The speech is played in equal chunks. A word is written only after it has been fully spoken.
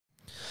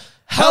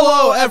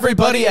Hello,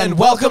 everybody, and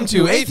welcome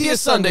to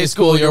Atheist Sunday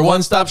School, your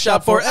one-stop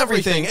shop for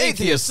everything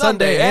Atheist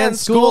Sunday and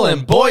school.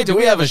 And boy, do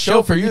we have a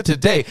show for you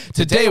today.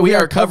 Today we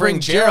are covering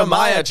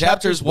Jeremiah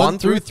chapters 1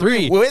 through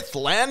 3 with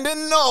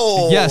Landon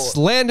Noll. Yes,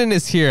 Landon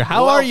is here.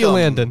 How are you,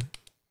 Landon?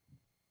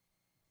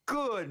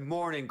 Good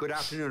morning, good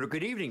afternoon, or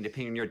good evening,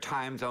 depending on your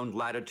time zone,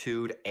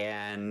 latitude,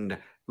 and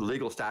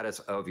legal status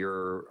of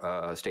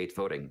your state's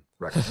voting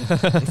record.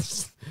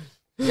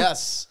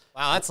 Yes.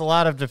 Wow, that's a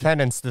lot of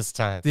dependence this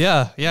time.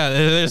 Yeah.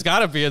 There's got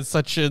to be in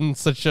such in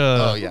such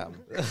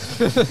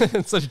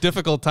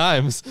difficult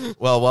times.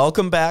 Well,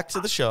 welcome back to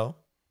the show.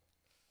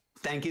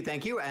 Thank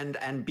you,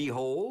 and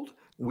behold,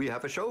 we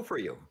have a show for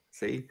you.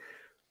 See.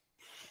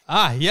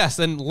 Ah, yes,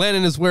 and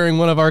Landon is wearing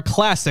one of our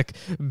classic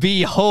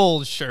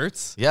Behold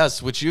shirts.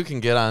 Yes, which you can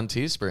get on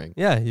Teespring.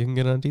 Yeah, you can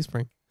get it on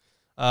Teespring.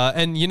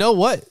 And you know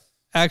what?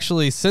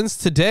 Actually, since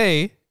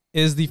today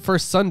is the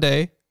first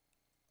Sunday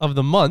of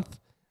the month,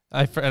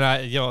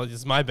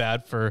 it's my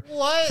bad for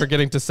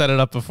forgetting to set it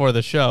up before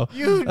the show.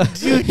 You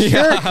jerk!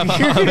 You're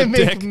gonna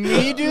make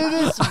me do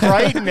this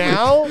right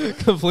now?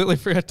 Completely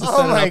forgot to set it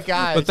up. Oh my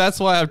gosh! But that's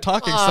why I'm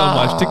talking so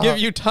much, to give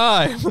you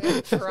time.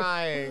 I'm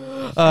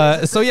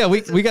trying. So yeah,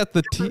 we got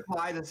the. This is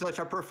why this is such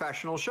a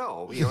professional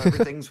show. You know,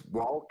 everything's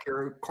well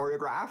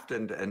choreographed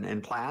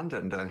and planned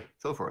and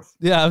so forth.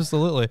 Yeah,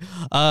 absolutely.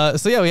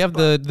 So yeah, we have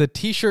the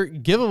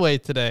T-shirt giveaway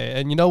today,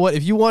 and you know what?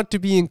 If you want to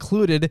be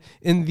included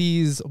in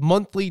these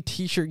monthly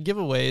T-shirt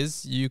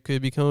giveaways, you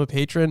could become a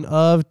patron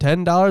of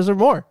 $10 or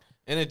more.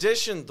 In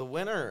addition, the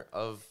winner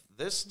of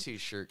this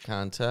T-shirt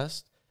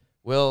contest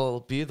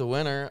will be the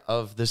winner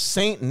of the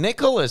St.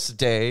 Nicholas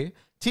Day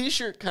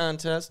T-shirt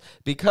contest,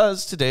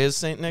 because today is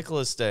St.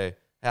 Nicholas Day.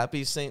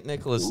 Happy St.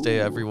 Nicholas Day,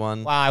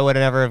 everyone. Wow, I would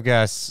have never have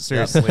guessed.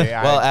 Seriously.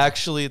 Well,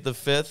 actually, the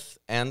 5th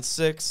and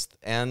 6th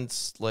and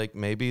like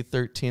maybe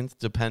 13th,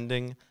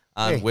 depending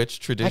on which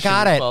tradition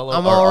you follow,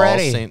 I'm all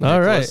ready. St. All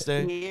Nicholas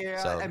right. Day.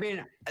 Yeah, So. I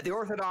mean, the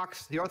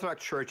Orthodox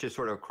Church is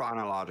sort of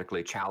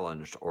chronologically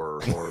challenged, or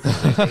they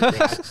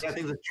have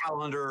things with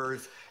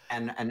calendars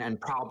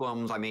and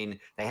problems. I mean,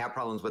 they have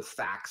problems with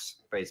facts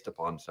based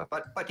upon stuff,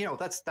 but you know,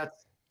 that's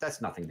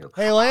nothing new.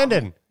 Hey,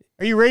 Landon,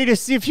 are you ready to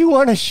see if you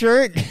want a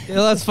shirt? Yeah,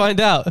 let's find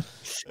out.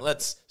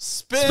 Let's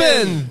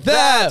spin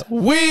that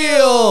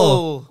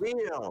wheel.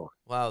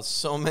 Wow,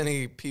 so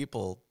many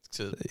people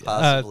to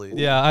possibly.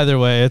 Yeah, either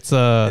way, it's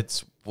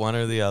one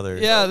or the other.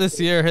 Yeah, this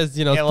year has,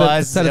 you know, it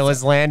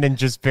was Landon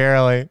just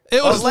barely.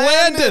 It was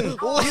Landon.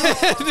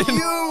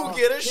 You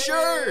get a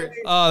shirt.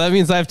 Oh, that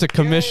means I have to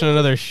commission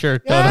another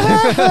shirt, don't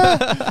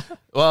I?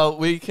 Well,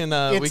 we can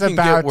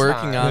get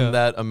working on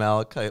that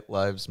Amalekite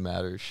Lives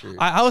Matter shirt.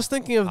 I was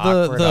thinking of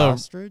the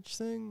ostrich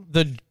thing.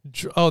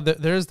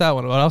 There's that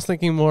one. But I was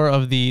thinking more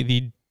of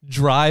the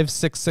Drive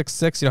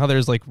 666. You know how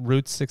there's like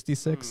Route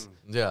 66?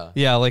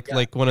 Yeah,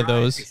 like one of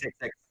those.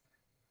 666.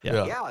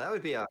 Yeah, that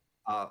would be an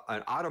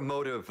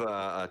automotive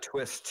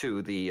twist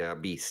to the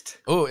beast.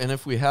 Oh, and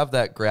if we have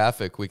that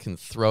graphic, we can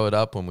throw it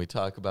up when we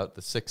talk about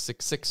the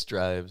 666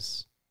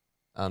 drives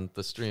on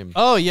the stream.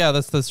 Oh yeah,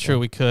 that's true.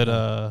 We could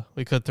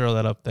throw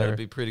that up there. That'd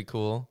be pretty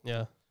cool.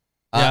 Yeah.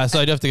 So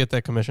I'd have to get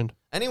that commissioned.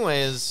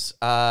 Anyways,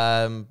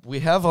 we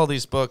have all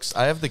these books.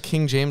 I have the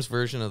King James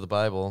version of the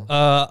Bible.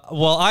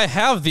 Well, I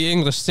have the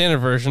English Standard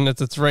Version.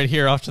 It's right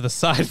here off to the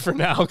side for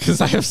now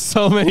because I have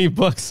so many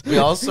books. We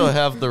also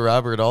have the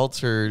Robert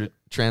Alter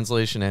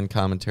translation and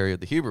commentary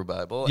of the Hebrew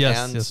Bible.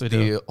 Yes, we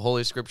do. The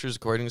Holy Scriptures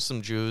according to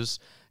some Jews,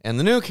 and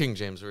the New King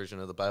James Version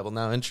of the Bible.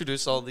 Now,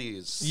 introduce all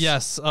these.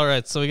 Yes. All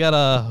right. So we got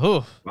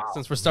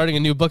since we're starting a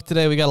new book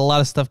today, we got a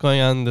lot of stuff going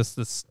on.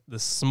 This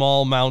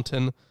small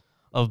mountain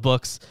of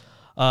books.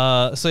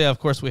 So yeah, of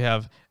course we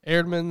have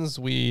Erdman's.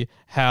 We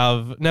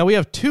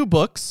have 2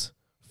 books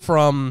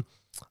from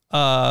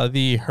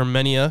the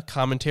Hermenia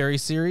commentary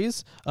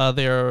series.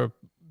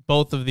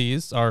 Both of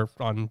these are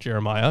on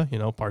Jeremiah,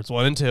 parts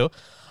 1 and 2.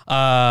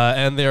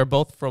 And they are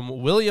both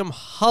from William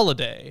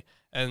Holiday.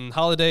 And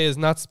holiday is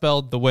not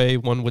spelled the way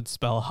one would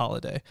spell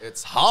holiday.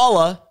 It's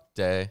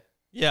holiday.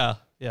 Yeah.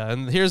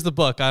 And here's the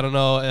book. I don't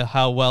know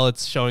how well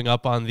it's showing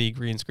up on the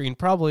green screen.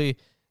 Probably,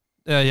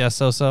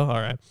 so. All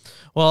right.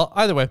 Well,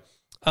 either way,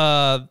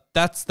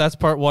 that's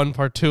part 1.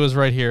 Part 2 is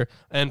right here,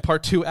 and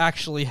part 2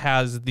 actually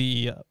has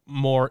the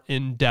more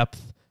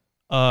in-depth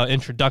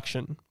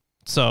introduction.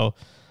 So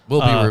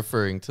we'll be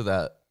referring to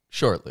that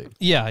shortly.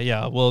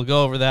 Yeah. We'll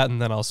go over that,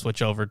 and then I'll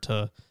switch over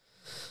to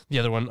the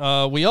other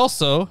one. We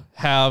also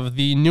have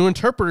the New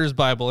Interpreter's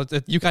Bible.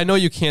 I know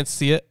you can't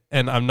see it,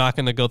 and I'm not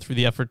going to go through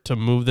the effort to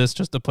move this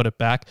just to put it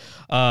back.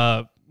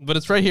 But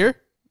it's right here.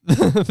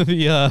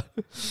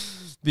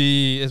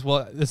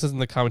 This isn't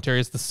the commentary.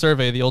 It's the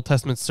survey, the Old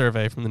Testament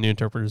survey from the New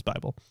Interpreter's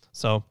Bible.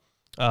 So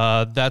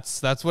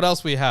that's what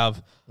else we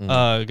have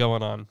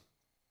going on.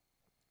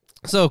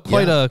 So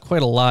quite a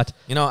lot.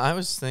 I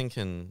was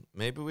thinking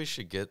maybe we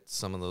should get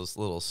some of those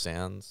little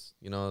stands.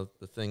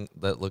 The thing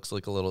that looks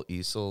like a little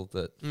easel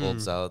that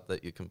folds out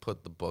that you can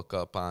put the book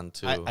up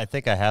onto. I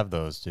think I have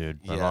those,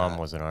 dude. My mom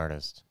was an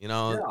artist.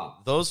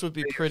 Those would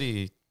be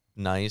pretty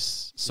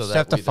nice. So you that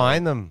have to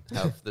find them.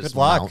 Have this Good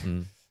luck.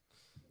 mountain.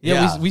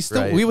 Yeah,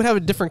 we would have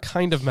a different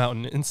kind of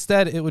mountain.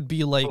 Instead, it would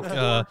be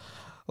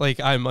like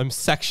I'm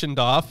sectioned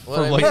off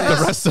from like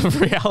the rest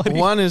of reality.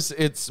 One is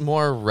it's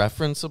more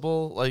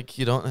referenceable. Like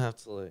you don't have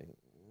to like.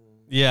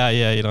 Yeah,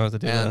 you don't have to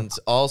do that. And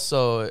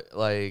also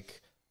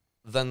like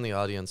then the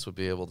audience would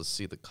be able to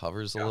see the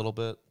covers a little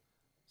bit.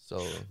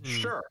 So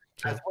sure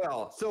as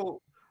well.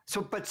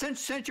 But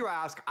since you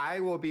ask, I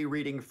will be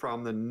reading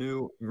from the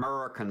New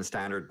American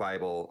Standard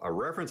Bible, a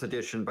reference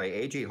edition by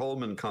A.G.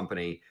 Holman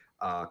Company,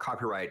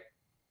 copyright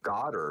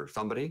God or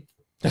somebody.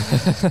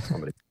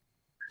 Somebody.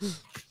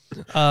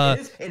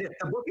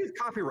 The book is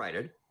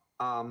copyrighted.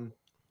 And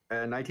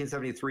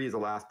 1973 is the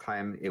last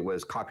time it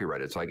was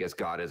copyrighted. So I guess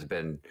God has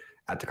been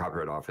at the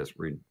Copyright Office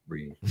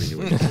renewing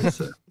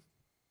his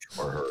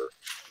or her.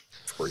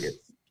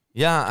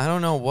 Yeah, I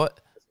don't know what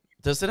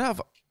does it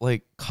have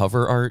like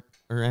cover art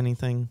or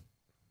anything?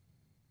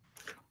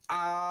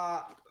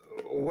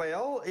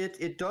 Well,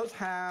 it does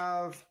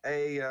have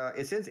a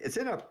it's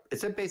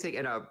basically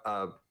in a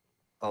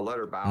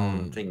letter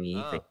bound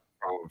thingy thing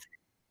from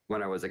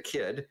when I was a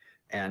kid,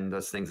 and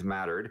those things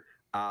mattered.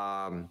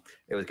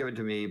 It was given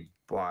to me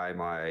by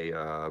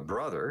my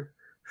brother,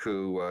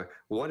 who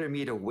wanted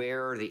me to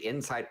wear the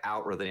inside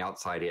out rather than the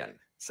outside in.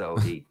 So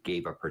he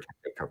gave a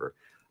protective cover.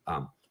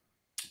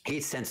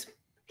 He's since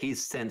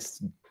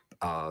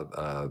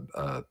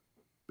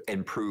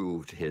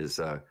improved his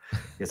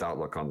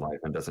outlook on life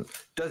and doesn't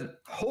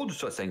hold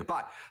such things.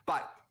 But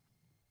by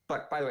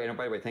the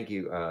way, thank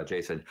you,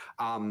 Jason.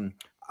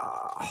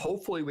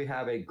 Hopefully we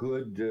have a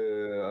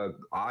good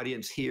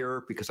audience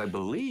here because I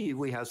believe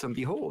we have some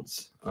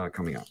beholds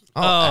coming up.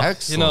 Oh,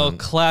 excellent.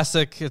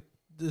 Classic.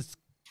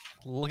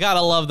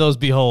 Gotta love those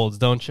beholds,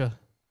 don't you?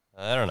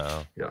 I don't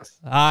know. Yes,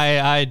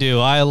 I do.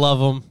 I love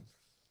them.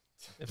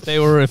 If they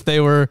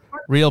were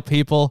real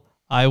people,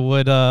 I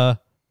would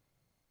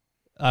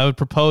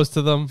propose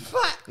to them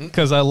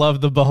because I love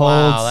the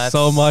beholds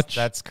so much.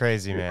 That's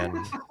crazy,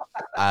 man.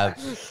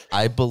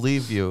 I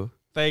believe you.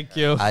 Thank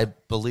you. I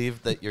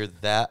believe that you're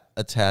that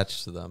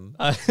attached to them.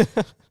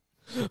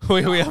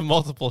 We have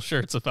multiple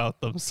shirts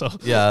about them. So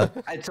yeah.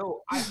 And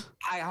so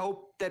I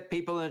hope that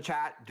people in the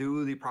chat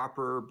do the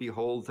proper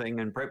behold thing,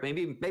 and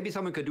maybe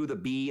someone could do the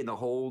bee and the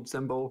hold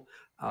symbol,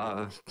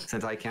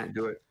 since I can't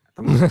do it at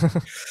the moment.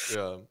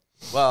 Yeah.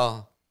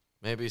 Well,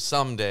 maybe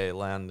someday,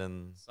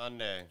 Landon.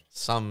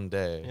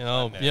 Someday.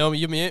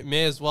 You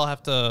may as well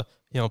have to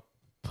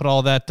put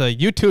all that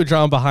YouTube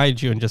drama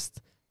behind you and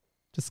just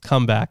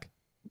come back.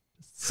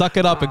 Suck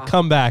it up and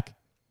come back.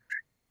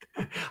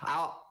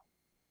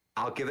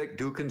 I'll give it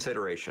due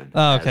consideration.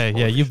 Oh, okay,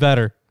 yeah, you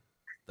better.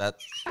 That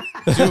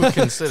due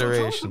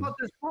consideration. Tell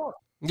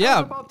us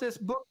about this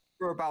book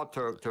we're about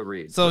to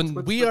read. So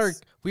we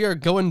are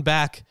going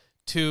back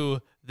to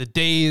the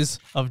days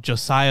of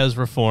Josiah's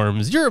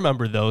reforms. You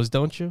remember those,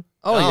 don't you?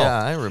 Oh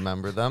yeah, I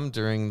remember them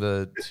during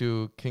the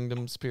Two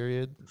Kingdoms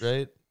period,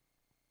 right?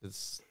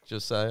 It's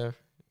Josiah.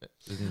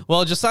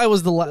 Well, Josiah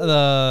was the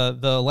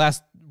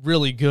last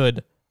really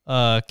good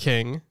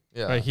king.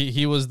 Yeah. Right?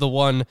 He was the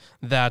one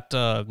that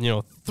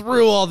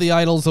threw all the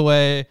idols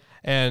away,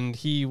 and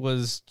he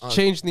was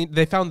changing.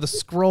 They found the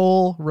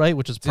scroll, right,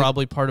 which is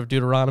probably part of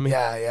Deuteronomy.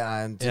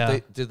 Yeah. And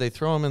did they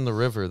throw him in the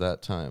river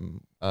that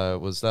time?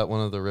 Was that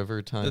one of the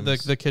river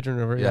times? The Kidron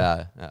River.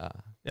 Yeah.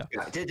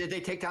 Did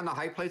they take down the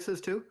high places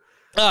too?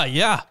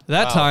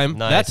 That time.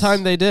 Nice. That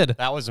time they did.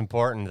 That was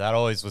important. That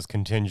always was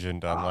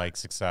contingent on like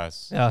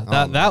success.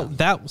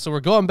 Yeah. So we're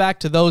going back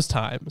to those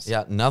times.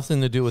 Yeah. Nothing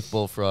to do with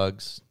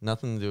bullfrogs.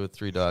 Nothing to do with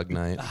Three Dog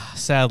Night.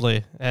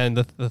 Sadly, and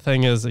the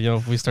thing is,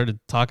 if we started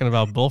talking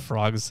about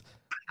bullfrogs,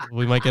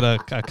 we might get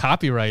a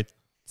copyright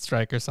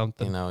strike or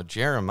something.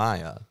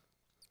 Jeremiah.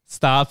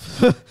 Stop.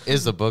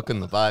 Is a book in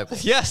the Bible.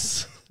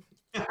 Yes.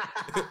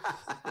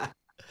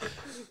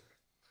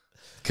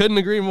 Couldn't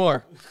agree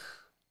more.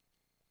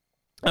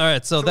 All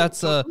right, so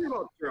that's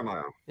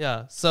Jeremiah.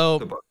 Yeah,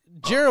 so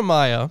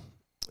Jeremiah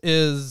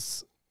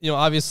is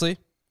obviously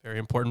very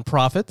important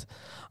prophet.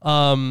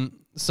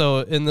 So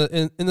in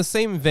the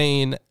same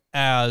vein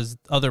as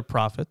other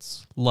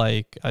prophets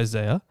like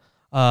Isaiah,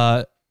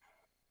 the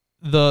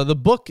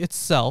book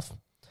itself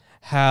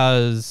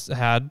has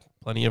had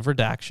plenty of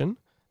redaction.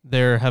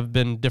 There have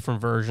been different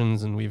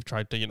versions, and we've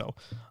tried to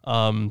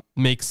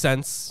make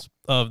sense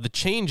of the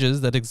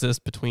changes that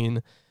exist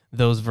between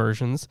those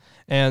versions.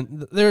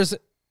 And there's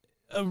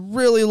a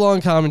really long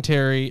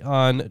commentary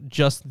on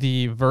just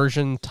the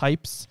version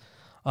types,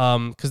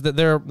 because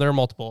there are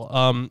multiple.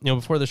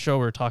 Before the show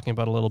we were talking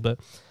about a little bit.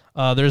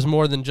 There's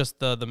more than just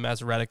the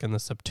Masoretic and the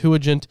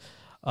Septuagint.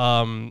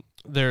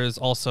 There's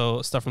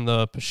also stuff from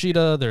the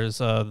Peshitta. There's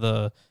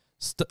the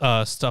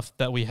stuff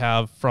that we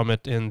have from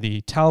it in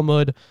the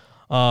Talmud.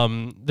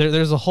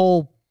 There's a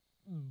whole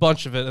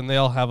bunch of it, and they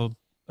all have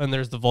and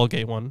there's the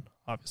Vulgate one,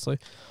 obviously.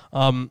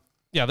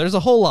 There's a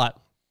whole lot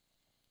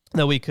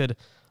that we could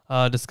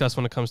discuss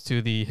when it comes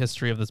to the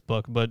history of this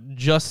book. But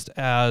just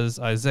as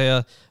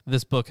Isaiah,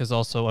 this book has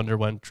also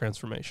underwent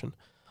transformation,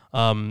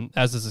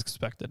 as is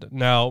expected.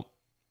 Now,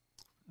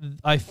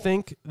 I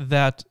think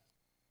that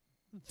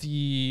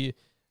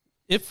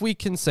if we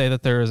can say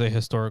that there is a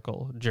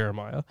historical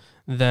Jeremiah,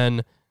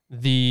 then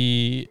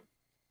the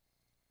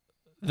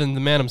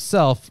man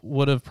himself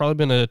would have probably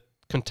been a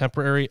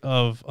contemporary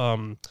of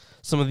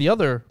some of the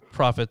other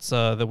prophets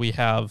that we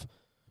have,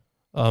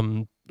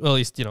 well, at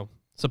least,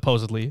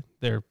 supposedly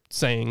their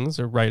sayings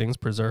or writings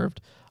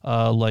preserved,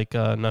 like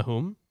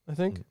Nahum, I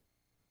think.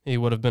 He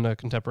would have been a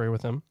contemporary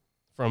with him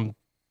from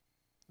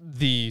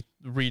the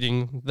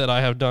reading that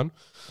I have done.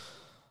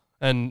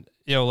 And,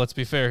 let's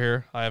be fair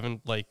here. I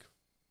haven't,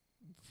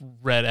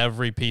 read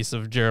every piece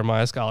of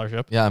Jeremiah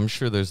scholarship. Yeah, I'm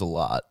sure there's a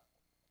lot.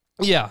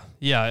 Yeah.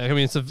 I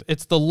mean,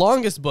 it's the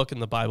longest book in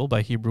the Bible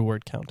by Hebrew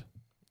word count.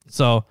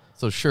 So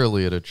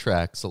surely it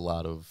attracts a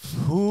lot of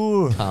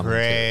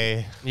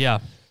Hooray. Yeah.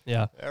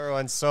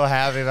 Everyone's so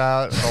happy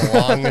about the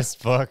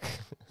longest book.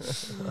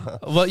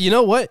 Well, you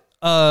know what?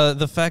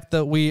 The fact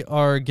that we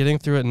are getting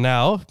through it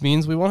now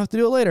means we won't have to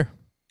do it later.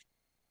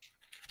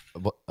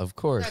 Of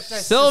course.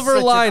 Silver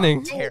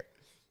lining.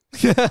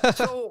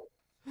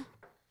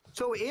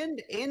 So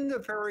in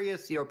the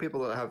various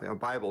people that have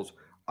Bibles,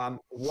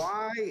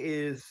 why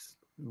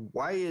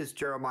is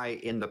Jeremiah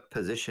in the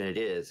position it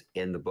is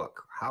in the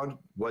book?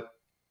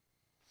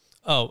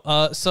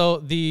 So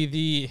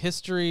the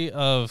history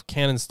of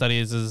canon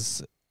studies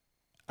is,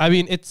 I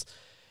mean, it's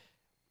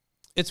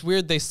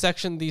weird. They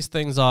section these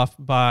things off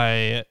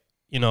by,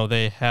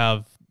 they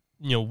have,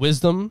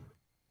 wisdom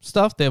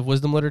stuff. They have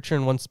wisdom literature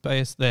in one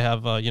space. They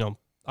have,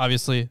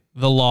 obviously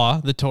the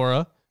law, the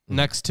Torah,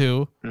 next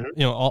to,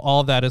 all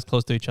of that is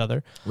close to each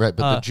other. Right,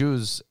 but the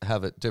Jews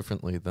have it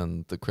differently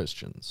than the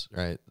Christians,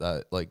 right?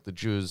 Like the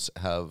Jews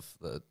have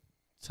the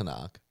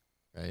Tanakh,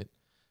 right?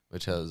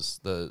 Which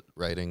has the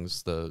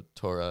writings, the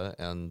Torah,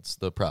 and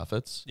the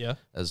prophets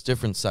as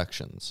different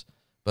sections.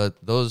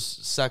 But those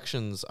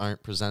sections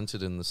aren't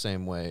presented in the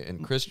same way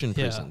in Christian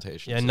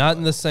presentations. Yeah, not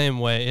in the same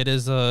way. It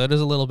is a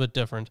little bit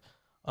different.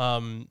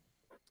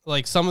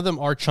 Like some of them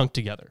are chunked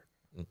together,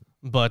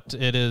 but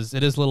it is a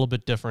little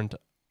bit different.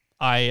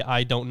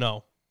 I don't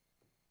know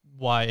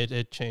why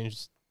it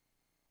changed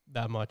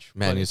that much.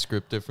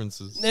 Manuscript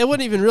differences. It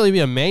wouldn't even really be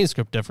a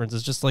manuscript difference.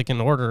 It's just like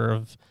an order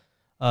of,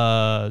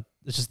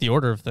 it's just the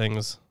order of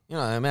things.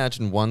 I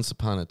imagine once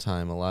upon a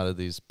time, a lot of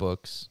these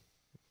books,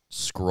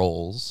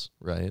 scrolls,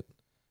 right?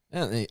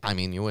 And I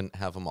mean, you wouldn't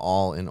have them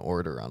all in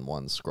order on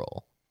one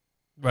scroll.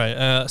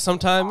 Right.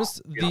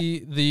 Sometimes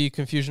the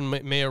confusion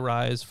may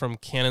arise from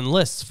canon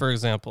lists, for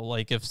example.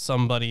 Like if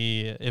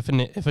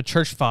a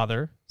church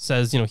father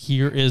says,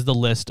 here is the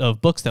list of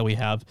books that we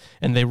have,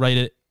 and they write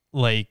it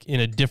like in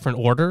a different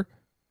order,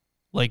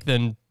 like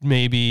then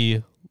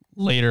maybe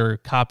later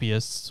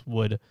copyists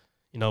would,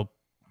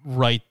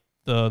 write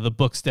the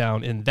books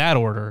down in that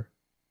order.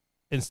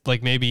 It's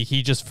like maybe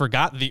he just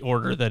forgot the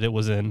order that it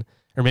was in,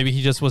 or maybe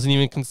he just wasn't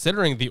even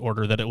considering the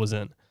order that it was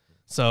in.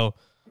 So,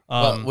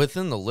 well,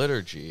 within the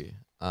liturgy,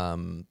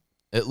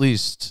 at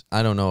least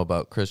I don't know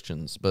about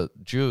Christians,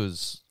 but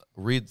Jews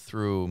read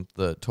through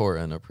the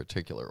Torah in a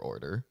particular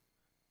order,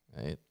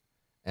 right?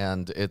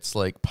 And it's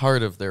like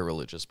part of their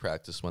religious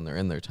practice when they're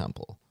in their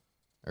temple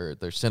or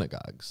their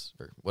synagogues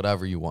or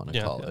whatever you want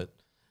to call it,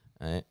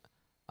 right?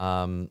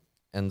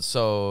 And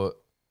so,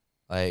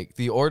 like,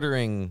 the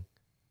ordering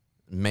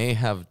may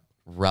have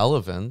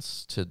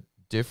relevance to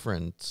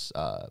different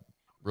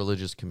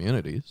religious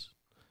communities.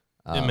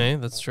 It may,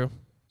 that's true.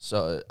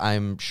 So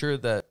I'm sure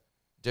that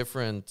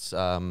different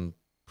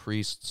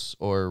priests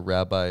or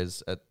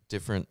rabbis at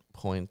different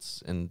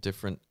points in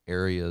different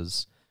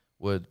areas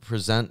would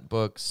present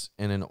books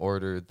in an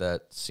order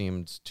that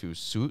seemed to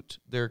suit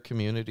their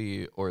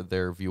community or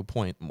their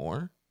viewpoint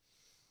more.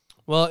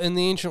 Well, in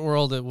the ancient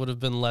world, it would have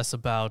been less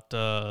about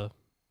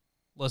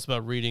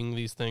reading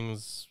these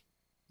things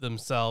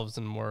themselves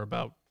and more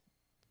about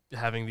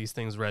having these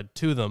things read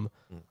to them.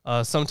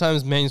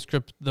 Sometimes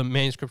the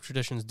manuscript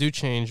traditions do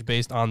change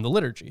based on the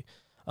liturgy.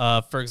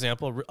 For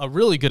example, a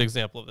really good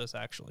example of this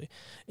actually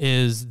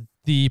is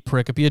the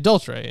pericope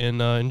adulterae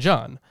in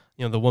John.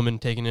 The woman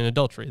taken in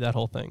adultery, that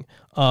whole thing.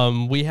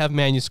 We have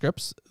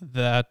manuscripts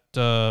that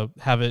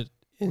have it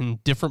in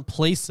different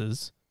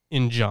places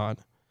in John.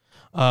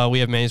 We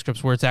have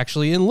manuscripts where it's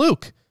actually in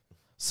Luke.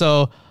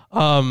 So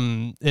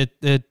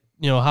it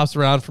hops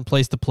around from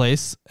place to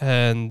place,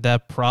 and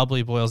that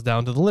probably boils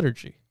down to the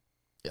liturgy.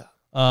 Yeah.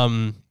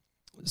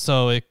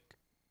 So it,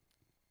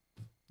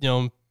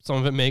 some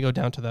of it may go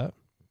down to that.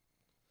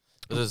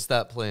 But does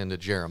that play into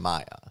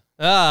Jeremiah?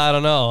 I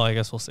don't know. I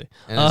guess we'll see.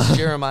 And is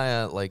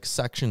Jeremiah like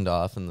sectioned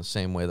off in the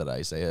same way that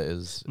Isaiah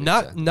is?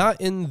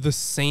 Not in the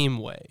same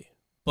way,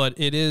 but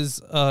it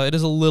is a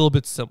little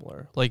bit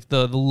similar. Like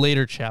the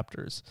later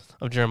chapters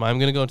of Jeremiah. I'm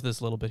going to go into this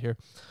a little bit here.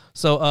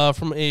 So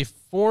from a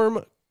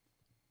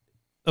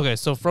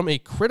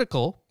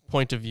critical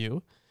point of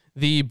view,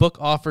 the book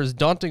offers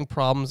daunting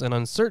problems and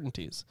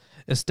uncertainties.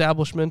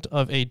 Establishment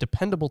of a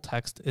dependable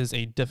text is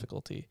a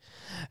difficulty,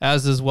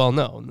 as is well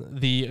known.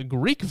 The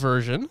Greek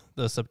version,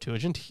 the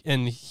Septuagint,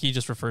 and he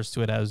just refers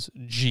to it as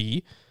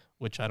G,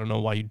 which I don't know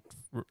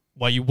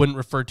why you wouldn't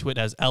refer to it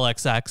as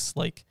LXX,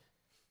 like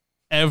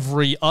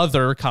every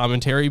other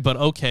commentary, but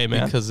okay,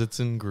 man. Because it's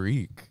in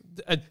Greek.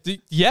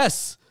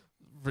 Yes.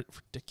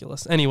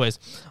 Ridiculous. Anyways,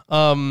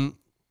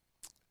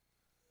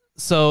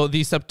 so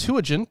the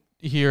Septuagint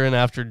here and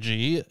after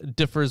G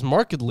differs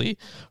markedly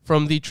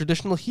from the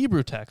traditional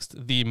Hebrew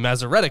text, the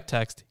Masoretic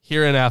text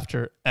here and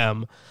after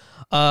M.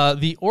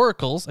 The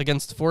oracles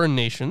against foreign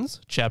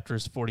nations,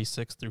 chapters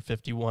 46 through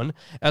 51,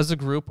 as a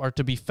group are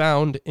to be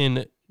found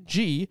in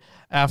G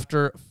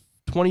after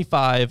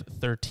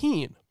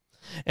 25:13,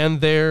 and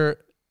they're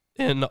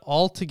in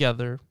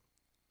altogether,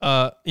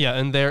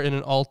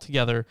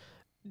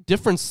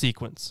 different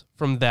sequence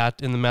from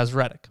that in the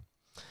Masoretic.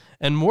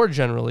 And more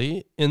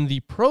generally, in the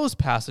prose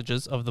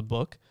passages of the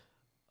book,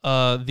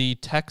 the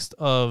text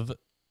of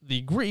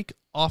the Greek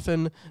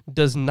often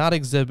does not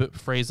exhibit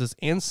phrases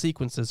and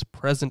sequences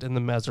present in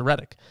the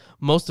Masoretic.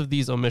 Most of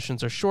these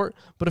omissions are short,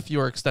 but a few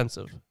are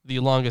extensive, the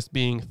longest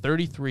being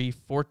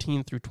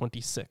 33:14 through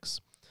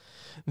 26.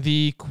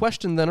 The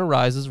question then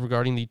arises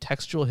regarding the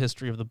textual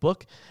history of the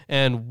book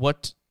and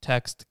what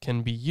text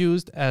can be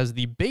used as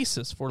the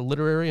basis for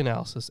literary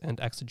analysis and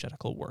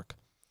exegetical work.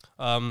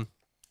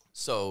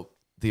 So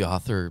the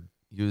author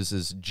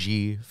uses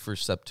G for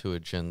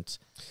Septuagint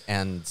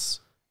and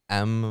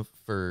M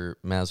for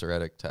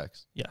Masoretic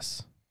text.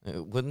 Yes.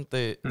 Wouldn't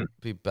they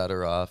be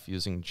better off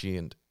using G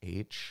and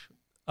H?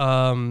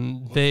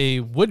 They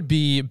would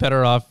be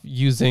better off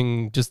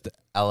using just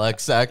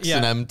LXX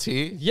and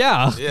MT?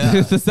 Yeah.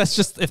 Yeah. That's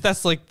just, if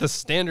that's like the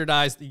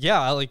standardized,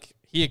 like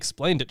he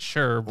explained it,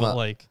 sure, but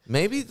like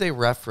maybe they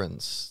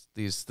reference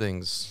these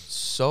things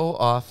so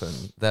often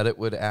that it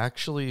would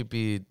actually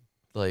be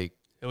like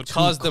it would too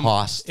cause them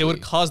costly. it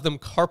would cause them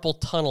carpal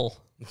tunnel.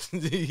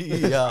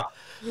 Yeah.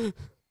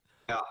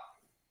 Yeah.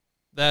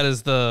 That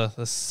is the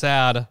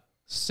sad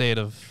state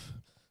of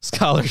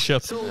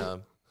scholarship.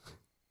 So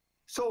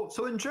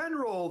in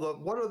general,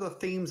 what are the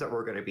themes that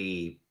we're going to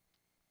be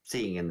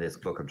seeing in this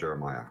book of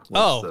Jeremiah?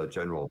 What's the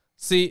general?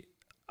 See,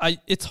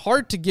 it's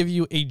hard to give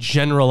you a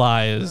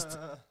generalized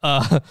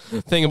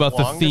thing about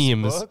the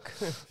themes.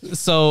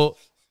 So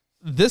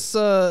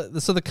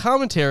the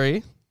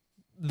commentary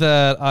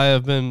that I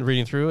have been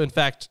reading through, in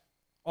fact,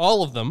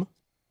 all of them,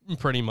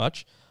 pretty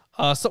much.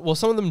 Some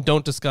of them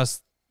don't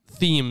discuss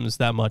themes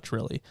that much,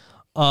 really.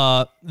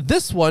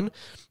 This one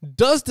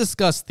does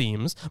discuss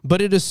themes,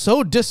 but it is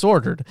so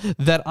disordered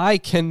that I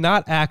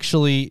cannot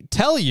actually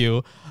tell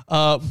you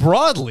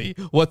broadly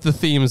what the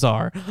themes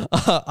are.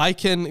 I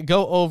can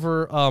go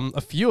over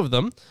a few of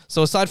them.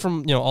 So aside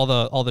from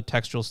all the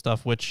textual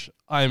stuff, which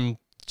I'm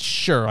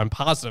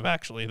positive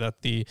actually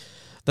that the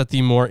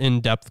more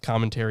in-depth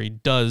commentary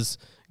does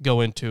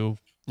go into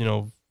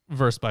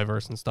verse by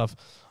verse and stuff.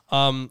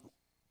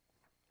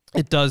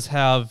 It does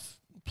have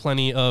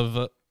plenty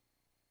of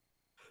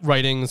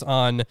writings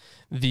on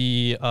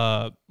the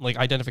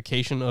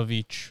identification of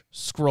each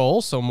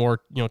scroll, so more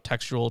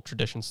textual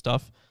tradition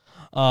stuff,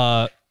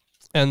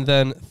 and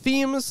then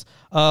themes.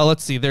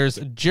 Let's see. There's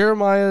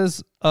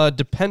Jeremiah's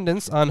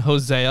dependence on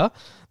Hosea.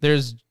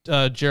 There's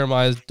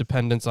Jeremiah's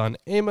dependence on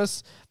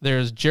Amos.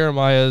 There's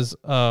Jeremiah's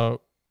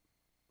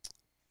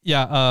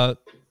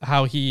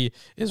how he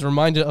is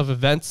reminded of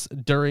events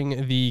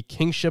during the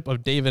kingship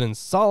of David and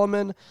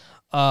Solomon.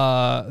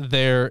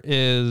 There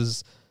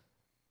is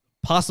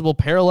possible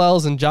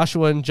parallels in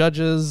Joshua and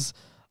Judges,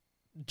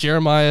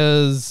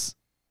 Jeremiah's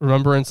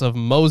remembrance of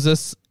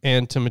Moses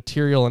and to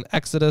material in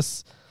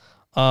Exodus.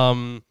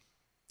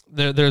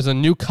 There's a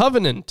new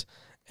covenant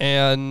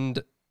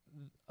and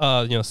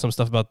some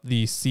stuff about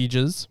the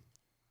sieges,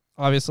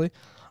 obviously.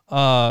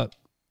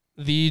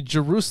 The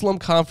Jerusalem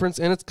conference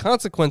and its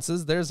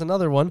consequences. There's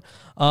another one.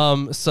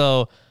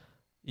 But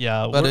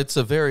it's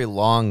a very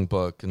long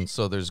book, and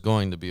so there's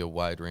going to be a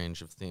wide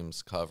range of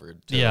themes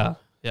covered too. Yeah,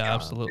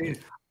 absolutely. I mean,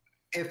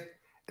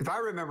 if I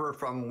remember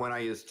from when I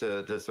used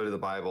to study the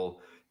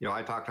Bible,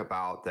 I talked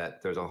about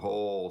that there's a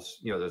whole,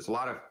 there's a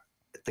lot of,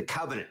 the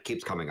covenant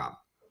keeps coming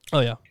up.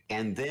 Oh, yeah.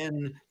 And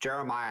then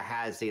Jeremiah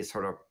has these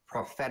sort of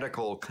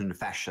prophetical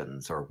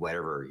confessions or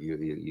whatever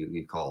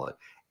you call it.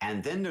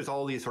 And then there's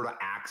all these sort of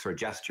acts or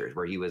gestures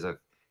where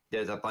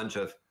there's a bunch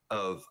of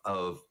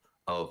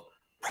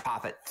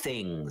prophet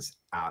things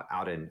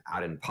out in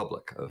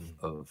public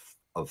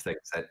of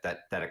things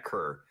that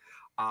occur.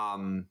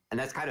 And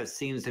that's kind of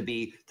seems to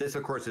be, this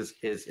of course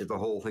is the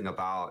whole thing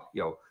about,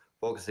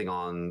 focusing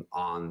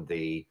on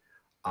the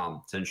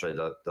essentially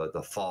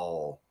the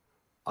fall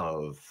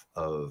of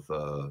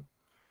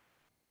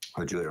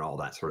Judah and all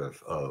that sort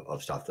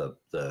of stuff,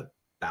 the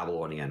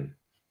Babylonian.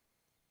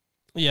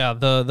 Yeah,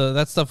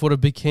 that stuff would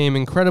have became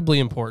incredibly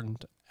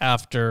important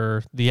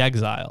after the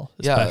exile,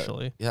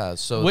 especially. Yeah.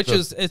 So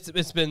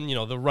it's been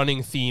the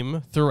running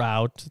theme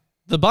throughout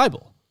the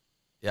Bible.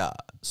 Yeah.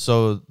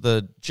 So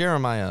the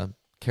Jeremiah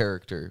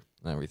character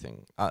and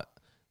everything,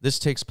 this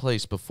takes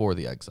place before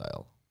the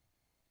exile.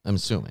 I'm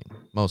assuming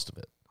most of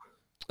it.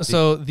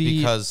 So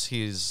because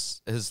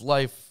his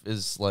life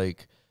is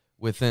like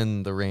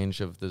within the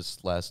range of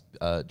this last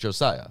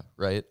Josiah,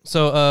 right?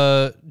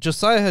 So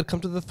Josiah had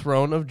come to the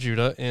throne of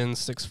Judah in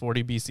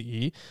 640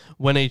 BCE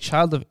when a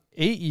child of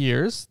 8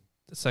 years.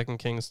 2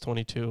 Kings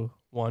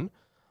 22:1.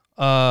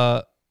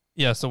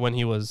 So when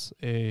he was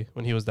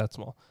that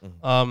small.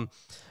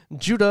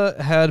 Judah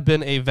had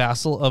been a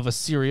vassal of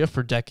Assyria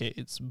for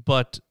decades,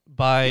 but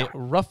by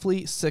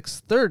roughly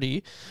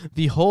 630,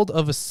 the hold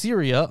of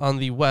Assyria on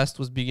the west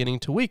was beginning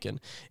to weaken.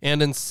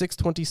 And in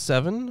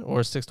 627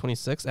 or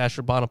 626,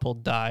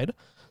 Ashurbanipal died.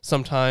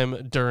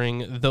 Sometime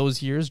during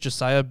those years,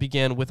 Josiah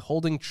began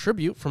withholding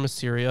tribute from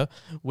Assyria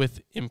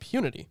with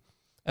impunity.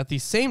 At the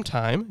same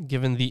time,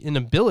 given the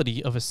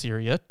inability of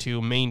Assyria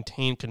to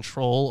maintain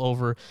control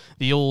over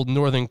the old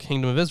northern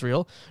kingdom of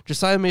Israel,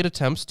 Josiah made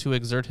attempts to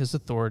exert his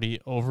authority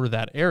over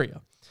that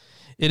area.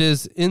 It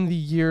is in the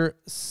year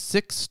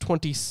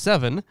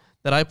 627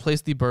 that I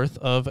place the birth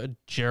of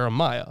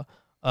Jeremiah.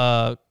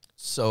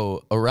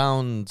 So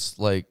around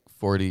like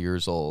 40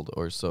 years old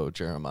or so,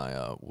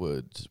 Jeremiah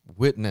would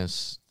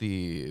witness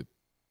the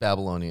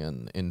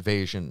Babylonian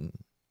invasion,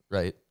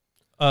 right?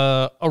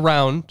 Because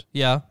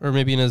or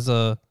maybe in his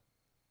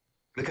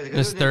because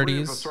his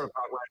 30s. Sort of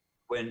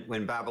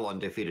when Babylon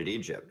defeated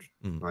Egypt,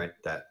 right?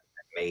 That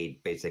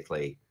made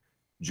basically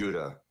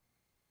Judah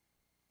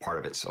part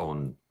of its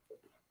own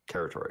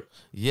territory.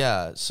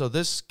 Yeah, so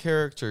this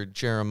character,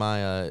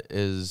 Jeremiah,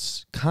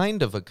 is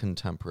kind of a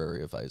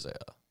contemporary of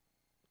Isaiah.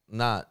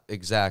 Not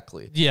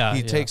exactly. Yeah.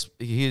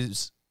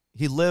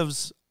 He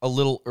lives a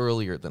little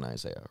earlier than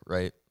Isaiah,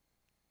 right?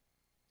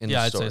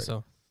 I'd say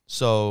so.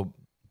 So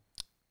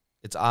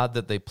it's odd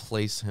that they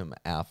place him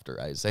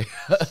after Isaiah.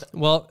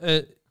 Well,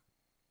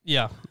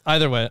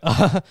 either way.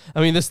 I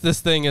mean, this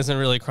thing isn't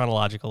really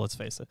chronological, let's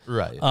face it.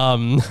 Right.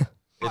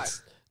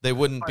 They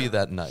wouldn't be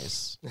that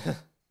nice.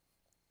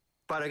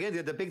 But again,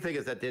 the big thing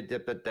is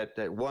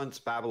that once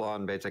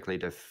Babylon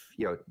basically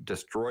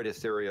destroyed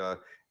Assyria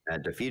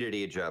and defeated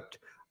Egypt,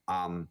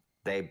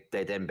 they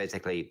then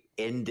basically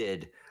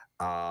ended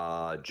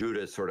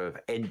Judah's sort of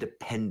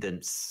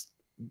independence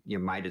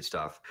minded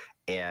stuff,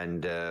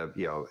 and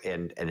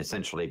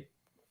essentially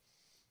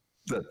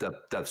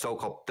the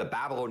so-called the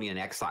Babylonian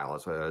exile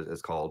is what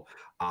it's called,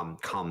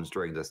 comes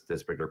during this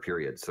particular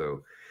period.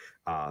 So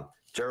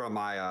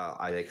Jeremiah,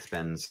 I think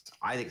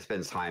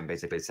spends time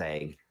basically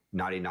saying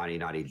naughty, naughty,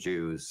 naughty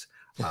Jews,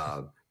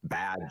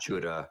 bad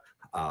Judah,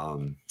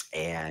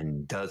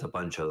 and does a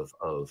bunch of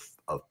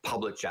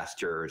public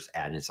gestures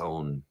and its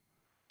own.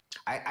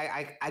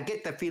 I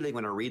get the feeling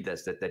when I read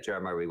this that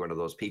Jeremiah would be one of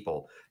those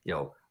people,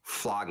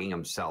 flogging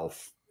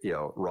himself,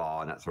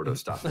 raw and that sort of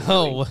stuff.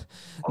 Oh,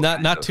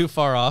 not too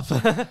far off.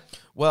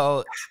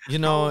 Well,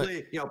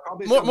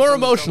 probably more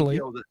emotionally.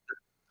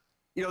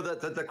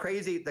 The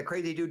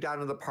crazy dude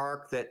down in the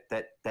park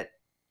that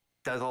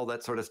does all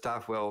that sort of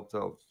stuff. Well,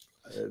 so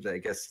I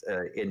guess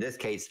in this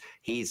case,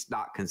 he's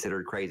not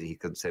considered crazy; he's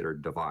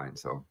considered divine.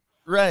 So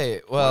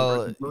right.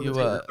 Well,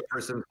 the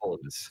person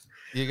holiness.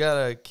 You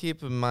gotta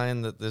keep in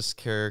mind that this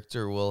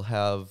character will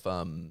have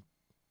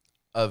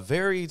a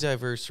very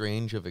diverse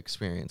range of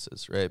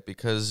experiences, right?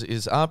 Because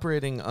he's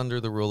operating under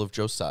the rule of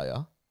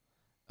Josiah,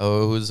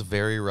 who's a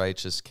very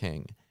righteous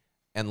king.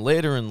 And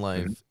later in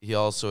life, he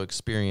also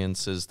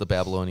experiences the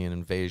Babylonian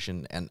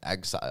invasion and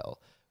exile,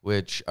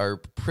 which are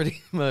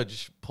pretty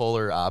much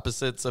polar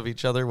opposites of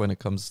each other when it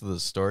comes to the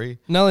story.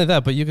 Not only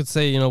that, but you could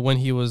say, when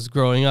he was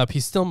growing up, he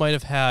still might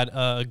have had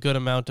a good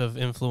amount of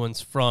influence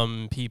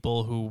from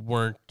people who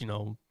weren't,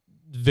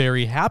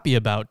 very happy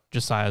about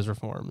Josiah's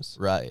reforms.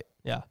 Right.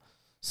 Yeah.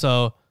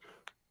 So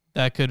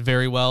that could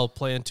very well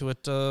play into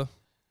it as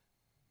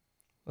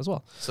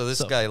well. So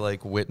this guy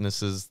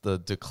witnesses the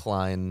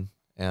decline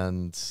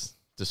and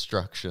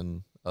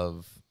destruction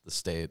of the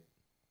state.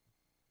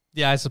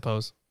 Yeah, I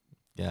suppose.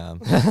 Yeah.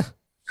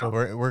 So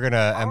we're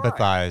gonna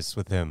empathize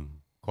with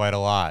him quite a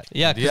lot.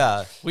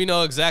 Yeah. We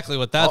know exactly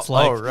what that's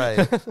like. Oh, right.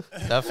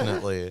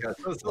 Definitely.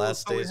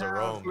 Last days of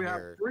Rome. We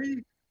have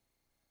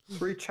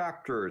three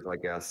chapters, I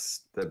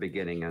guess, the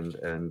beginning,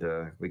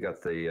 and we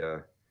got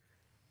the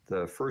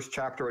first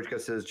chapter, which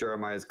says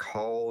Jeremiah's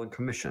call and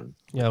commission.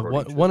 Yeah,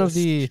 one of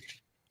the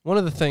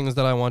things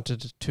that I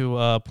wanted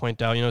to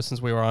point out,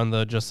 since we were on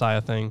the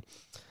Josiah thing,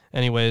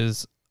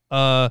 anyways,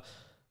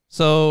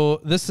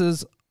 so this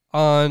is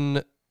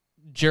on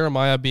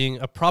Jeremiah being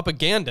a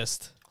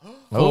propagandist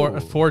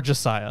for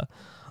Josiah.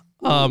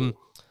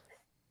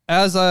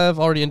 As I've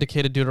already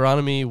indicated,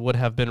 Deuteronomy would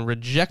have been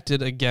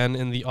rejected again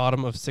in the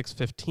autumn of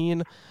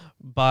 615.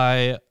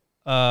 By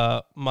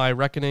my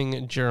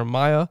reckoning,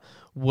 Jeremiah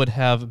would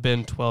have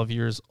been 12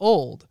 years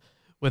old.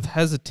 With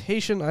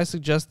hesitation, I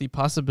suggest the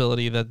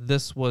possibility that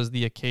this was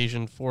the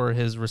occasion for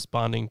his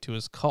responding to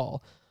his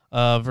call.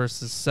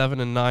 Verses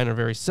 7 and 9 are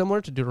very similar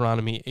to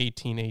Deuteronomy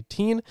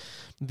 18:18,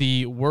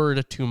 the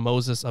word to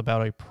Moses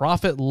about a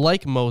prophet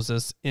like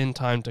Moses in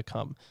time to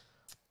come.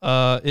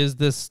 Is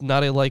this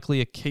not a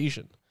likely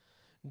occasion?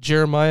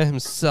 Jeremiah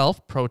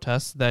himself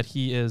protests that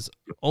he is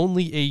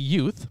only a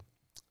youth.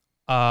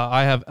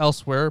 I have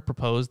elsewhere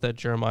proposed that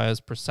Jeremiah's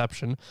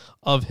perception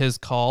of his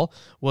call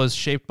was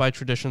shaped by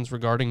traditions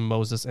regarding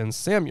Moses and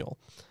Samuel.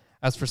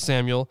 As for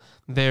Samuel,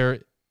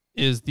 there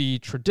is the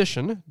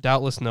tradition,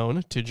 doubtless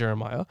known to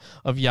Jeremiah,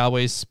 of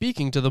Yahweh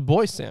speaking to the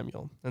boy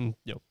Samuel, and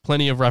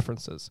plenty of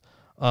references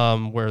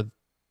where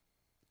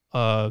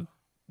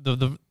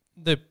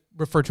they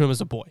refer to him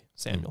as a boy,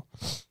 Samuel.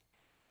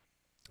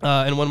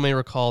 And one may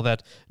recall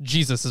that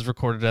Jesus is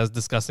recorded as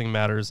discussing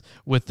matters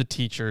with the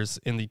teachers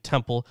in the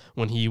temple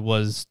when he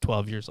was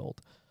 12 years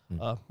old.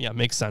 Yeah,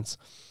 makes sense.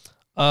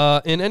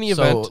 In any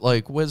event, so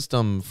like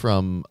wisdom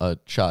from a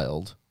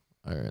child.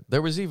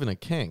 There was even a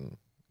king.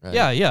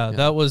 Right? Yeah.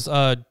 That was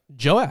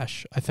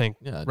Joash, I think.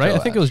 Yeah, right. I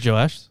think it was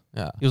Joash.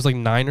 Yeah, he was like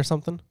 9 or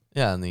something.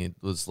 Yeah, and he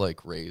was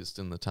like raised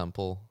in the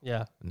temple.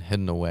 Yeah, and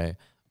hidden away.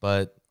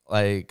 But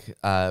like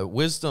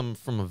wisdom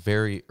from a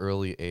very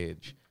early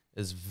age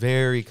is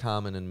very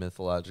common in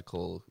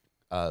mythological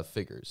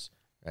figures,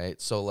 right?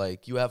 So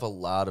like you have a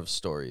lot of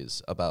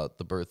stories about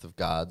the birth of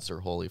gods or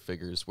holy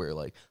figures where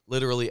like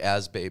literally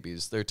as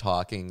babies they're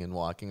talking and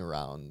walking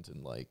around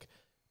and like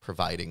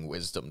providing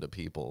wisdom to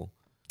people.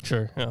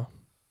 Sure, yeah.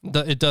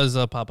 It does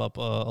pop up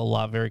a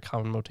lot, very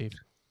common motif.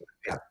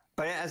 Yeah,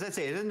 but as I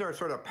say, isn't there a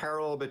sort of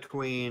parallel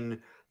between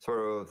sort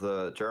of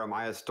the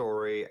Jeremiah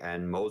story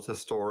and Moses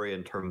story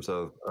in terms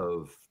of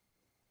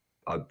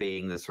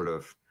being this sort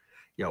of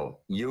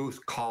youth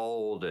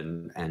called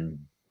and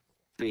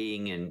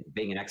being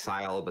in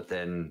exile, but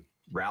then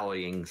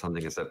rallying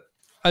something as a.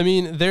 I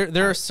mean,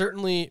 there are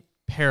certainly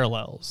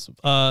parallels.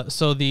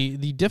 So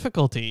the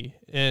difficulty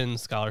in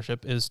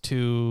scholarship is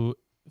to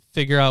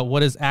figure out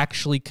what is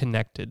actually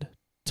connected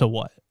to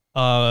what.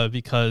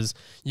 Because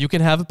you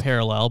can have a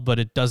parallel, but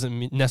it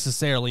doesn't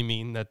necessarily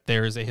mean that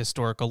there is a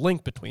historical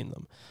link between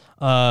them.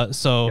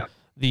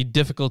 The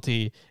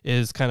difficulty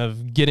is kind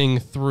of getting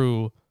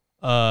through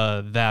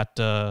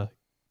that.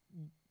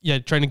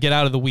 Trying to get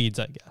out of the weeds,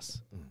 I guess.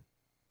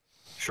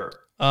 Sure.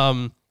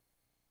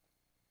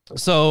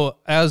 So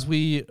as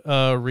we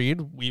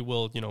read, we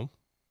will,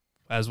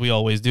 as we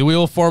always do, we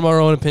will form our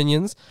own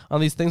opinions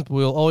on these things, but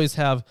we will always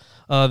have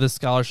this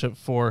scholarship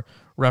for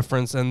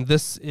reference. And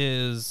this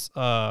is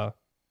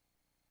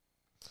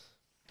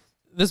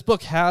this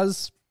book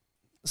has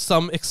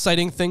some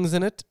exciting things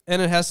in it,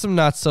 and it has some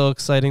not so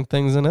exciting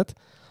things in it.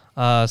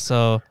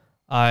 So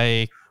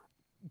I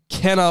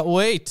cannot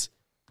wait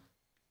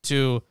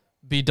to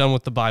be done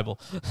with the Bible.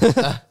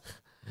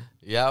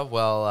 Yeah,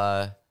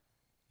 well,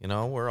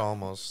 we're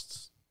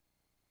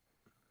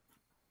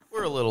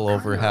a little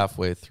over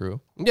halfway through.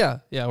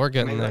 Yeah, we're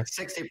getting there. Like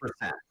 60%,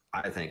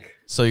 I think.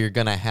 So you're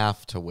gonna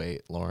have to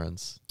wait,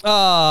 Lawrence.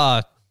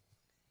 Darn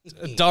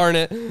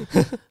it.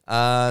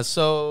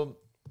 So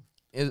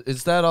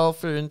is that all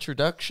for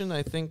introduction?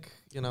 I think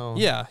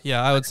Yeah,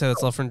 I would say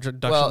that's all for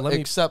introduction. Well,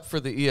 except for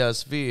the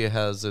ESV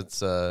has its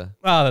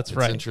that's its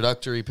right.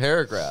 introductory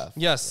paragraph.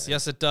 Yes,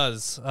 it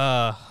does.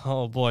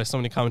 Oh boy, so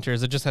many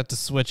commentaries. I just had to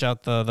switch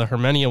out the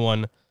Hermenia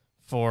one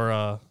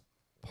for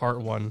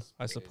part 1,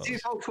 I suppose. See,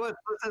 folks, this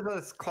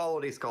is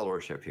quality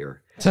scholarship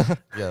here.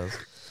 Yes.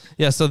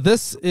 Yeah, so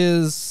this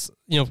is,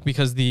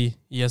 because the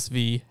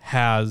ESV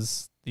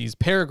has these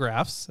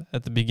paragraphs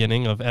at the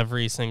beginning of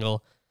every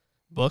single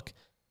book,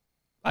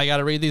 I got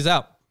to read these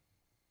out.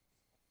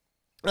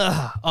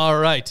 All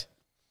right.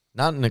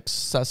 Not an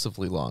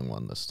excessively long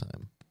one this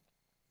time.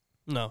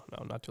 No,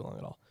 not too long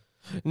at all.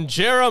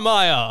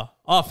 Jeremiah,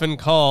 often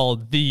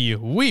called the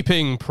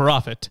weeping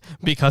prophet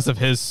because of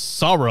his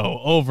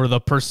sorrow over the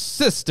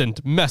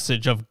persistent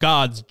message of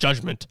God's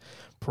judgment,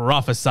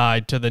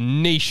 prophesied to the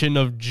nation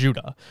of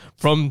Judah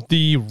from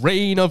the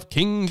reign of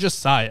King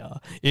Josiah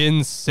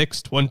in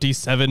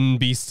 627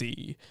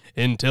 BC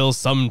until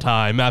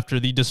sometime after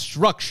the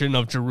destruction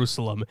of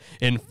Jerusalem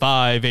in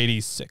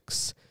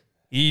 586.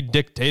 He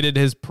dictated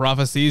his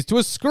prophecies to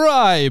a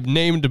scribe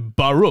named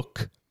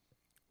Baruch,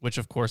 which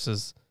of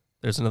course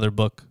there's another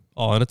book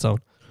all on its own.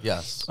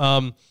 Yes.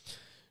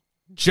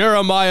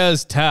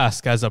 Jeremiah's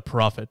task as a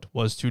prophet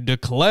was to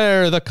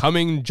declare the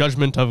coming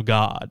judgment of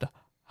God.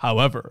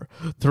 However,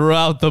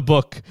 throughout the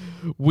book,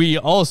 we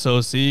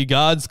also see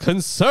God's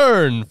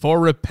concern for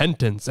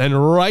repentance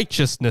and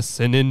righteousness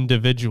in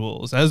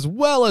individuals as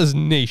well as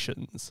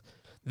nations.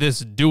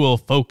 This dual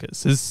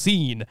focus is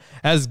seen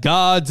as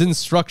God's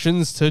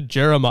instructions to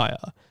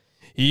Jeremiah.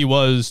 He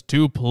was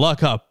to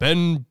pluck up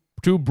and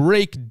to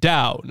break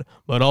down,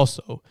 but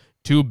also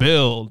to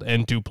build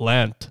and to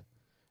plant.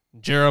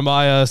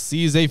 Jeremiah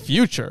sees a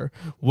future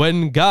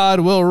when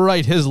God will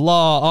write his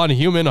law on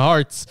human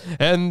hearts,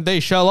 and they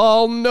shall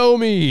all know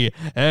me,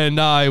 and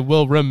I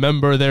will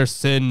remember their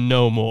sin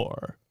no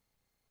more.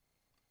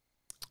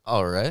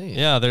 All right.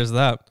 Yeah, there's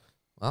that.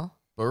 Well,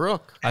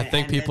 Baruch. I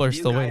think people are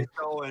still waiting.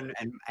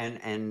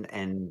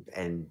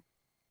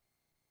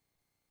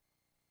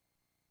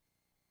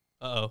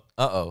 Uh-oh.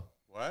 Uh-oh.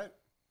 What?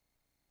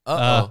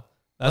 Uh-oh.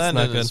 That's Landon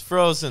not good. is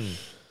frozen.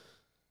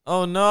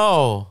 Oh,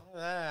 no.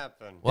 What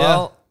happened?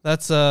 Well,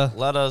 that's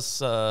let us...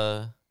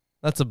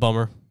 that's a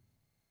bummer.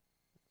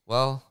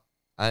 Well,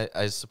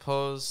 I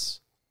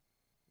suppose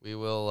we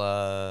will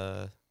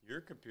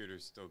Your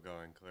computer's still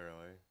going,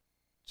 clearly.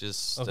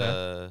 just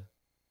Okay.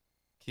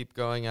 keep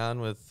going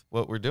on with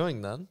what we're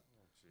doing then.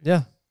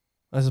 Yeah,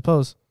 I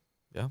suppose.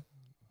 Yeah.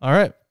 All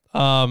right.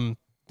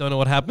 Don't know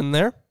what happened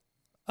there.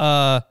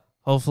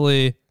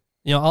 Hopefully,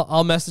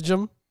 I'll message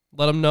him,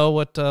 let him know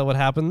what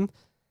happened.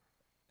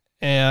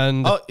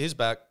 And he's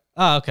back.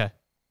 okay.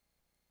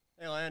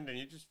 Hey, Landon,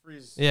 you just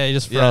freeze. Yeah, you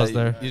just froze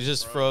there. You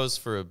just froze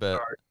for a bit.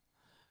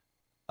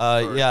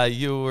 Yeah,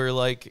 you were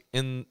like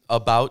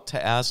about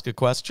to ask a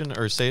question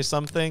or say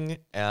something,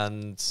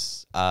 and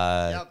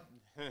Yep.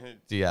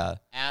 yeah,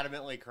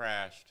 Adamantly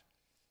crashed.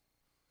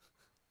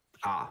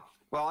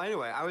 Well,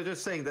 anyway, I was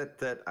just saying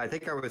that I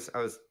think I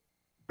was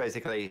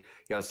basically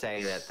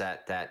saying that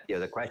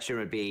the question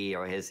would be,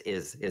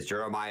 is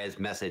Jeremiah's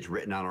message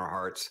written on our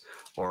hearts,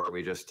 or are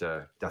we just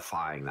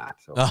defying that?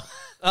 So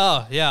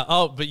Oh yeah.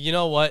 Oh, but you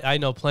know what? I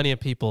know plenty of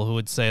people who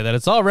would say that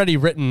it's already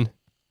written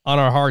on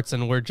our hearts,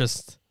 and we're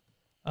just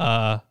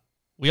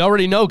we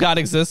already know God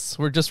exists.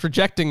 We're just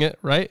rejecting it,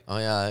 right? oh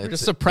yeah, We're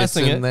just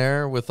suppressing it's in it.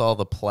 there with all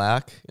the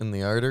plaque in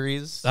the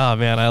arteries. Oh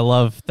man, I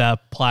love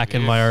that plaque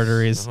in my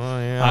arteries. Oh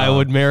yeah, I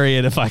would marry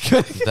it if I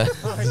could.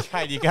 Oh my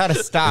God, you gotta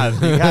stop.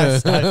 You gotta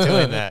stop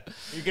doing that.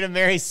 You're gonna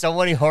marry so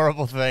many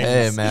horrible things.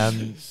 Hey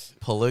man,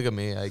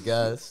 polygamy, I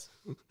guess.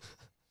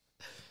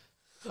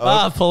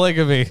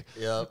 Polygamy.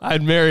 Yep.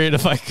 I'd marry it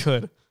if I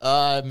could.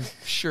 I'm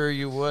sure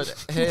you would.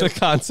 Hey, The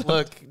concept.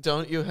 look,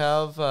 don't you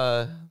have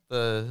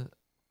the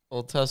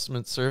Old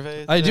Testament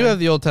survey? I do there? have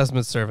the Old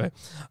Testament survey.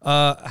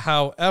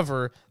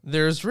 However,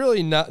 there's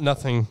really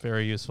nothing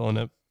very useful in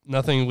it.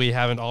 Nothing we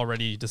haven't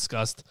already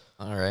discussed.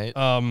 All right.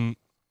 Um,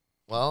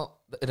 Well,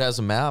 it has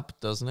a map,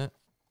 doesn't it?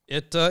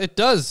 it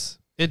does.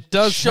 It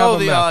does Show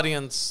have a the map.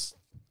 audience.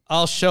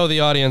 I'll show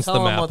the audience Tell the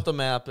them map. what the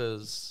map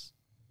is.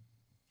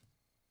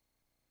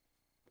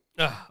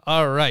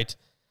 All right.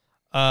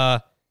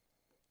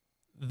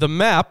 The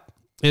map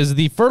is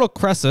the Fertile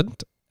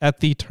Crescent at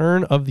the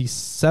turn of the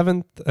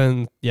 7th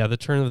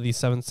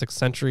 6th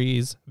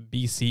centuries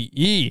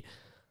BCE.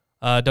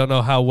 Don't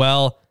know how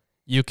well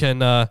you can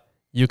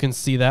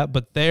see that,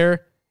 but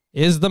there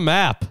is the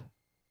map.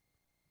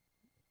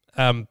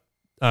 I'm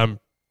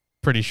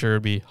pretty sure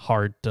it'd be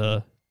hard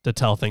to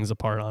tell things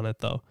apart on it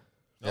though.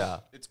 Yeah.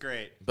 It's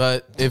great.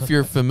 But if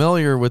you're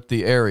familiar with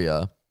the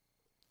area,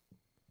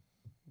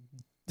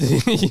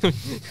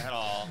 At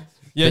all.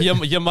 Yeah,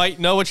 you might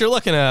know what you're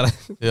looking at.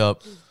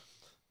 yep.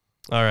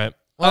 All right.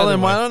 Well, Either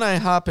then why way. don't I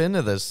hop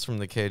into this from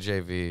the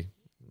KJV?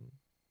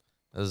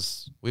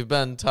 As we've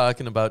been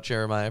talking about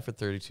Jeremiah for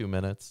 32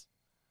 minutes.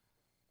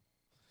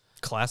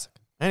 Classic.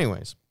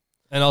 Anyways.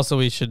 And also,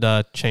 we should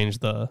change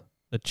the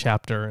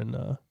chapter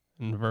and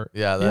verse.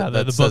 Yeah,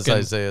 that the says book and-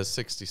 Isaiah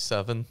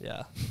 67.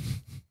 Yeah.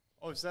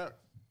 Oh, is that?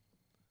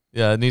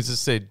 Yeah, it needs to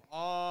say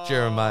Oh,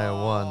 Jeremiah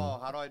 1.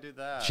 How do I do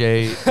that?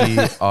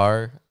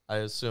 JER, I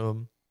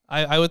assume.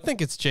 I would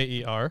think it's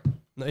JER.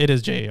 It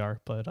is JER,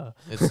 but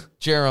It's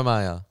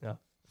Jeremiah. Yeah.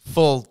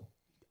 Full,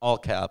 all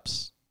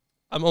caps.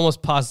 I'm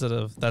almost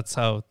positive that's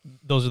how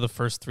those are the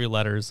first 3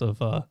 letters of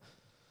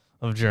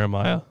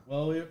Jeremiah.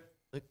 Well,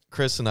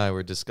 Chris and I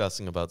were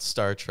discussing about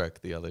Star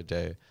Trek the other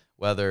day,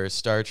 whether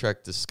Star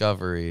Trek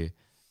Discovery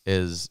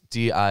is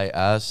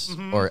DIS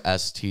or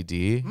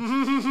STD.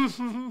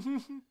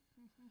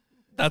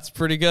 That's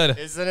pretty good.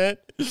 Isn't it?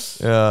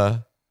 Yeah.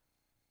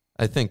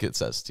 I think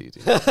it's STD.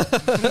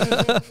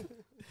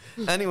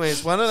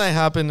 Anyways, why don't I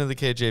hop into the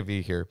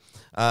KJV here?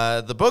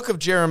 The book of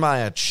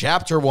Jeremiah,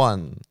 chapter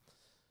 1.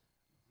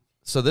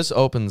 So this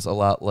opens a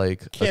lot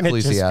like Can it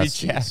just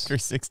Ecclesiastes. be chapter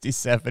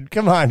 67?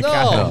 Come on, No.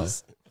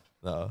 guys.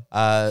 No.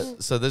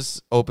 So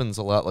this opens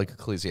a lot like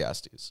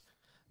Ecclesiastes.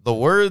 The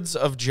words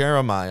of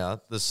Jeremiah,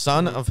 the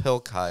son of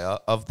Hilkiah,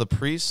 of the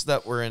priests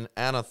that were in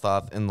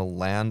Anathoth in the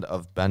land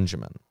of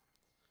Benjamin.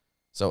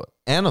 So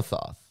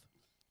Anathoth.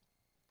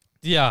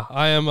 Yeah,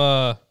 I am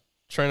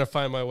trying to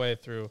find my way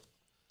through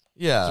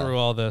Yeah.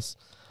 all this.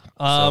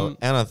 So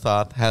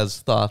Anathoth has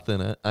Thoth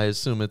in it. I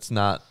assume it's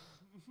not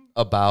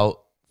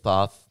about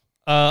Thoth.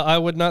 I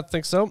would not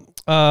think so.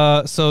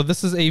 So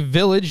this is a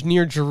village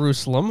near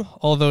Jerusalem,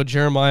 although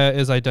Jeremiah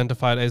is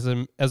identified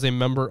as a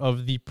member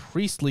of the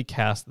priestly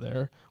caste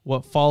there.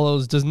 What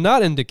follows does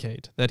not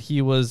indicate that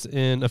he was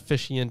an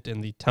officiant in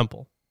the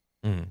temple.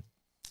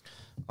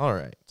 All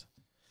right.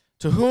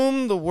 To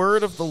whom the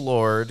word of the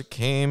Lord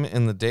came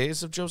in the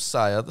days of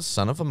Josiah, the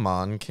son of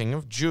Ammon, king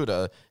of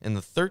Judah, in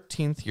the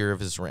 13th year of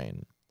his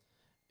reign.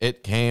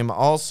 It came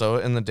also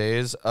in the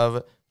days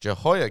of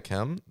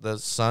Jehoiakim, the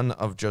son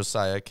of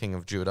Josiah, king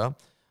of Judah,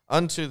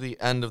 unto the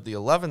end of the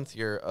 11th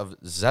year of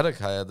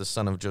Zedekiah, the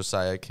son of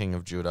Josiah, king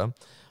of Judah,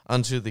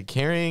 unto the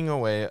carrying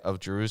away of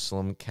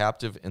Jerusalem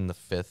captive in the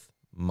 5th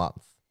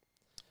month.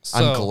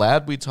 I'm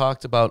glad we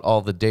talked about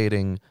all the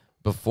dating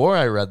before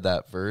I read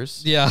that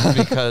verse. Yeah.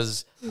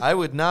 Because I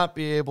would not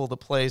be able to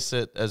place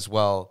it as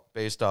well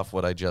based off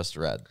what I just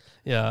read.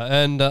 Yeah,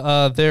 and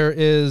there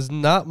is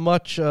not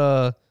much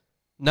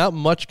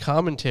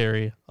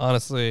commentary,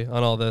 honestly,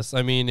 on all this.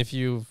 I mean, if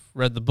you've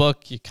read the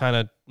book, you kind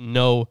of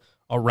know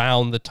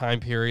around the time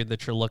period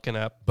that you're looking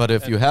at. But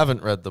if you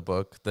haven't read the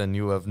book, then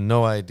you have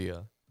no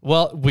idea.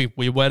 Well,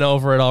 we went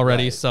over it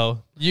already, Right.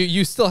 so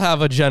you still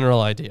have a general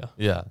idea.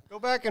 Yeah. Go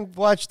back and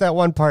watch that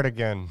one part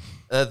again.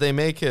 They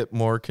make it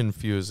more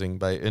confusing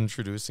by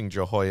introducing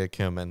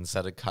Jehoiakim and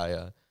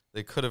Zedekiah.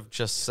 They could have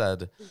just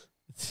said,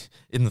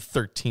 in the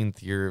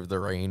 13th year of the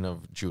reign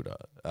of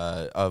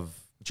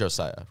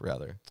Josiah,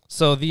 rather.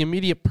 So the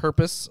immediate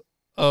purpose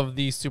of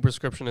the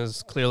superscription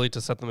is clearly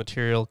to set the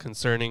material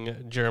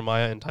concerning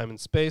Jeremiah in time and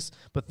space,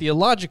 but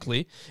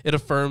theologically, it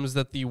affirms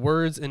that the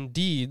words and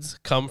deeds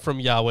come from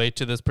Yahweh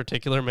to this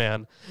particular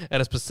man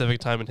at a specific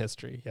time in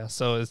history. Yeah,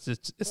 so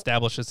it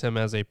establishes him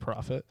as a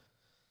prophet.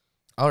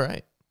 All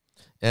right.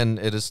 And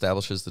it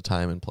establishes the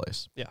time and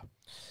place. Yeah.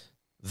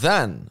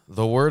 Then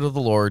the word of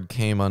the Lord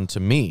came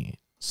unto me,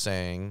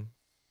 saying,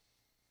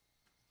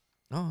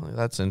 oh,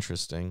 that's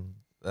interesting.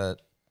 That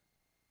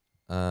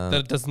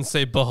it doesn't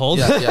say behold.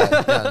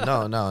 Yeah.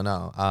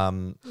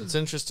 No. It's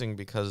interesting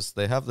because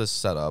they have this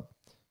set up.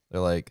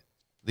 They're like,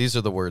 these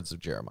are the words of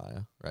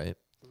Jeremiah, right?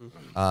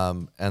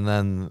 Mm-hmm. And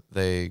then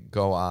they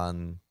go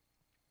on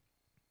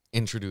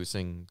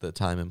introducing the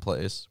time and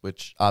place,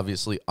 which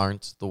obviously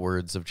aren't the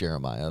words of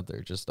Jeremiah.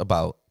 They're just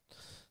about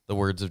the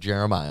words of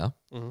Jeremiah.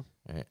 Mm-hmm.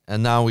 Right?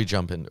 And now we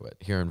jump into it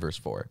here in verse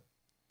 4.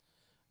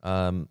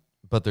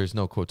 But there's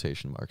no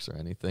quotation marks or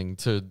anything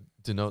to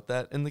denote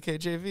that in the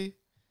KJV.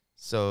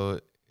 So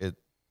it's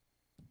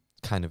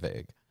kind of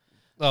vague.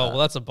 Oh, well,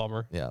 that's a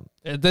bummer. Yeah.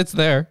 It's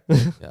there.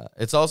 Yeah.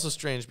 It's also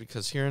strange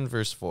because here in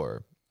verse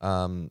 4,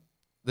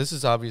 this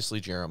is obviously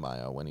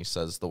Jeremiah when he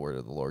says the word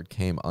of the Lord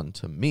came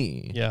unto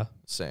me, Yeah.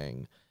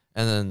 saying,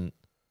 and then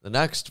the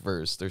next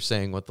verse, they're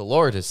saying what the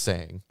Lord is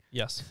saying.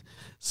 Yes.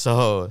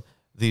 So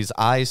these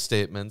I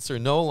statements are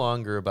no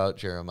longer about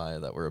Jeremiah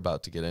that we're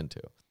about to get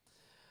into.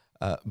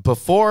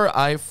 Before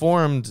I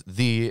formed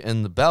thee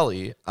in the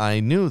belly, I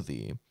knew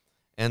thee.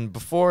 And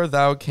before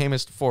thou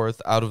camest forth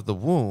out of the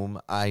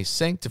womb, I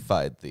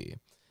sanctified thee.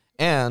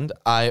 And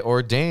I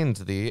ordained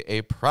thee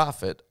a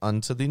prophet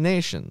unto the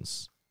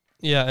nations.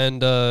 Yeah,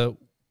 and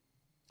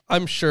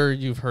I'm sure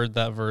you've heard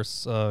that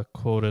verse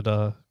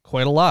quoted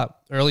quite a lot,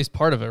 or at least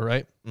part of it,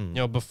 right? Mm. You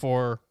know,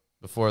 before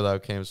thou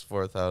camest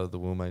forth out of the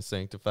womb, I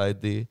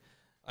sanctified thee.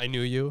 I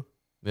knew you.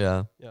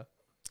 Yeah.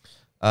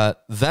 Yeah.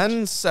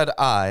 Then said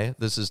I,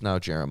 this is now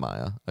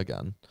Jeremiah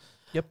again.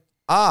 Yep.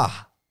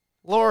 Ah,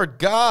 Lord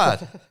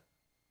God,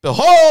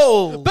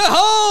 behold!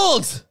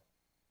 Behold!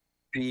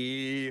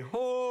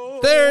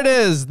 Behold. There it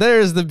is.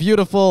 There's the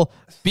beautiful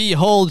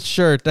Behold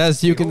shirt.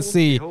 As you can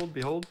see,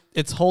 Behold.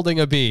 it's holding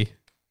a bee.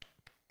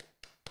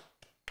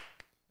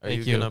 Are Thank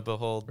you you going to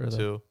behold for the-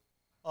 too?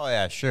 Oh,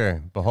 yeah,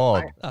 sure.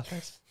 Behold. Ah,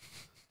 thanks.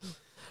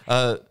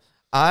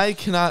 I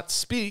cannot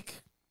speak,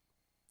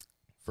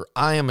 for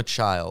I am a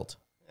child.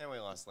 And we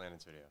lost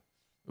Landon's video.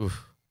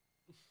 Oof.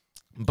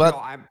 But No,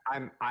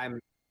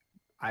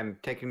 I'm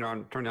turning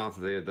on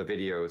the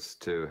videos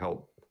to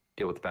help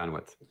deal with the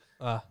bandwidth.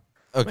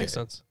 okay. Makes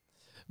sense.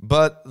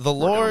 But the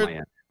Working on Lord, my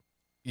end.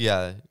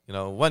 yeah,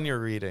 when you're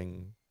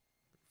reading,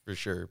 for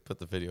sure, put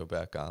the video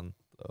back on.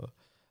 So.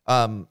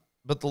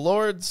 But the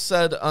Lord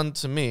said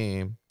unto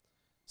me,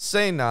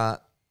 say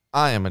not,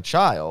 I am a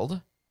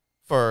child,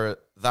 for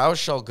thou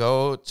shalt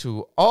go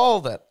to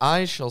all that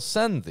I shall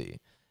send thee,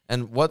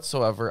 and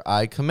whatsoever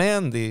I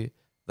command thee,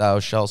 thou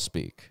shalt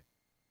speak.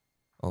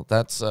 Well,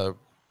 that's a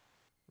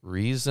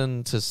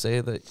reason to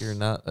say that you're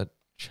not a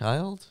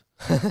child?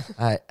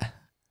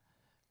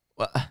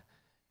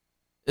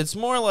 It's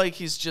more like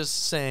he's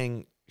just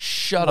saying,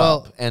 shut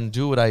up and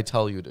do what I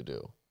tell you to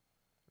do,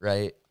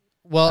 right?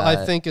 Well,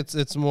 I think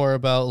it's more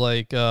about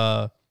like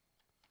okay,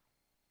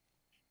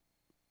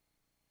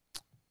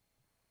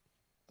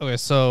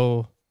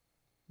 so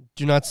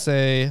do not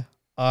say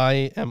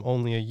I am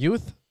only a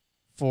youth,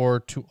 for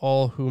to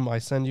all whom I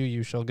send you,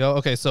 you shall go.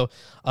 Okay, so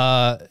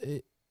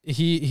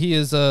he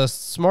is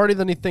smarter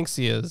than he thinks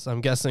he is,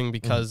 I'm guessing,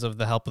 because of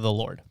the help of the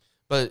Lord.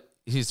 But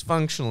he's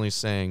functionally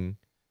saying,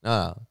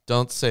 no,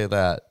 don't say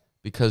that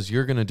because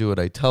you're going to do what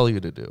I tell you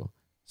to do.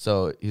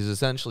 So he's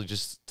essentially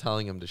just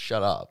telling him to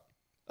shut up.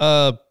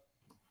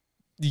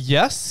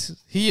 Yes,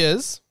 he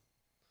is.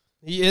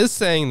 He is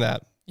saying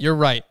that. You're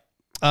right.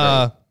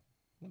 Right.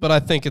 But I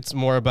think it's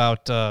more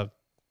about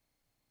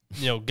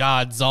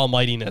God's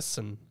almightiness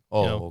and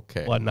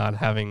Okay. whatnot,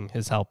 having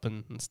his help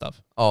and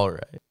stuff. All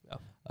right.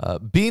 Yeah.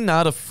 Be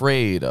not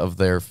afraid of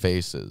their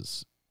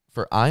faces,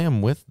 for I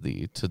am with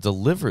thee to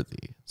deliver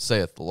thee,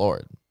 saith the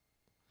Lord.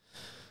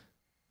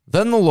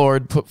 Then the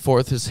Lord put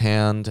forth his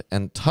hand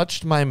and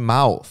touched my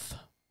mouth.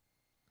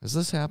 Has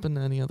this happened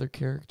to any other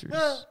characters?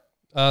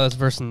 That's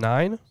verse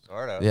 9.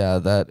 Sort of. Yeah,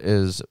 that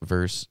is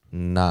verse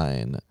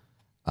 9.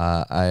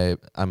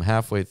 I'm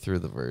halfway through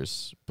the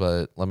verse,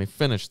 but let me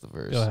finish the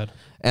verse. Go ahead.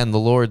 And the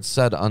Lord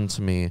said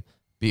unto me,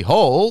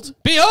 behold.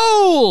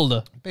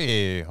 Behold!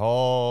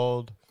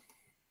 Behold.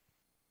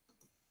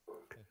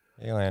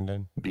 Hey,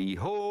 Landon.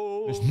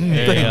 Behold.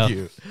 There Thank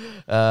you.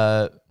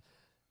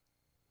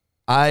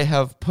 I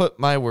have put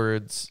my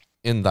words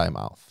in thy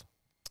mouth.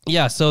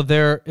 Yeah, so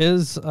there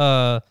is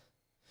a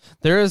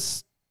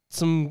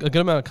good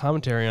amount of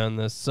commentary on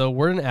this. So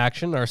word and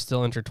action are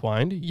still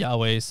intertwined.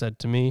 Yahweh said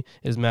to me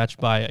is matched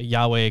by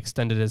Yahweh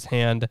extended his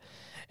hand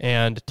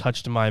and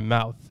touched my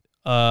mouth.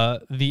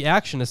 The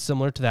action is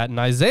similar to that in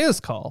Isaiah's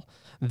call.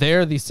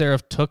 There, the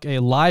seraph took a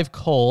live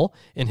coal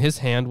in his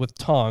hand with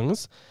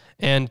tongs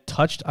and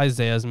touched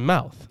Isaiah's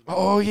mouth.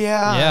 Oh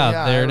yeah,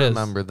 Yeah, there I it is.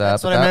 remember that.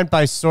 That's what I meant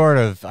by sort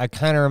of. I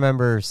kind of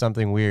remember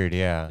something weird.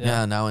 Yeah.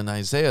 Yeah. Now in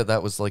Isaiah,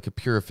 that was like a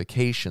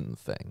purification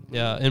thing.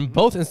 Yeah, in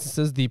both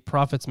instances, the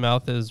prophet's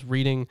mouth is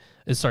readied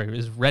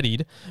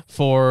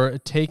for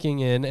taking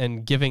in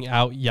and giving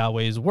out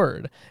Yahweh's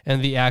word,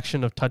 and the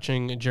action of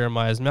touching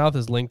Jeremiah's mouth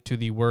is linked to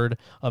the word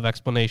of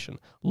explanation.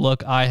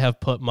 Look, I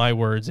have put my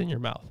words in your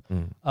mouth.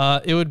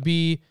 It would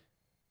be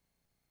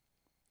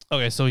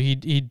okay. So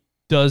he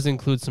does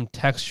include some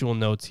textual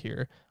notes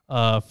here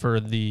for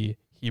the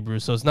Hebrew,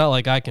 so it's not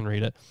like I can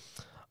read it.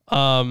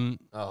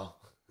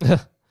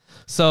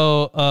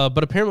 So,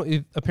 but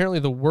apparently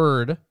the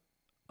word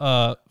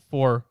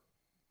for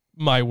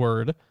my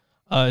word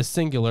is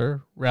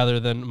singular rather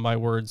than my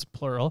words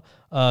plural.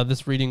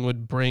 This reading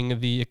would bring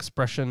the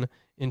expression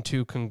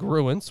into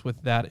congruence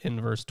with that in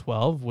verse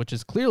 12, which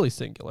is clearly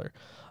singular.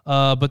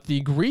 But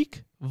the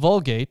Greek,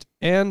 Vulgate,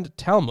 and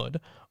Talmud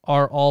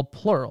are all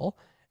plural,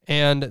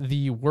 and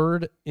the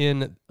word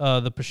in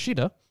the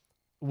Peshitta,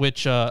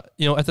 which at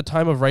the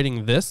time of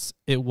writing this,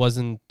 it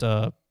wasn't.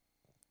 The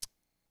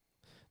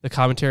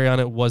commentary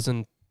on it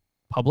wasn't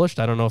published.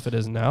 I don't know if it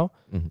is now,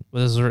 but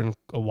this was written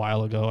a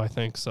while ago, I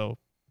think. So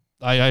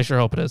I sure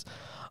hope it is.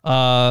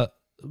 And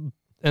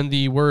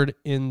the word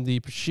in the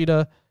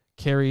Peshitta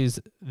carries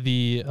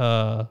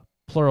the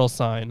plural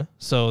sign,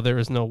 so there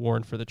is no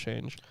warrant for the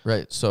change.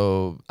 Right.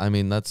 So, I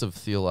mean, that's of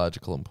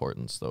theological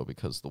importance, though,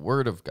 because the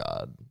word of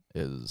God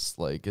is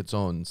like its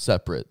own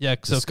separate Yeah,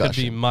 so it could be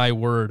discussion. my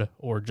word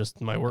or just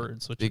my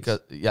words.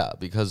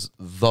 Because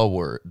the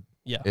word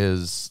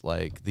is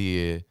like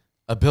the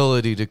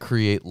ability to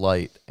create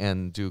light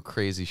and do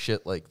crazy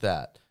shit like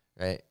that,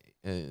 right?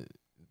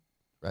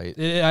 Right.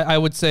 I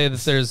would say that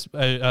there's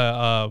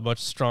a much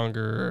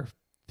stronger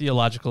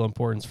theological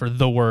importance for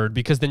the word,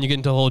 because then you get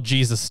into the whole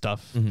Jesus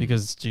stuff,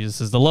 because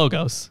Jesus is the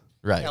Logos.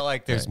 Right. Yeah,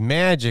 like there's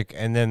magic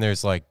and then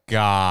there's like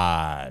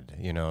God.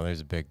 There's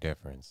a big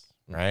difference,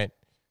 right?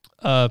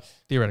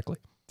 Theoretically.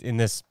 In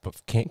this book,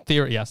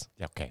 Yes.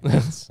 Okay.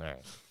 That's, all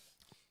right.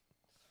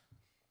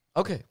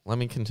 Okay, let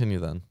me continue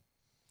then.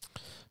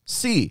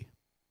 See,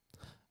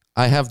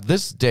 I have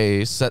this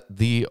day set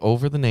thee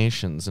over the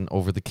nations and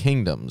over the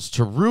kingdoms,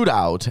 to root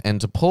out and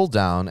to pull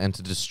down and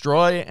to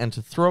destroy and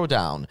to throw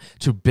down,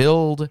 to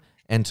build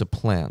and to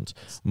plant.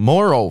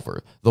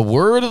 Moreover, the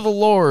word of the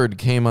Lord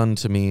came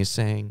unto me,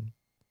 saying,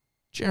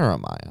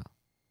 Jeremiah,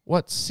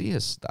 what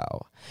seest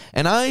thou?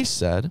 And I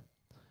said,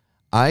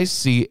 I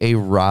see a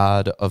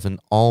rod of an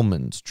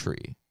almond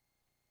tree.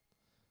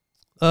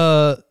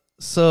 So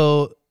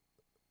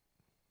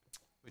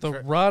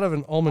the rod of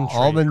an almond tree.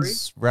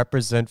 Almonds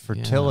represent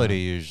fertility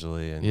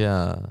usually. And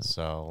Yeah.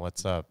 So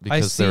what's up?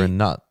 Because they're a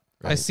nut.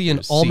 I right? see an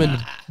They're almond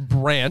seed.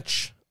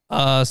 branch.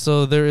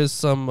 So there is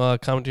some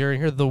commentary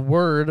here. The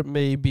word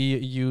may be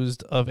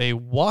used of a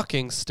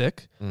walking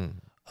stick,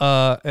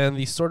 and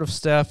the sort of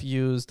staff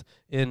used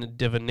in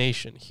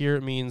divination. Here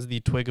it means the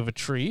twig of a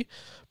tree,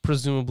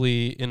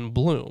 presumably in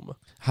bloom.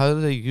 How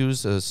do they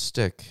use a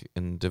stick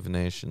in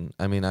divination?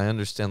 I mean, I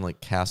understand like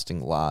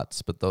casting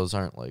lots, but those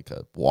aren't like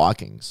a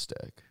walking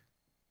stick.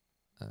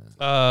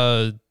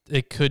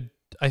 It could.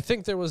 I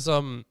think there was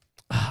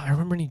I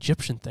remember an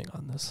Egyptian thing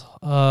on this.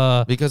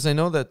 Because I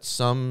know that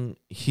some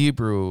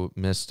Hebrew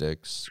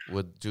mystics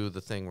would do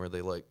the thing where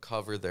they like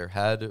cover their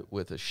head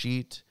with a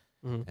sheet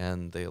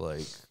and they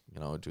like,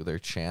 do their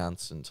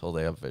chants until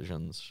they have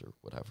visions or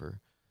whatever.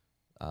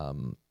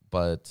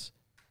 But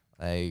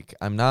like,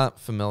 I'm not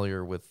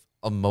familiar with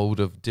a mode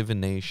of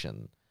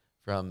divination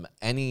from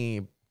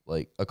any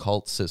like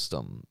occult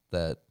system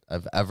that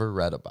I've ever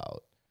read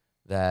about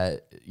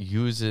that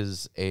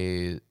uses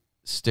a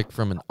stick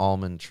from an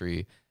almond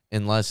tree,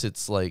 unless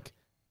it's like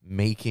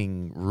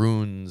making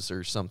runes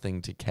or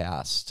something to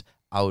cast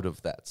out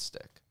of that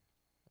stick,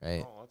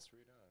 right?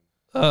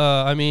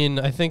 I mean,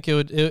 I think it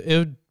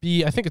would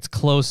be. I think it's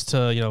close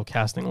to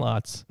casting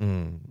lots,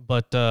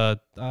 but I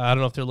don't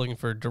know if they're looking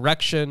for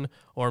direction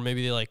or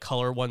maybe they like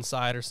color one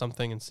side or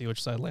something and see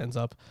which side lands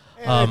up.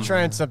 They're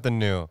trying something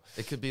new.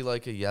 It could be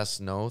like a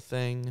yes/no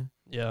thing.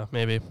 Yeah,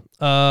 maybe.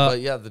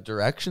 But yeah, the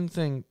direction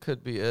thing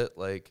could be it.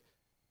 Like,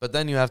 but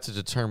then you have to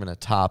determine a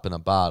top and a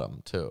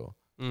bottom too.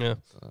 Yeah.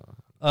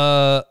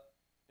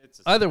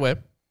 Either way,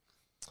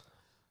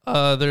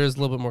 there is a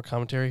little bit more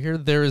commentary here.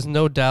 There is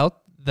no doubt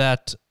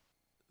that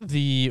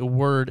the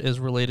word is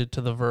related to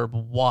the verb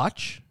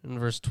watch in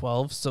verse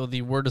 12. So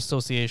the word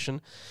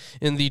association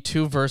in the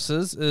two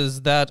verses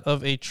is that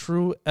of a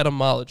true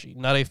etymology,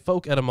 not a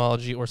folk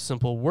etymology or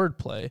simple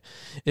wordplay.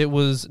 It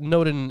was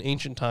noted in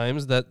ancient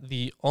times that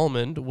the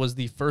almond was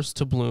the first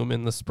to bloom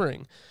in the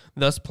spring.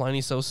 Thus, Pliny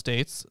so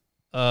states,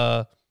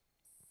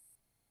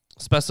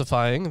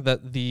 specifying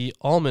that the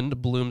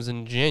almond blooms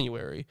in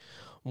January.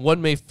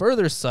 One may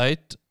further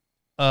cite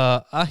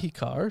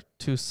Ahikar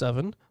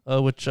 2:7,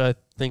 which I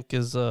think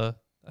is I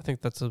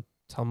think that's a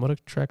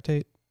Talmudic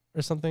tractate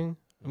or something.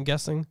 I'm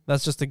guessing.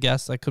 That's just a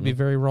guess. I could be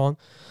very wrong.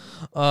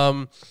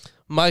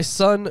 My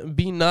son,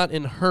 be not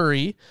in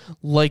hurry,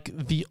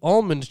 like the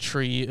almond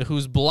tree,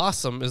 whose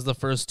blossom is the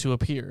first to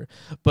appear,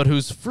 but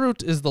whose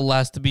fruit is the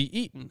last to be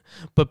eaten.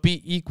 But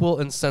be equal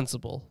and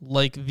sensible,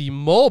 like the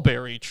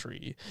mulberry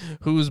tree,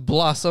 whose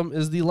blossom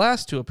is the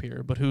last to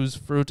appear, but whose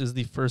fruit is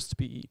the first to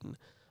be eaten.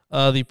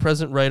 The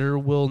present writer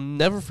will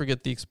never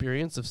forget the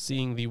experience of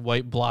seeing the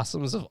white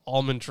blossoms of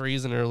almond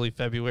trees in early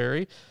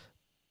February.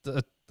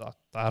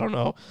 I don't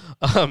know.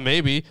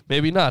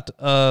 Maybe not.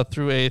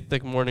 Through a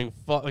thick morning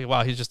fog.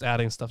 Wow, he's just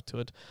adding stuff to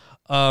it.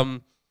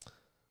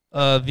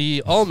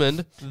 The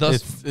almond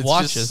thus It's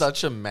watches. just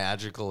such a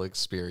magical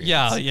experience.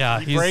 Yeah.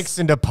 He breaks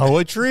into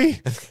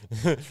poetry.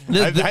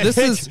 This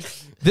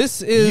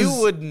is.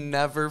 You would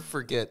never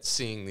forget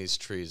seeing these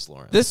trees,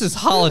 Lauren. This is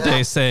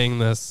Holiday saying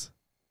this.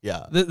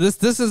 Yeah.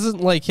 This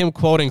isn't like him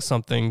quoting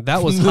something.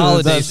 That was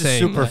Holiday That's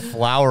saying. super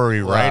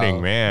flowery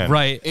writing, man.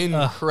 Right.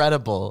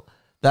 Incredible.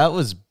 That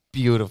was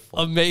beautiful.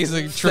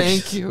 Amazing.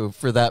 Thank you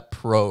for that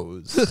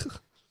prose.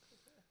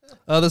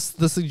 The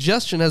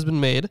suggestion has been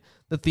made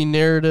that the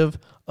narrative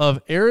of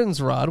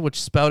Aaron's rod,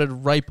 which spouted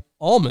ripe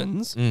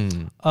almonds,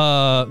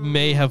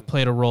 may have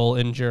played a role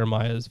in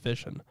Jeremiah's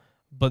vision.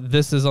 But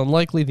this is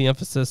unlikely. The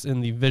emphasis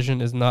in the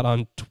vision is not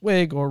on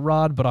twig or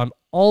rod, but on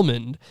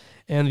almond,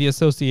 and the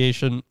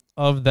association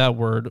of that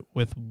word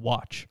with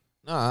watch.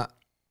 I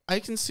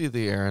can see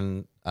the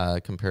Aaron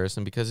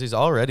comparison because he's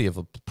already of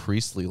a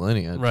priestly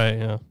lineage. Right,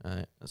 yeah.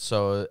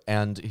 So,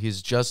 and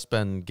he's just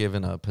been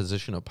given a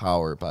position of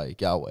power by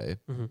Yahweh.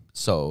 Mm-hmm.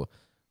 So,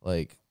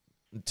 like,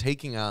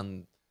 taking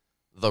on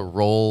the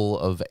role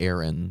of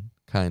Aaron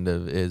kind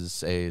of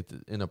is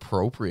an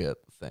appropriate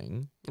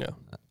thing. Yeah.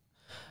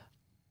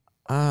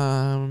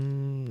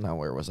 Now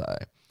where was I?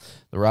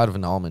 The rod of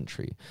an almond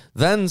tree.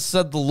 Then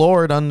said the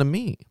Lord unto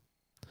me,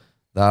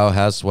 Thou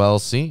hast well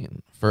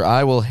seen, for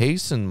I will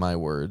hasten my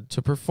word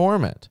to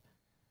perform it.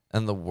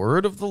 And the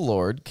word of the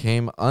Lord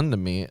came unto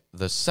me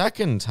the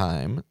second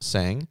time,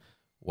 saying,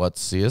 What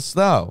seest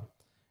thou?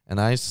 And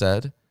I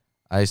said,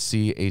 I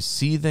see a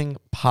seething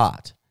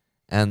pot,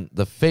 and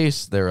the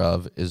face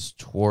thereof is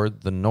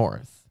toward the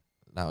north.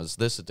 Now, is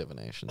this a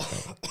divination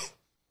thing?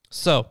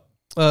 So,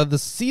 the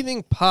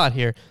seething pot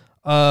here,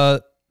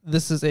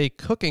 this is a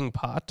cooking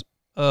pot,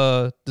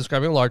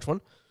 describing a large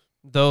one.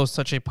 Though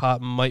such a pot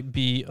might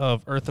be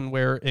of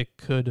earthenware, it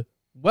could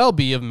well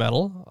be of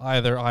metal,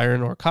 either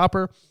iron or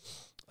copper.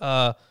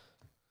 The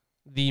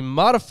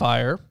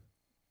modifier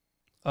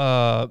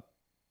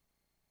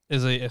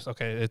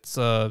it's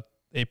a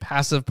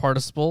passive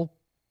participle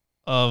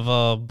of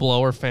a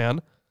blower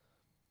fan.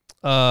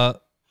 The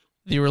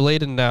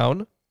related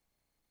noun.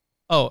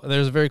 Oh,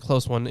 there's a very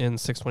close one in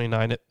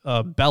 629.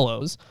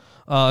 Bellows.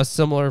 A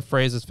similar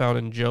phrase is found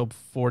in Job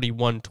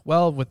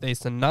 41:12 with a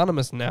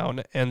synonymous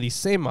noun and the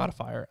same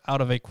modifier.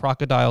 Out of a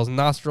crocodile's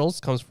nostrils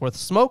comes forth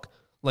smoke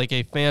like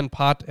a fan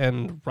pot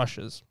and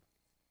rushes.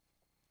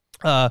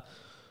 Let's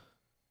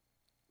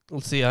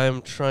see. I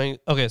am trying.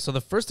 Okay, so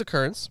the first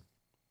occurrence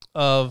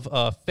of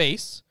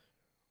face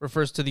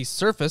refers to the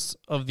surface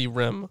of the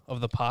rim of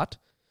the pot.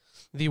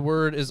 The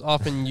word is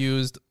often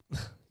used.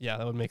 Yeah,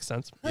 that would make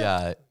sense.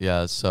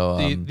 Yeah. So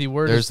the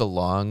word there's a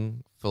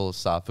long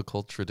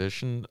philosophical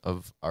tradition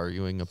of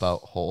arguing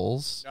about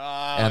holes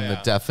and the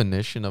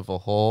definition of a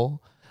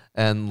hole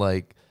and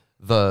like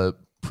the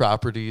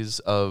properties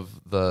of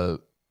the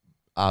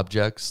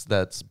objects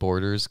that's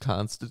borders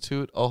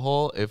constitute a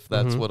hole, if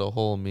that's what a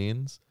hole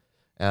means.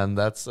 And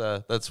that's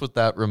what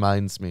that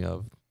reminds me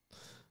of.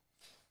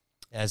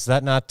 Is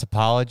that not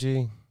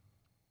topology?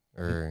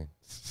 Or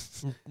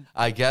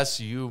I guess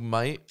you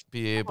might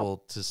be able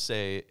to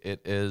say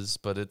it is,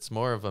 but it's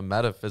more of a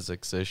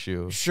metaphysics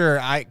issue. sure,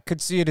 I could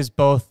see it as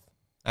both,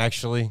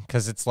 actually,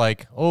 because it's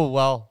like, oh,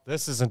 well,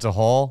 this isn't a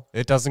hole.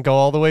 It doesn't go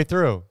all the way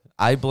through.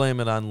 I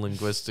blame it on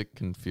linguistic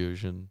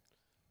confusion.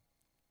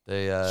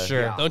 They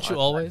Sure. Yeah. Don't you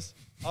always?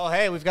 Oh,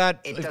 hey, we've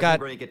got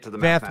Really get to the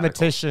mathematical.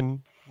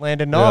 mathematician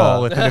Landon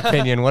Noll with an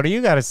opinion. What do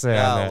you got to say on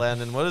Yeah, that?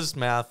 Landon, what does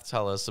math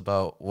tell us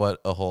about what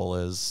a hole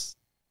is?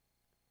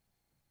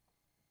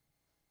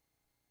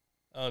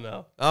 Oh,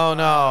 no. Oh,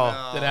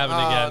 no. It happened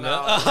Oh, again.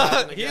 no, it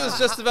happened He again. was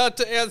just about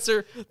to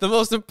answer the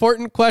most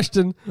important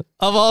question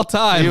of all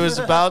time. He was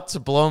about to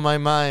blow my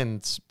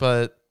mind,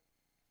 but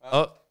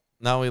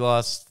now we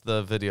lost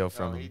the video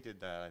from him. did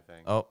that, I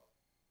think. Oh,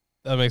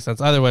 That makes sense.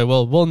 Either way,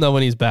 we'll know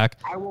when he's back.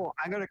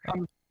 I'm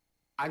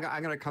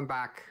gonna come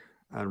back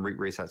and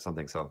reset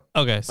something. So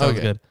Okay, sounds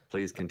Okay. good.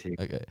 please continue.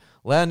 okay.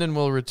 Landon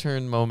will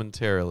return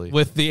momentarily.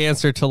 With the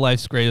answer to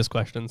life's greatest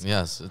questions.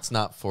 Yes, it's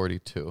not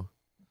 42.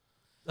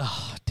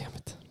 Oh, damn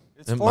it.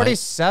 It's It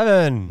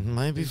 47. It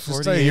might be It's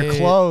just, 48. you're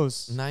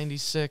close.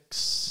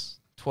 96,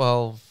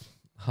 12,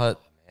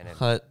 hut.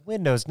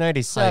 Windows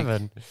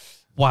 97.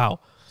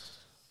 Wow.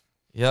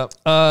 Yep.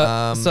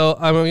 So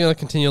I'm going to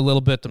continue a little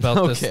bit about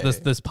Okay.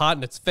 this pot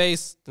and its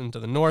face and to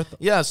the north.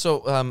 Yeah,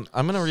 so I'm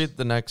going to read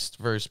the next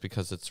verse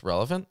because it's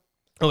relevant.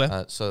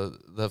 Okay. So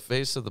the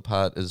face of the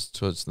pot is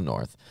towards the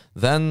north.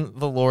 Then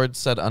the Lord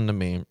said unto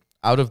me,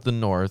 out of the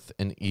north,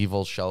 and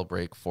evil shall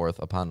break forth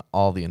upon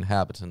all the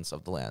inhabitants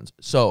of the lands.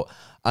 So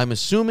I'm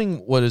assuming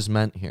what is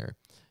meant here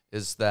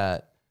is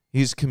that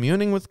he's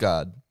communing with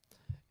God,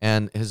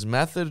 and his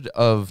method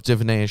of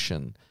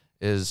divination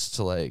is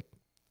to like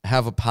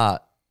have a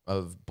pot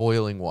of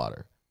boiling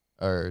water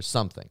or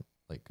something,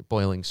 like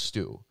boiling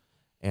stew.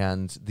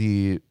 And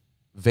the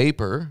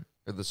vapor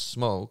or the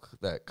smoke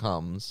that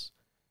comes,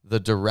 the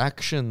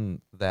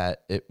direction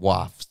that it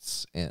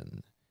wafts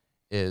in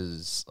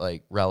is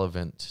like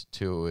relevant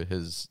to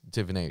his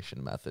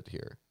divination method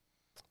here.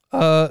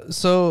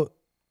 So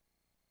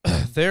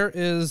there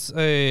is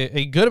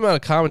a good amount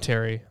of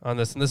commentary on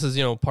this, and this is,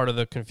 part of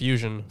the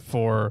confusion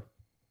for,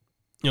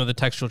 the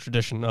textual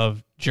tradition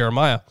of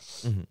Jeremiah.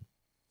 Mm-hmm.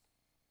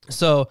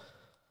 So,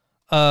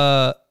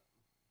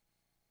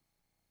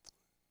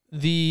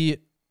 the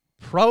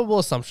probable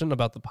assumption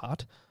about the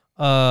pot,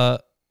 and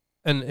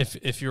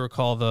if you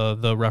recall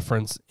the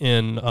reference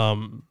in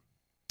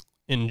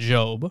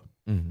Job,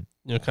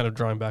 Mm-hmm. kind of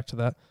drawing back to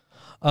that,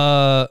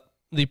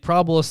 the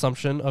probable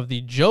assumption of the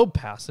Job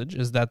passage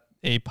is that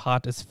a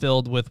pot is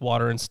filled with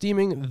water and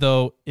steaming,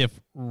 though if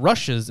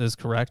Rush's is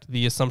correct,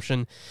 the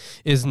assumption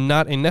is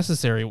not a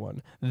necessary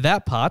one.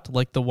 That pot,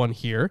 like the one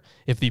here,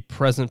 if the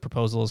present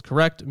proposal is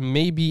correct,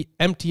 may be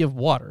empty of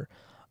water.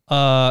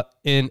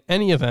 In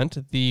any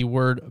event, the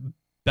word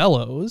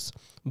bellows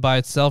by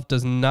itself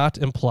does not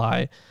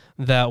imply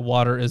that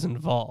water is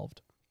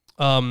involved.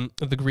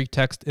 The Greek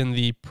text in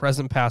the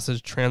present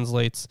passage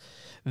translates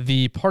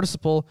the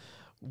participle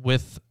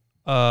with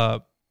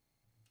a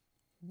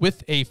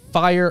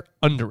fire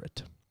under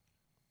it.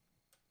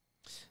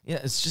 Yeah,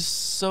 it's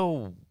just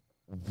so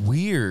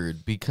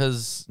weird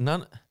because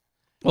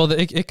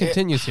it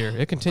continues here.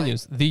 It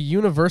continues. The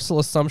universal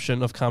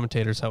assumption of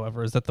commentators,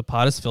 however, is that the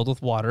pot is filled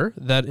with water,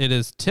 that it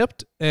is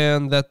tipped,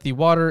 and that the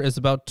water is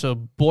about to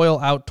boil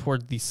out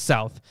toward the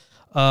south.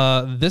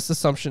 This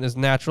assumption is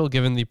natural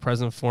given the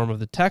present form of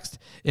the text,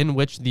 in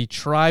which the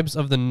tribes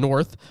of the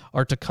north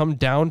are to come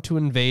down to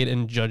invade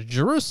and judge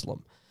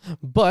Jerusalem.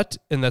 But,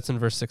 and that's in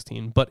verse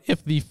 16, but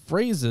if the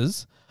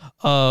phrases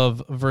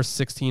of verse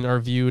 16 are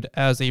viewed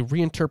as a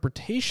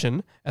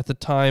reinterpretation at the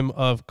time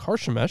of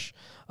Karshemish,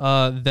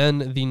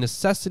 then the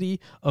necessity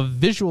of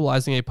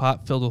visualizing a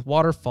pot filled with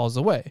water falls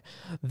away.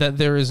 That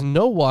there is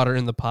no water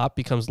in the pot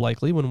becomes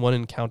likely when one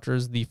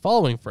encounters the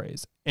following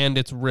phrase, and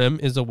its rim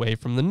is away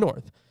from the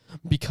north.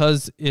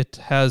 Because it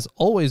has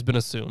always been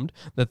assumed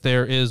that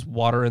there is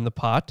water in the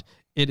pot,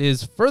 it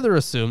is further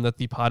assumed that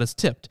the pot is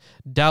tipped,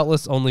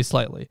 doubtless only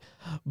slightly.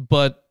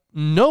 But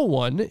no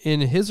one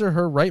in his or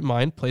her right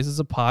mind places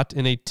a pot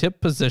in a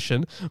tipped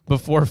position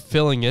before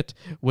filling it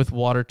with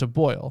water to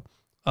boil.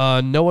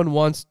 No one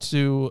wants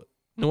the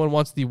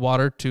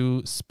water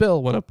to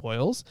spill when it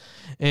boils,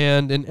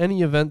 and in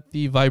any event,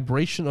 the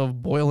vibration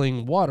of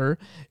boiling water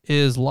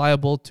is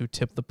liable to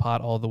tip the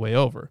pot all the way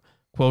over.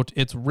 Quote,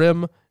 its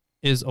rim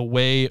is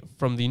away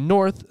from the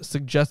north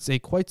suggests a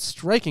quite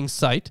striking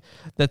sight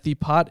that the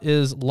pot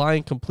is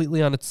lying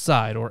completely on its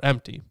side or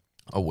empty.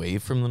 Away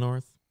from the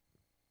north?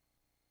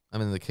 I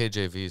mean, the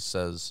KJV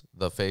says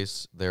the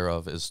face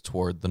thereof is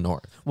toward the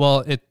north. Well,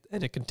 it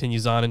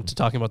continues on into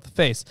talking about the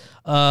face.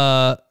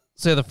 So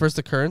the first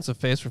occurrence of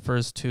face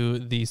refers to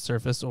the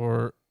surface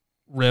or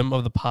rim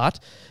of the pot.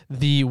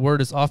 The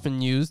word is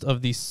often used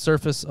of the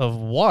surface of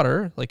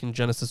water, like in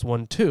Genesis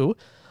 1:2.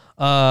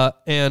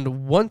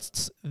 And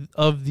once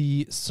of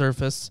the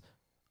surface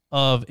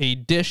of a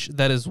dish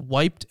that is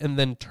wiped and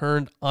then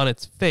turned on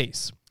its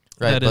face,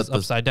 right, that is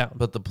upside down.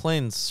 But the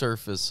plain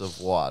surface of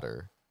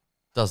water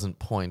doesn't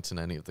point in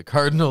any of the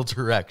cardinal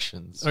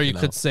directions. Or you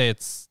could say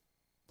it's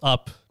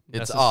up.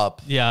 It's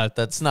up. Yeah.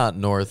 That's not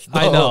north,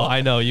 though.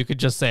 I know. You could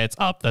just say it's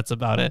up. That's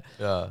about it.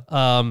 Yeah.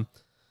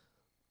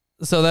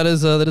 So that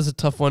is a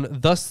tough one.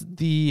 Thus,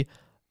 the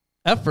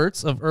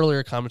efforts of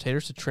earlier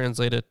commentators to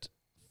translate it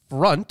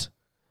front,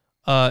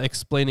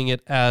 explaining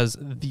it as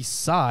the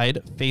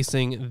side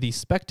facing the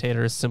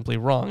spectator, is simply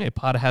wrong. A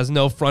pot has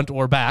no front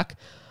or back.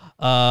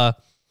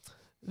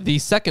 The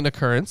second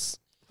occurrence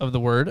of the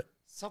word,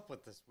 what's up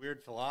with this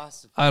weird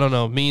philosophy? I don't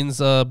know, means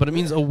but it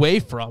means away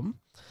from.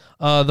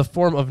 The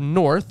form of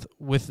north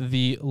with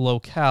the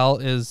locale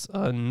is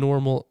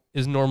normal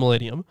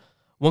idiom.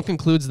 One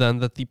concludes then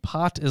that the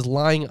pot is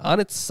lying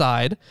on its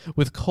side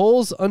with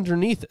coals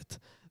underneath it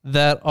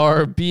that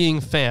are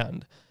being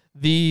fanned.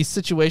 The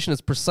situation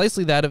is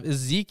precisely that of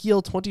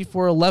Ezekiel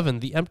 24:11.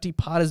 The empty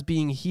pot is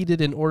being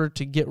heated in order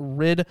to get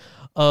rid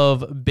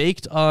of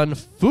baked-on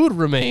food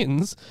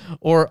remains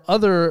or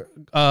other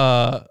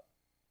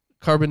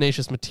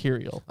carbonaceous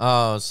material.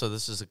 Oh, so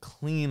this is a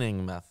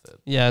cleaning method.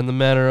 Yeah, in the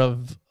manner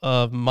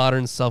of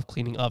modern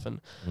self-cleaning oven.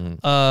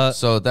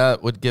 So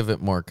that would give it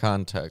more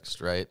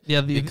context, right?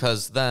 Yeah,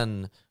 because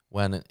then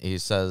when he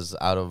says,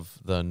 out of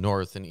the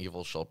north and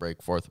evil shall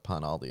break forth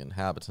upon all the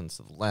inhabitants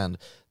of the land,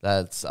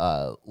 that's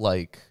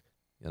like,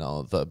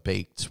 the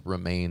baked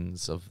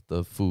remains of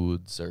the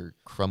foods are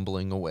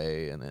crumbling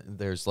away, and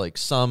there's like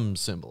some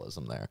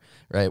symbolism there,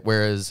 right?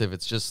 Whereas if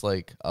it's just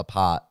like a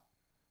pot,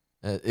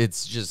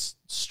 It's just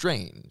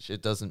strange.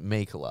 It doesn't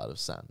make a lot of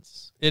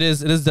sense. It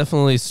is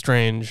definitely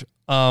strange.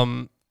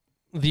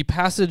 The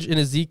passage in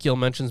Ezekiel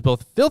mentions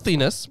both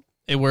filthiness,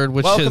 a word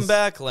which Welcome is...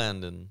 back,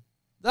 Landon.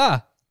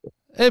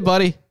 Hey,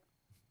 buddy.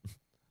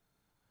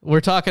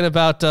 We're talking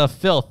about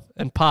filth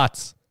and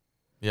pots.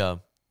 Yeah.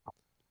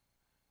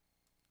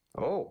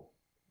 Oh.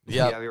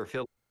 Yeah. You're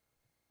feeling.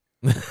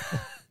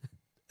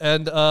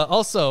 And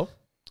also,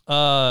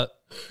 I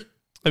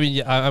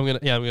mean, I'm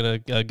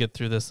gonna get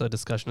through this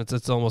discussion.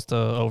 It's almost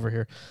over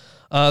here.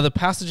 The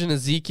passage in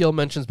Ezekiel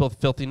mentions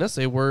both filthiness,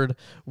 a word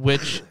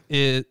which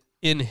is,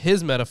 in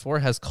his metaphor,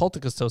 has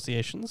cultic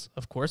associations.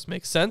 Of course,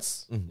 makes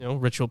sense. Mm-hmm.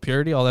 Ritual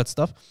purity, all that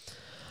stuff.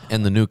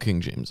 And the New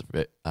King James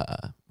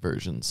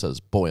version says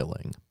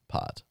boiling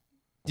pot.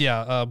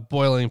 Yeah,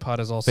 boiling pot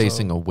is also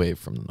Facing away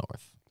from the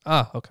north.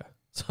 Okay.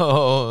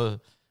 So,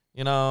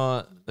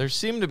 there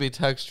seem to be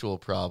textual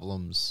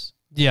problems.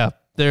 Yeah,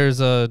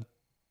 there's a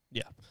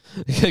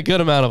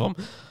good amount of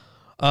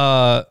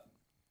them.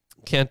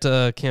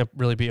 Can't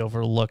really be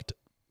overlooked.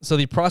 So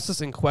the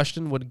process in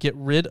question would get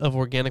rid of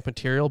organic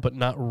material, but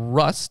not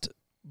rust.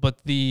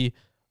 But the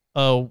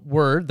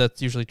word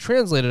that's usually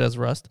translated as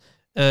rust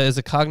is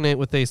a cognate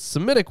with a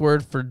Semitic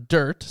word for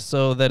dirt,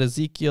 so that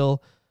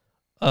Ezekiel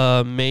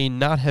may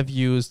not have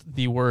used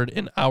the word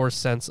in our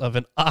sense of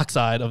an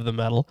oxide of the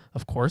metal,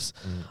 of course.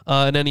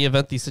 In any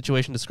event, the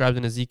situation described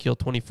in Ezekiel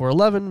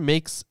 24:11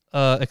 makes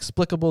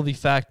explicable the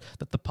fact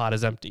that the pot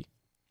is empty.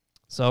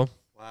 So,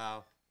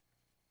 wow.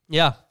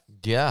 Yeah.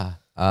 Yeah.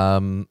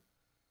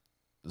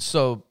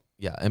 So,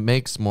 yeah, it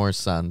makes more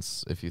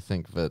sense if you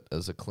think of it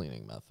as a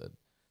cleaning method.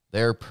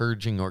 They're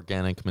purging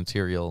organic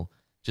material,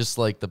 just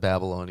like the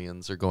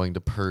Babylonians are going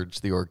to purge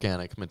the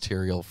organic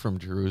material from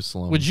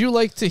Jerusalem. Would you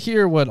like to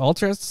hear what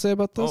Alter has to say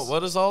about this? Oh,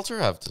 what does Alter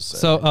have to say?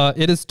 So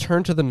it is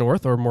turned to the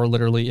north, or more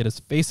literally, it is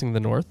facing the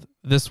north.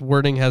 This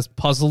wording has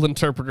puzzled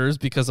interpreters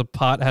because a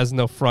pot has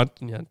no front.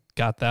 Yeah,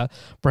 got that.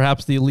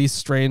 Perhaps the least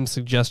strange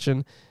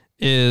suggestion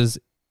is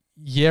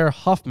JER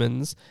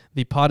Hoffman's.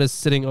 The pot is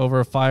sitting over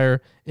a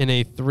fire in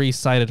a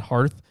three-sided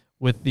hearth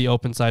with the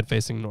open side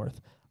facing north.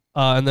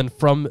 And then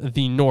from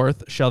the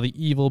north shall the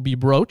evil be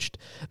broached.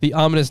 The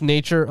ominous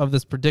nature of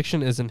this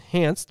prediction is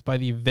enhanced by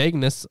the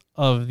vagueness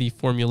of the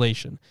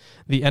formulation.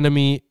 The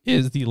enemy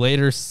is the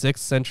later 6th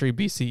century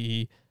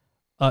BCE.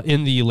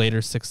 In the later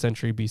 6th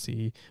century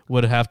BCE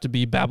would have to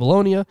be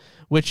Babylonia,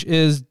 which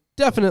is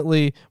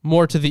definitely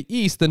more to the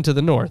east than to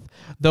the north,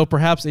 though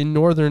perhaps a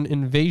northern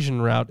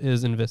invasion route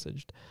is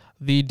envisaged.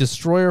 The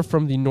destroyer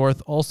from the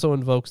north also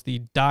invokes the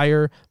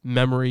dire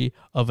memory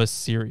of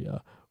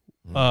Assyria,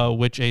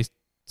 which a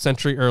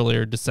century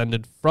earlier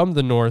descended from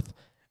the north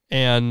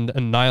and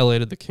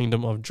annihilated the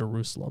kingdom of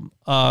Jerusalem.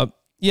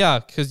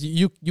 Because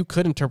you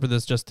could interpret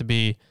this just to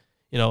be,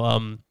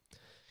 so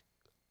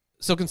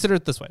consider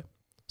it this way.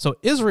 So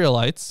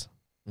Israelites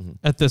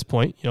at this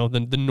point,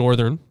 the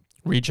northern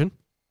region,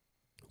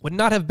 would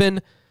not have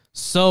been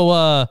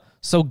so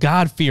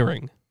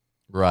God-fearing.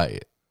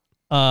 Right.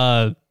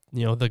 The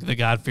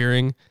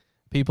God-fearing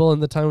people in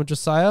the time of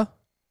Josiah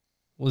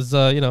was,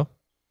 the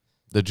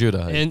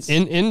Judahites.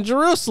 in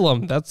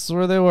Jerusalem. That's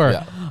where they were.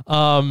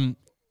 Yeah.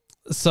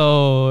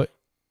 So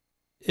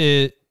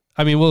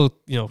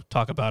we'll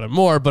talk about it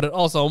more, but it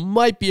also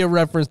might be a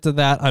reference to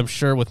that. I'm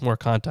sure with more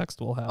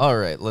context we'll have. All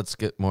right, let's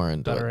get more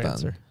into better it then.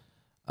 answer.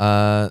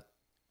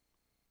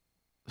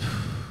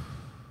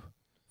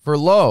 For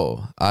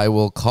lo, I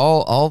will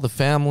call all the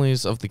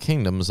families of the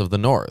kingdoms of the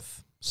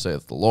north,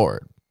 saith the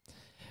Lord.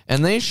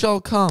 And they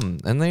shall come,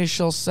 and they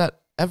shall set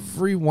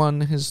every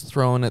one his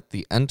throne at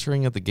the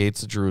entering of the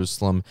gates of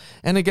Jerusalem,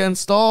 and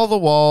against all the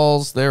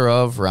walls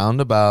thereof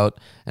round about,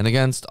 and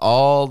against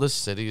all the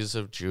cities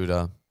of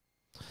Judah.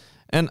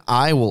 And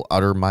I will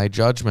utter my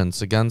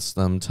judgments against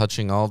them,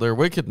 touching all their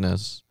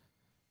wickedness,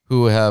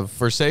 who have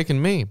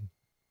forsaken me,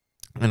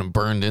 and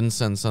burned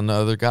incense unto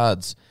other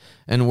gods,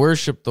 and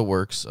worship the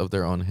works of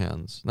their own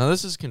hands. Now,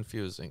 this is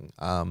confusing.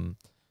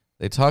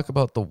 They talk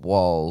about the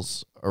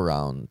walls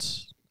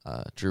around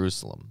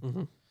Jerusalem.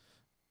 Mm-hmm.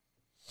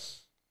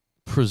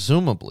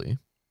 Presumably.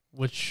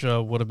 Which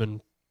would have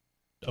been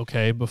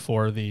okay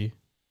before the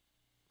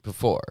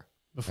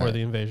Right.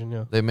 the invasion,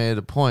 yeah. They made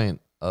a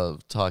point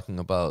of talking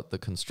about the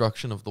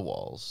construction of the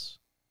walls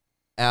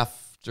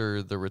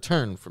after the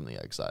return from the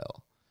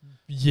exile.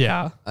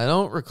 Yeah. I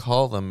don't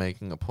recall them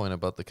making a point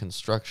about the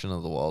construction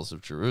of the walls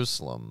of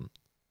Jerusalem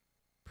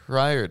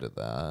prior to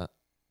that.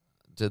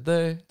 Did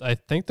they? I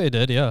think they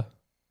did, yeah.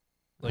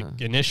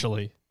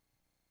 Initially.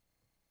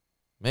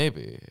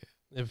 Maybe.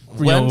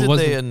 When did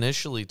they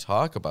initially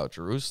talk about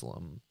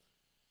Jerusalem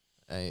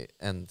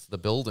and the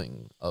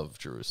building of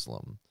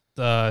Jerusalem?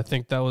 I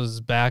think that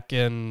was back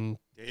in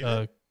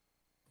it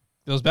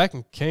was back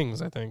in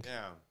Kings, I think.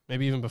 Yeah.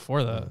 Maybe even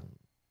before that.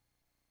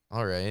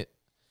 All right.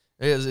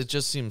 It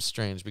just seems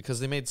strange because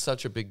they made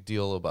such a big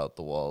deal about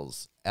the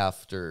walls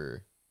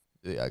after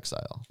the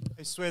exile.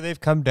 I swear they've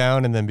come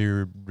down and then be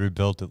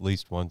rebuilt at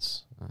least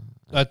once.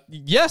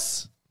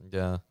 Yes.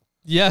 Yeah.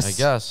 Yes. I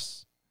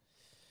guess.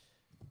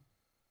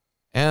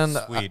 And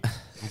Sweet.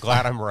 I'm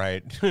glad I'm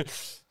right.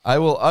 I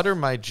will utter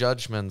my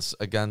judgments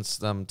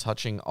against them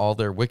touching all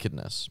their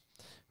wickedness,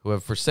 who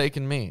have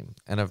forsaken me,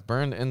 and have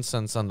burned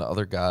incense unto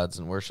other gods,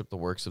 and worshipped the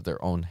works of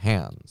their own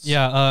hands.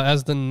 Yeah,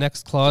 as the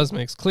next clause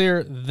makes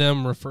clear,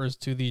 them refers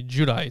to the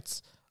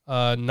Judahites,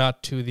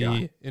 not to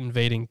the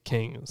invading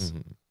kings.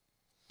 Mm-hmm.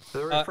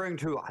 They're referring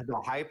to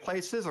the high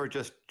places, or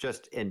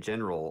just in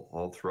general,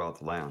 all throughout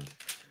the land.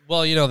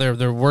 Well,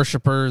 they're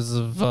worshippers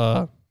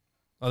of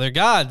other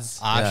gods.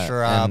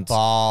 Asherah, and-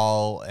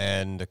 Baal,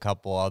 and a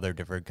couple other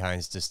different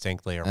kinds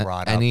distinctly are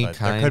brought up. any But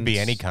there could be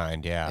kind- any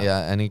kind, yeah. Yeah,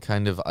 any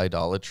kind of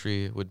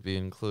idolatry would be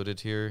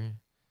included here.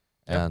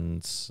 Yep.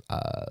 And,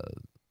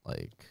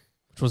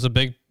 Which was a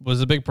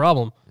big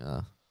problem.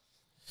 yeah.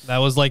 That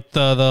was like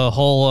the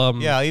whole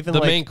even the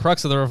like- main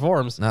crux of the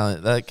reforms. Now,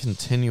 that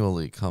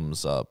continually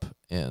comes up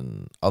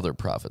in other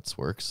prophets'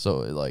 works. So,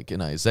 like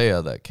in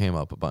Isaiah, that came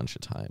up a bunch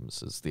of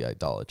times, is the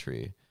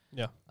idolatry.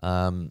 Yeah.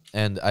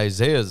 And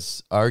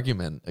Isaiah's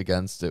argument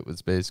against it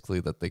was basically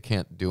that they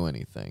can't do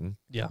anything.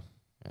 Yeah.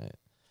 Right.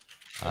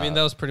 I mean,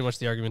 that was pretty much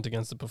the argument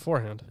against it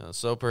beforehand.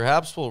 So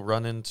perhaps we'll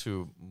run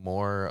into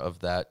more of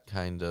that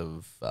kind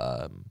of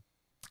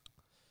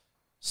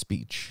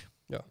speech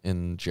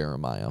in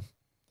Jeremiah.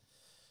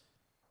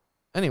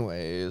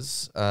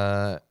 Anyways,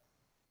 thou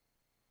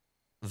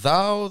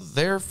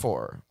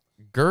therefore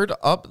gird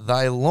up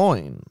thy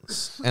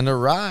loins, and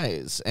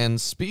arise, and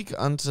speak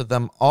unto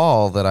them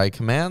all that I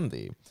command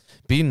thee.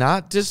 Be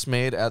not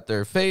dismayed at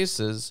their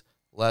faces,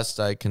 lest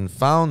I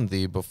confound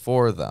thee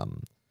before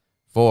them.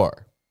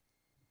 For,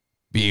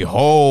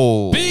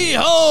 behold,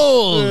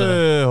 Behold!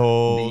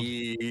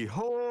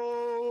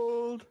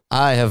 Behold.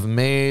 I have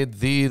made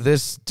thee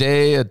this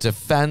day a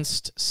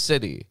defenced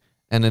city,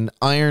 and an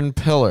iron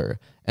pillar,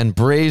 and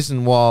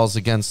brazen walls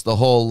against the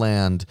whole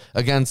land,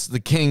 against the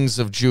kings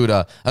of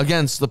Judah,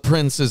 against the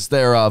princes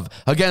thereof,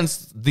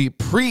 against the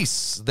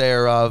priests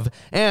thereof,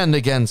 and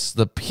against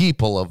the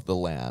people of the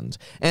land.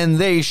 And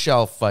they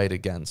shall fight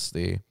against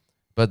thee,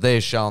 but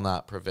they shall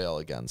not prevail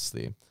against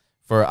thee.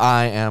 For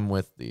I am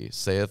with thee,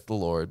 saith the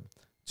Lord,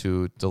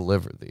 to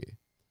deliver thee.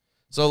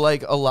 So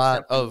like a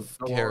lot of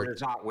the Lord characters.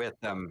 is not with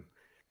them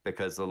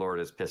because the Lord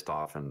is pissed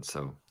off, and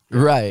so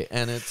Right.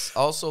 And it's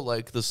also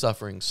like the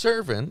suffering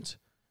servant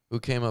who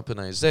came up in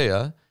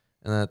Isaiah,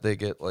 and that they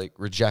get like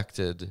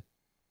rejected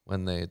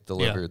when they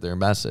deliver their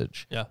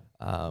message. Yeah.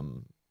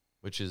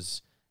 Which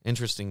is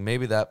interesting.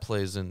 Maybe that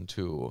plays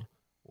into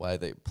why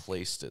they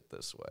placed it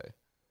this way.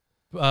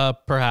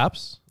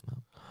 Perhaps.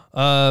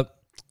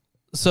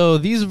 So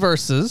these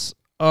verses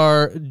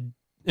are,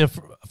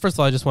 first of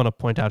all, I just want to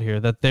point out here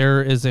that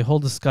there is a whole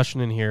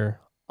discussion in here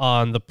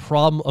on the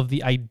problem of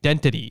the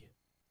identity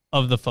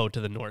of the foe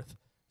to the north.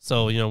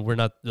 So, we're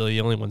not really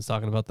the only ones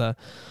talking about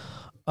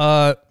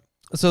that.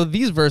 So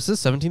these verses,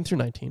 17 through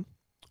 19,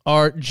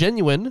 are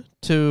genuine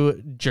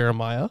to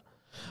Jeremiah,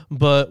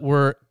 but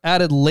were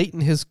added late in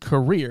his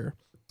career.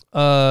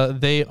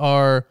 They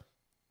are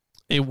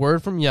a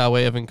word from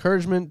Yahweh of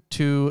encouragement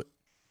to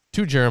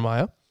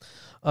Jeremiah.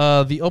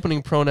 The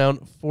opening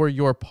pronoun for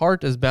your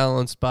part is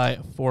balanced by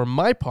for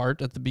my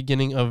part at the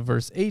beginning of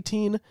verse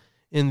 18.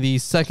 In the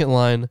second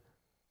line,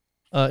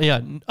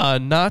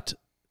 not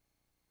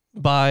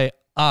by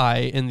I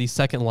in the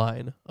second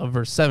line of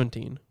verse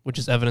 17, which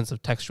is evidence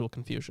of textual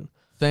confusion.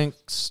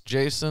 Thanks,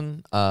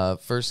 Jason.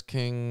 First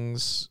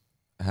Kings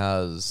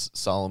has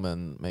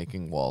Solomon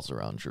making walls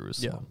around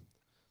Jerusalem.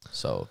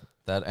 So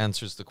that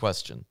answers the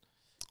question.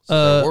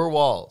 So there were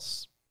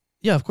walls.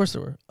 Yeah, of course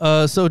there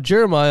were. So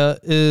Jeremiah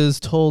is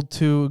told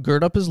to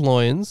gird up his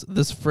loins.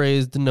 This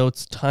phrase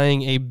denotes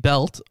tying a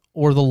belt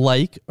or the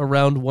like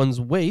around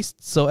one's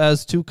waist so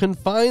as to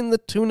confine the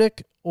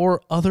tunic or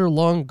other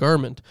long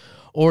garment,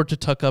 or to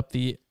tuck up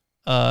the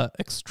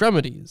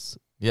extremities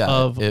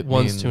of it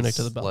one's means, tunic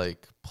to the belt.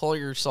 Like, pull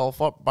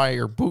yourself up by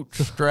your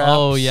bootstraps.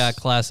 Oh, yeah,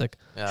 classic.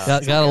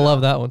 Yeah. Gotta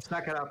love that one.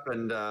 Snack it up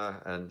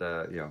and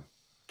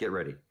get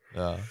ready.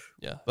 Yeah.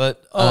 Yeah.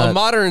 But A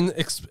modern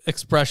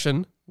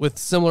expression with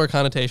similar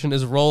connotation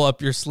is roll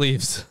up your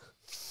sleeves.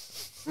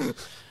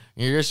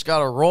 you just got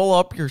to roll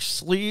up your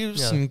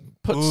sleeves Yeah. and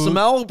put some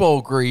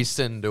elbow grease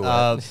into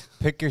it.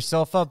 Pick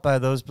yourself up by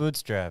those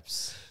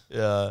bootstraps.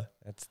 Yeah.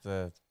 That's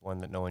the one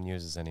that no one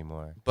uses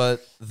anymore.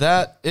 But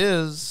that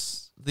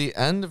is the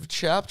end of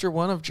chapter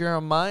 1 of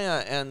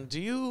Jeremiah. And do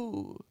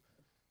you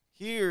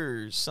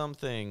hear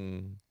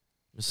something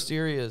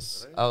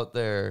mysterious out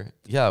there?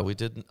 Yeah, we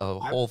did a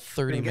whole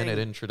 30-minute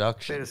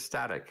introduction. Bit of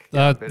static.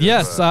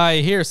 Yes,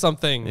 I hear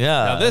something.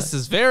 Yeah. Now, this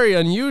is very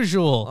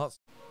unusual.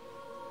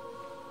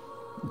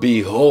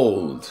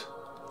 Behold,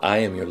 I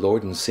am your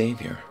Lord and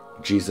Savior,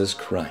 Jesus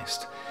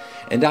Christ,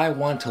 and I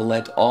want to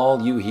let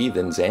all you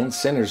heathens and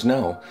sinners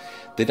know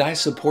that I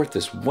support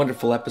this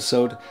wonderful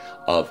episode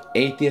of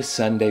Atheist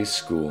Sunday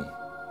School.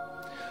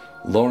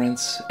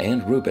 Lawrence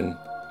and Reuben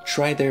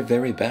try their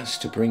very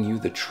best to bring you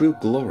the true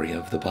glory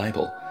of the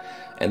Bible,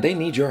 and they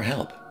need your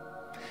help.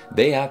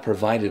 They have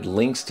provided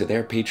links to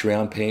their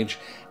Patreon page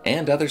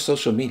and other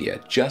social media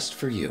just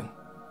for you.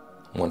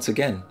 Once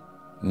again,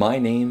 my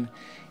name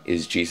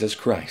is Jesus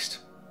Christ,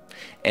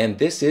 and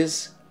this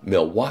is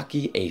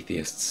Milwaukee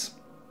Atheists.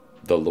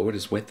 The Lord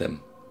is with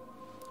them.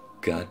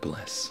 God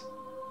bless.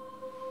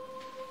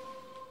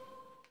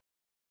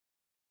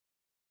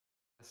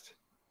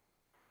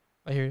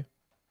 I hear you.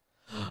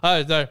 All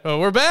right, there. Oh,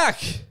 we're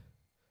back.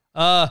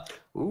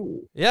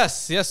 Ooh.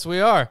 Yes,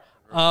 we are.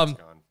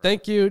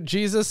 Thank you,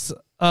 Jesus,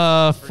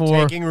 for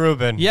Taking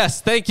Ruben.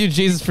 Yes, thank you,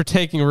 Jesus, for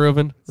taking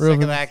Ruben.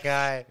 Sick of that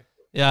guy.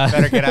 Yeah,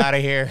 Better get out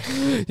of here.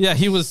 yeah,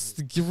 he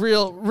was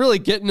really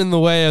getting in the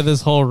way of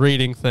this whole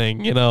reading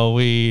thing. You know,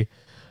 we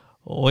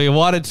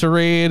wanted to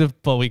read,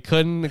 but we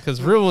couldn't because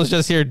Ruben was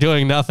just here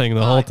doing nothing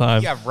the whole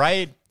time. Yeah,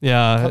 right.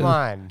 Yeah, Come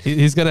on.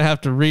 He's gonna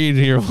have to read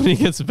here when he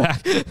gets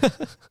back.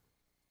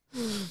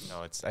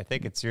 No, I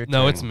think it's your turn.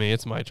 No, it's me.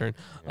 It's my turn.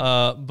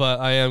 But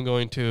I am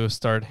going to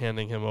start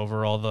handing him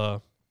over all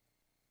the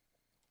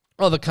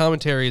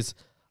commentaries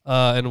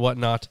and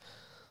whatnot.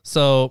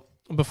 So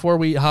before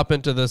we hop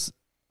into this,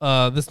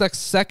 this next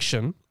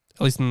section,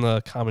 at least in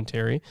the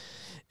commentary,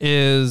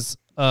 is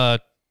 2:1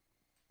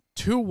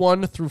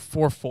 through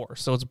 4:4.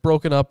 So it's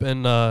broken up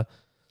in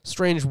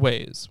strange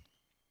ways.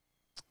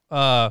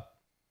 So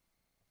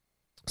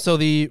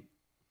the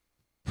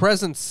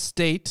present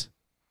state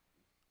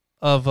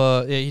of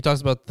he talks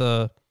about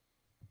this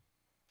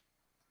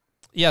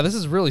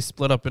is really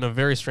split up in a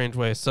very strange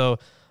way. So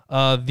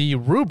the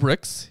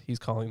rubrics, he's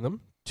calling them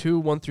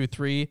 2:1 through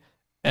 3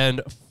 and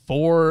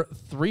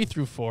 4:3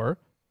 through 4.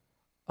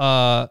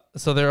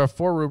 So there are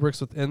 4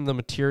 rubrics within the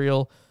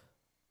material,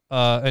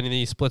 and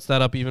he splits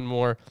that up even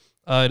more.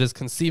 It is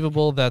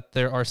conceivable that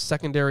there are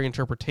secondary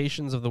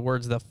interpretations of the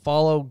words that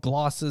follow,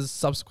 glosses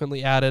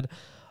subsequently added.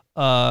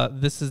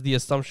 This is the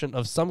assumption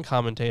of some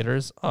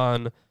commentators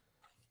on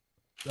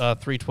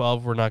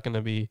 3:12. We're not going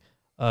to be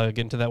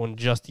getting to that one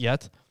just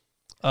yet.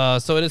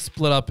 So it is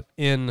split up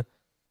in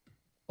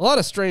a lot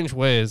of strange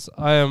ways.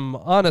 I am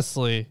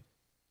honestly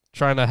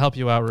trying to help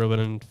you out, Ruben,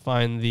 and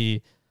find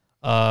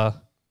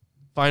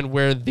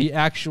where the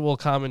actual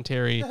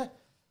commentary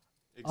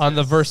on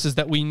the verses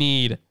that we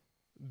need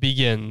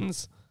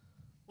begins.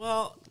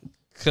 Well,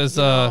 because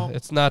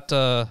it's not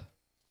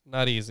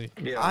easy.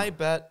 Yeah. I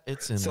bet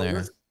it's in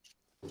there.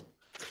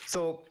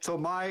 So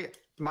my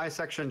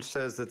section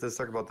says that this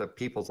talk about the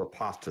people's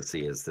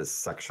apostasy is this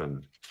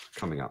section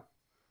coming up.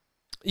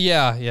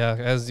 Yeah.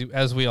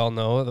 As we all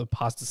know, the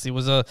apostasy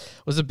was a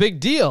big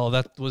deal.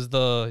 That was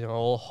the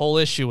whole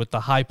issue with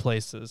the high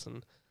places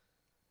and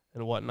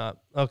whatnot.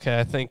 Okay,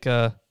 I think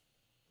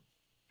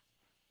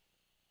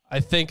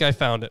I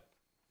found it.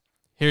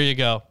 Here you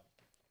go.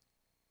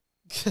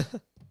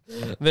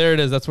 There it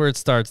is. That's where it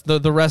starts.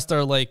 The rest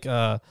are like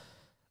I'm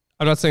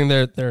not saying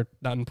they're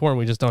not important.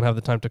 We just don't have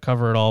the time to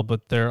cover it all.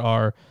 But there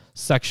are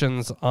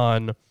sections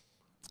on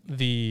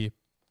the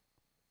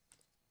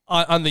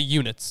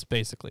units,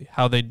 basically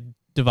how they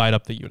divide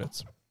up the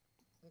units.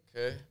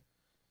 Okay.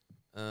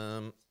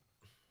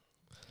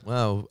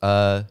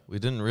 Wow. We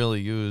didn't really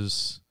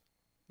use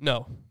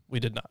No, we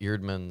did not.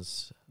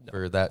 Eerdmans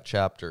for that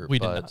chapter. We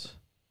did but,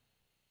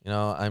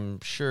 not.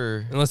 I'm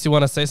sure. Unless you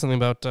want to say something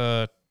about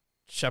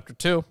chapter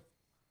 2.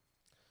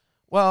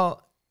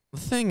 Well, the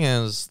thing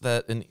is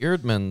that in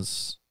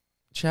Eerdmans,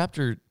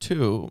 chapter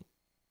 2,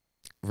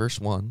 verse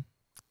 1,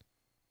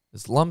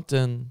 is lumped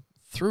in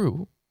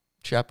through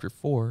chapter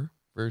 4,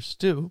 verse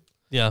 2.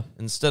 Yeah.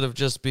 Instead of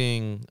just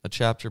being a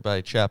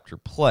chapter-by-chapter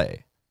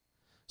play.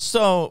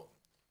 So,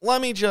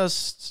 let me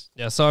just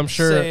So I'm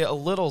sure say a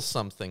little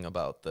something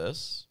about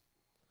this.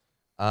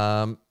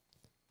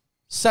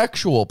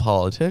 Sexual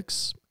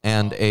politics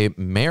and a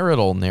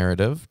marital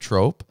narrative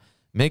trope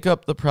make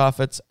up the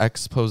prophet's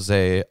expose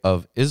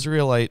of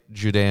Israelite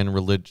Judean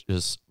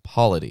religious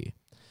polity.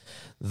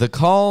 The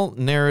call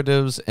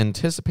narrative's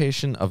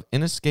anticipation of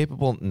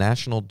inescapable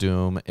national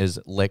doom is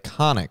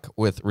laconic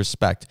with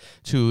respect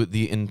to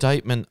the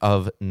indictment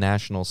of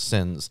national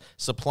sins,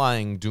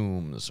 supplying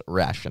doom's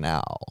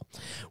rationale.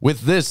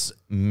 With this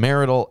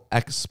marital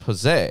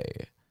expose,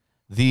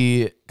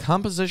 the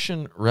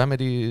composition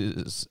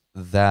remedies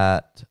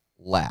that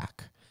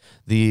lack.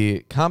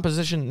 The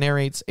composition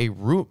narrates a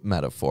root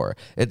metaphor.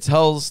 It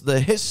tells the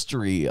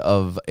history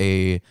of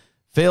a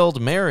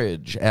failed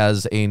marriage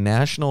as a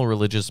national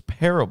religious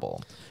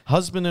parable.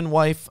 Husband and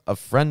wife, a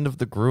friend of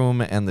the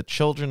groom, and the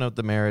children of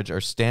the marriage are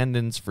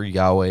stand-ins for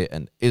Yahweh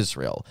and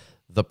Israel,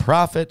 the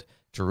prophet,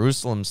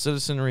 Jerusalem's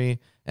citizenry,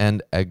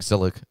 and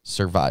exilic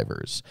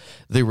survivors.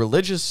 The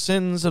religious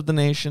sins of the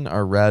nation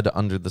are read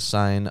under the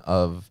sign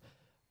of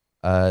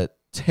a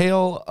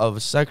tale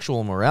of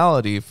sexual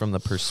morality from the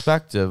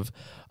perspective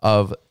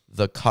of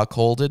the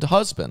cuckolded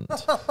husband.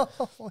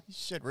 Holy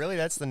shit, really?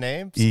 That's the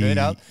name? Straight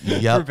up?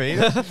 Yep.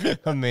 Verbatim?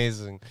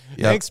 Amazing. Yep.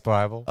 Thanks,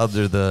 Bible.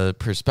 Under the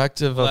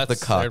perspective of the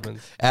that's cuck.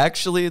 Eerdmans.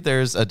 Actually,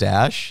 there's a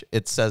dash.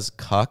 It says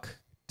cuck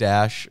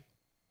dash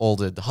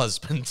olded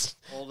husband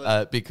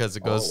because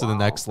it goes to the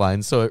next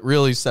line. So it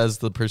really says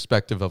the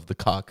perspective of the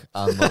cuck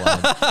on the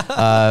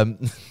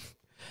line.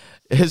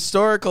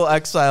 Historical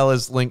exile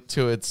is linked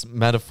to its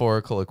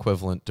metaphorical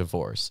equivalent,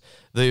 divorce.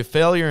 The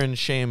failure and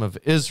shame of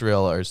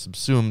Israel are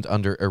subsumed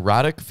under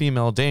erotic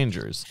female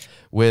dangers,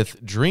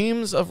 with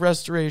dreams of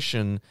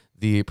restoration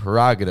the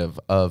prerogative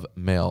of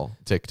male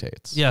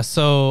dictates. Yeah,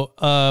 so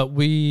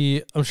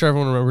I'm sure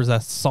everyone remembers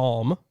that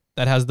psalm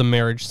that has the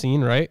marriage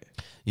scene, right?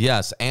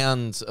 Yes,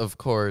 and of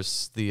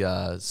course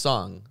the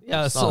song.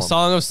 Yeah, Solomon.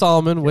 Song of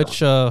Solomon,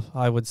 which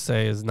I would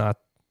say is not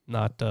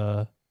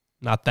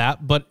that,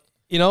 but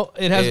you know,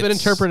 it has been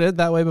interpreted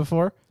that way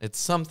before. It's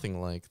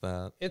something like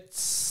that.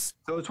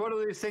 So it's one of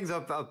these things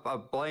of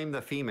blame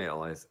the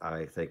female, as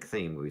I think,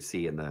 theme we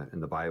see in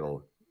the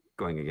Bible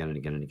going again and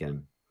again and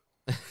again.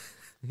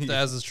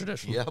 As is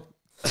tradition. Yep.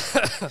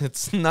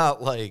 It's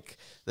not like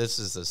this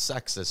is a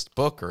sexist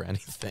book or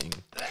anything.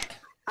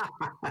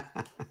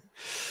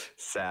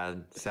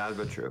 Sad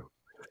but true.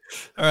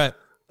 All right.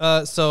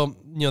 So,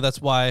 you know,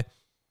 that's why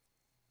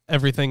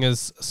everything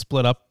is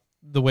split up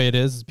the way it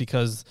is,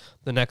 because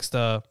the next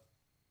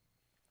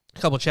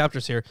couple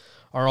chapters here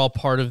are all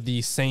part of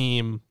the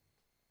same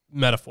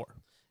metaphor.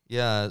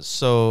 Yeah,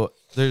 so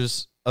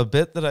there's a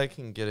bit that I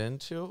can get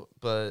into,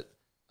 but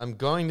I'm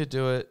going to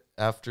do it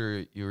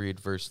after you read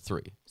verse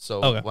 3.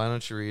 So Why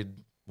don't you read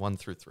 1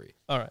 through 3?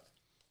 All right.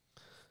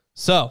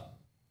 So,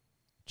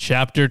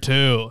 chapter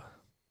 2.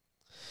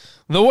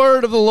 The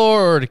word of the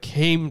Lord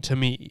came to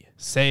me,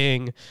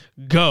 saying,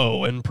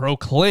 Go and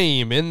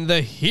proclaim in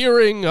the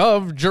hearing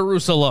of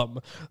Jerusalem,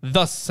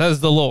 thus says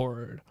the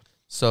Lord.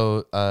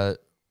 So,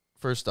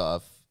 first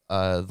off,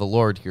 the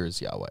Lord here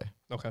is Yahweh.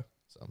 Okay.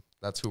 So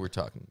that's who we're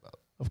talking about.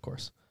 Of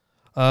course.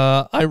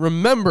 I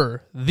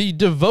remember the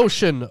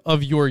devotion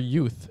of your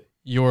youth,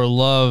 your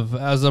love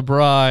as a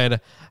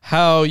bride,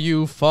 how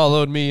you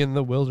followed me in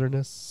the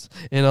wilderness,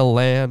 in a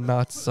land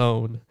not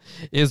sown.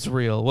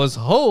 Israel was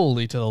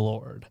holy to the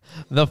Lord,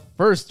 the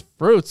first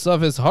fruits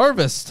of his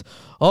harvest.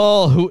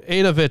 All who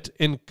ate of it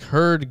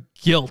incurred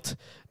guilt.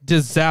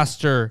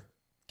 Disaster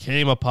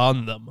came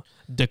upon them,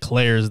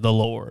 declares the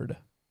Lord.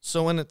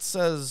 So when it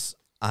says,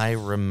 I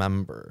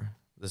remember,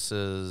 this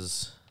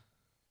is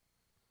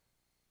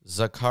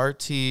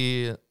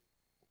Zakarti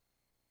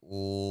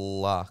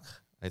Lach,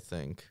 I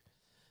think.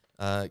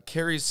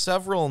 Carries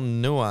several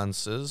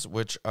nuances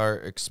which are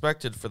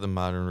expected for the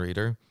modern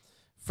reader.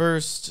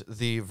 First,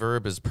 the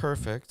verb is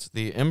perfect.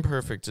 The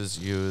imperfect is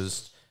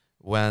used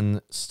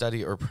when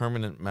steady or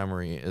permanent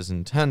memory is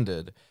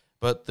intended,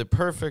 but the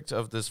perfect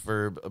of this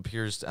verb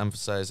appears to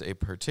emphasize a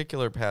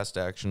particular past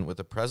action with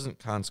the present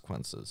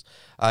consequences.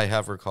 I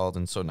have recalled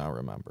and so now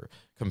remember.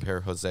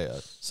 Compare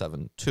Hosea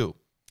 7:2.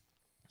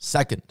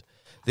 Second,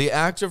 the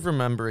act of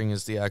remembering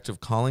is the act of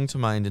calling to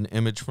mind an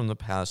image from the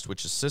past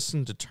which assists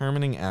in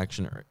determining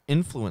action or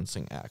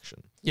influencing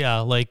action. Yeah,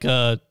 like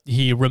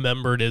he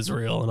remembered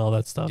Israel and all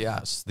that stuff.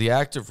 Yes, the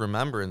act of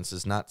remembrance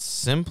is not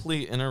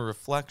simply inner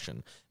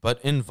reflection,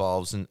 but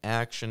involves an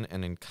action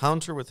and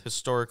encounter with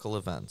historical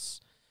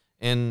events.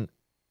 In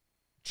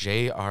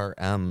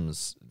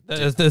JRM's...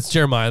 That's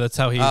Jeremiah. That's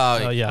how he...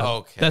 yeah.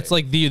 Okay. That's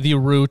like the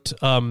root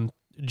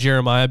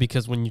Jeremiah,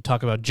 because when you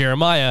talk about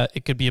Jeremiah,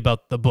 it could be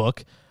about the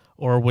book.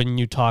 Or when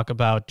you talk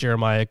about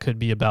Jeremiah, it could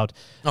be about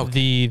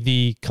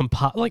the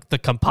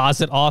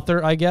composite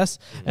author, I guess.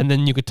 Mm-hmm. And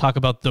then you could talk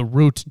about the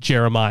root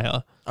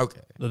Jeremiah.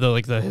 Okay.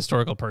 The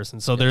historical person.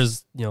 So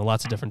there's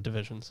lots of different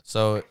divisions.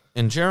 So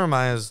in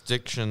Jeremiah's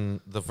diction,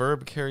 the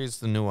verb carries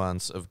the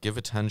nuance of give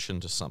attention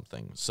to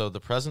something. So the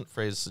present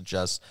phrase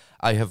suggests,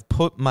 I have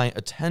put my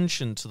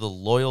attention to the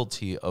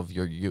loyalty of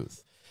your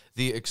youth.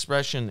 The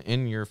expression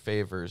in your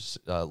favors,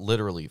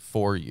 literally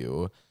for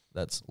you,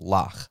 that's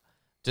lach,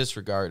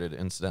 disregarded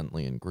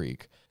incidentally in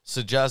Greek,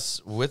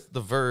 suggests with the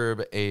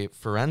verb a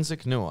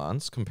forensic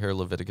nuance, compare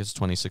Leviticus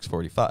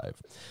 26:45.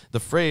 The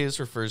phrase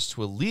refers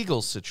to a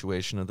legal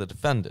situation of the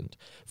defendant.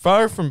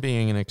 Far from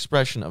being an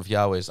expression of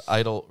Yahweh's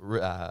idle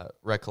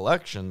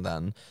recollection,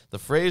 then, the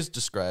phrase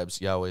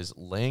describes Yahweh's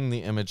laying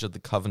the image of the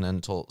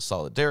covenantal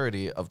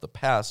solidarity of the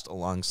past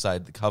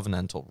alongside the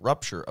covenantal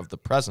rupture of the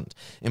present,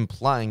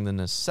 implying the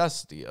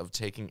necessity of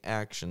taking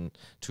action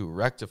to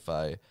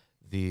rectify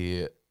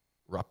the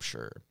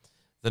rupture.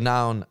 The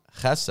noun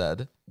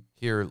chesed,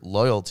 here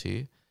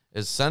loyalty,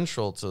 is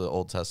central to the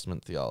Old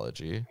Testament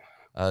theology.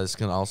 This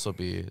can also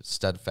be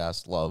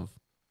steadfast love,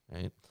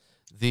 right?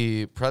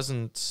 The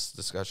present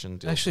discussion...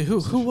 Actually,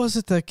 who was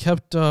it that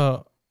kept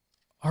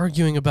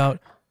arguing about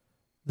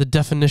the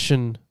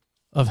definition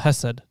of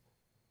hesed?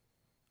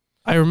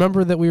 I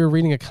remember that we were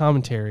reading a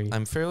commentary.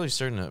 I'm fairly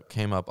certain it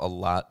came up a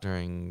lot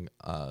during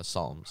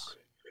Psalms.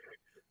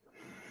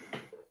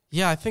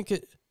 Yeah, I think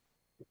it...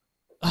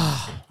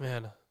 Oh,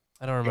 man...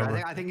 I don't remember.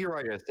 Yeah, I think you're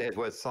right. It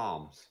was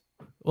Psalms.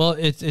 Well,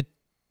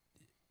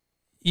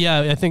 yeah,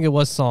 I think it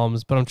was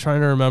Psalms, but I'm trying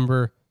to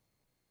remember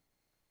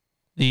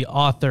the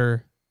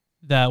author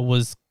that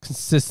was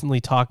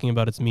consistently talking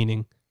about its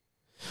meaning.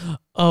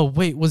 Oh,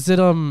 wait, was it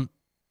who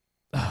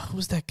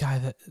was that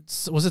guy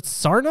was it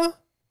Sarna?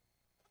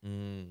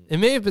 It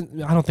may have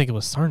been. I don't think it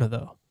was Sarna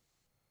though.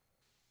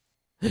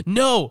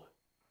 No,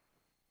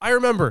 I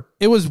remember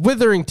it was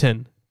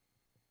Witherington.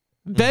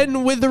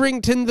 Ben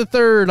Witherington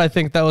III, I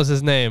think that was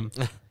his name.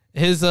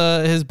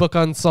 His book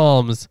on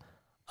Psalms.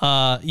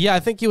 Yeah, I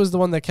think he was the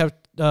one that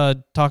kept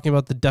talking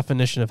about the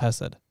definition of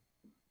Hesed.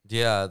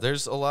 Yeah,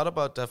 there's a lot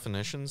about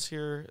definitions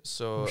here,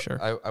 so Sure.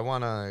 I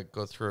want to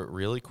go through it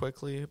really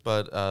quickly.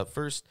 But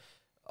first,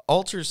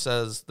 Alter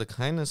says the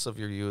kindness of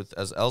your youth,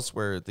 as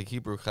elsewhere, the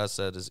Hebrew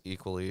chesed is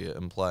equally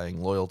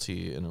implying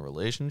loyalty in a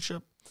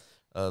relationship.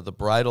 The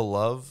bridal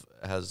love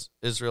has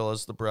Israel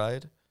as the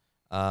bride.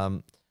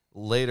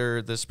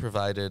 Later, this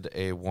provided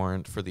a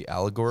warrant for the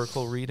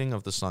allegorical reading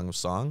of the Song of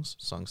Songs,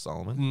 Song of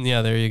Solomon.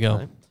 Yeah, there you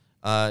go.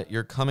 Right?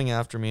 You're coming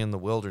after me in the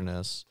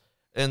wilderness.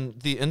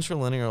 And the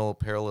interlinear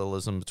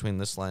parallelism between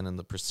this line and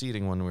the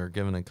preceding one, we were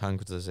given a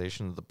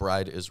concretization of the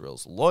bride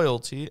Israel's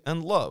loyalty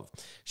and love.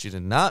 She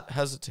did not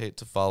hesitate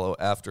to follow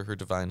after her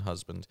divine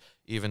husband,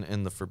 even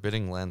in the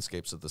forbidding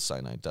landscapes of the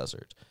Sinai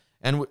desert.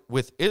 And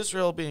with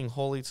Israel being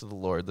holy to the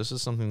Lord, this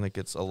is something that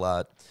gets a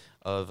lot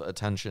of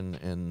attention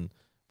in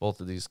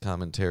both of these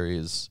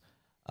commentaries.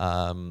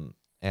 And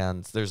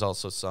there's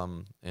also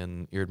some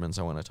in Eerdmans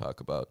I want to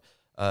talk about.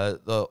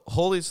 The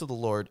holy to the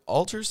Lord,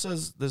 Alter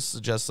says this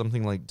suggests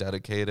something like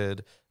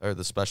dedicated or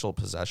the special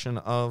possession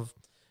of.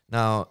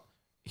 Now,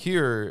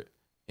 here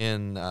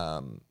in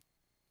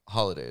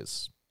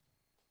Holiday's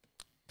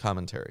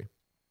commentary,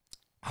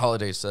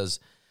 Holiday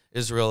says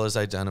Israel is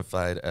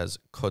identified as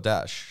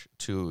Kodesh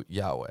to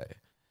Yahweh.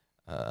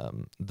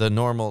 The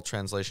normal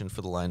translation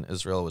for the line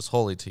Israel was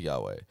holy to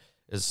Yahweh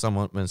is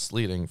somewhat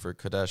misleading, for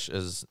Kodesh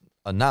is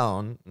a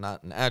noun,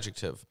 not an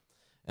adjective.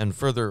 And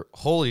further,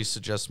 holy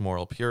suggests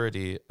moral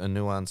purity, a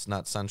nuance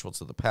not central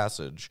to the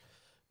passage.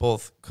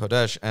 Both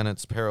Kodesh and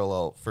its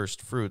parallel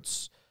first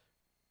fruits,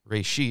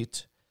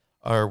 Reshit,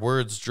 are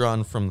words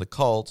drawn from the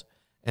cult,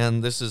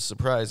 and this is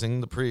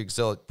surprising. The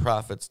pre-exilic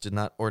prophets did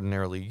not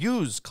ordinarily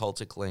use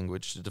cultic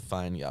language to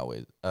define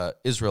Yahweh,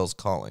 Israel's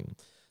calling.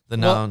 The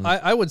noun.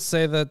 I would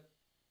say that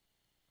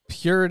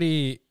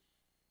purity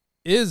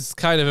is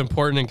kind of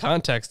important in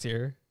context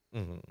here.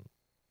 Mm-hmm.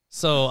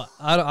 So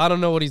I don't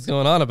know what he's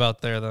going on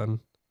about there then.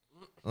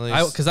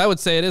 Because I would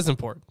say it is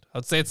important. I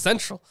would say it's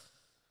central.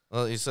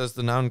 Well, he says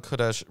the noun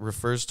Kodesh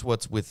refers to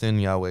what's within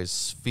Yahweh's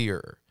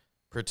sphere,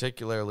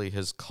 particularly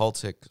his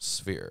cultic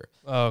sphere.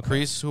 Oh, okay.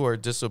 Priests who are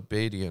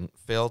disobedient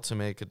fail to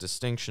make a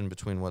distinction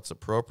between what's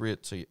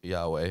appropriate to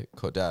Yahweh,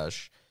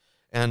 Kodesh,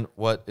 and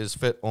what is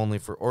fit only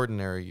for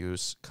ordinary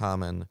use,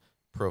 common,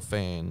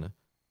 profane.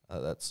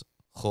 That's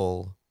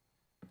Chol,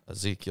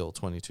 Ezekiel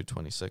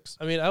 22:26.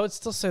 I mean, I would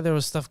still say there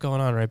was stuff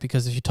going on, right?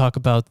 Because if you talk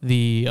about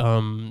the,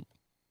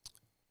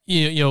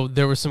 you know,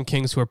 there were some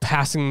kings who were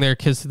passing their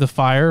kids through the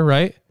fire,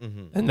 right?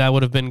 Mm-hmm. And that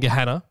would have been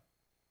Gehenna,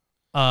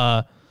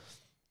 the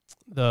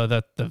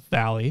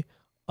valley,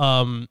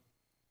 and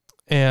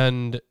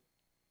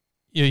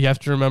you have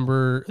to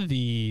remember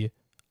the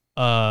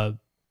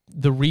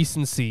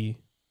recency,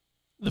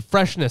 the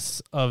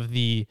freshness of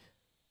the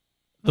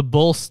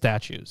bull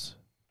statues,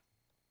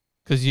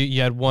 because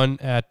you had one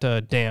at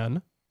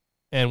Dan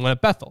and one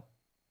at Bethel,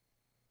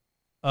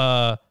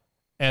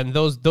 and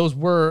those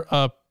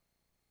were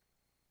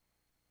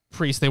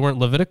priests. They weren't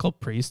Levitical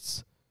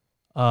priests,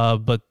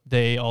 but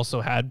they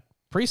also had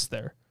priests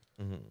there.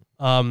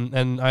 Mm-hmm.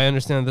 And I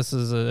understand this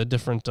is a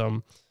different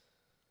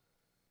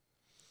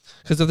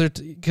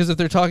because if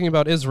they're talking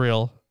about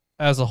Israel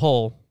as a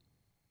whole,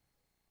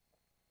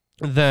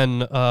 then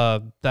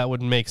that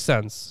would make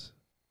sense,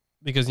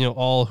 because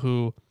all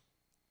who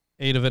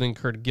ate of it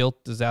incurred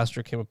guilt.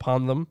 Disaster came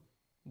upon them.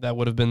 That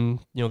would have been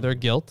their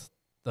guilt,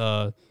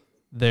 their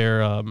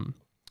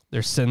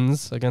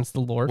sins against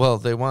the Lord. Well,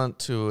 they want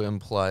to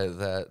imply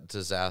that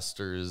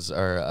disasters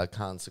are a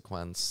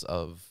consequence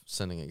of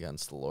sinning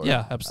against the Lord.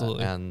 Yeah,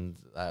 absolutely. And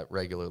that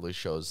regularly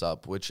shows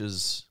up, which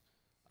is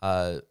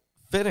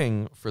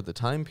fitting for the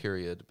time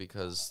period,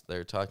 because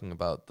they're talking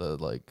about the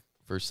 1st,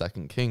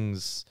 2nd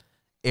Kings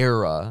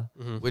era,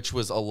 Mm-hmm. which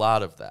was a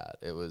lot of that.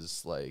 It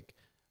was like,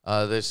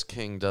 this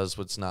king does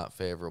what's not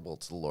favorable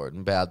to the Lord,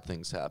 and bad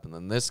things happen.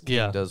 And this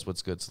king does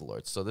what's good to the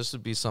Lord. So this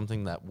would be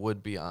something that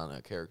would be on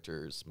a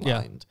character's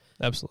mind.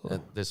 Absolutely.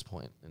 At this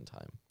point in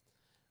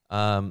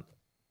time.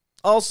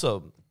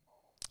 Also,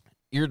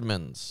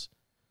 Eerdmans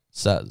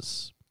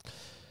says,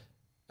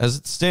 as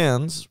it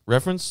stands,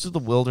 reference to the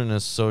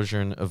wilderness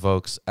sojourn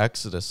evokes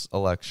Exodus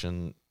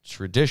election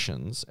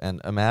traditions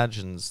and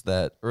imagines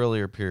that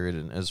earlier period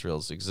in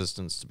Israel's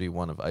existence to be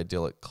one of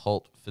idyllic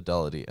cult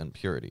fidelity and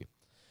purity.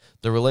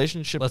 The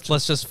relationship.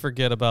 Let's just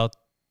forget about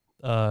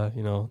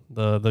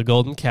the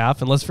golden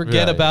calf, and let's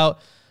forget about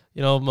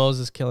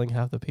Moses killing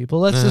half the people.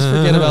 Let's just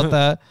forget about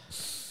that.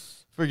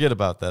 Forget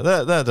about that.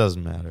 That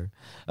doesn't matter.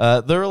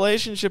 The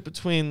relationship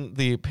between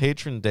the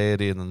patron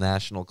deity and the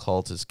national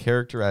cult is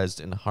characterized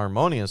in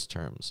harmonious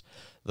terms.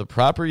 The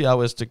proper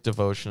Yahwistic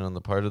devotion on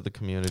the part of the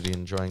community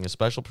enjoying a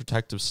special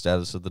protective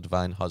status of the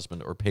divine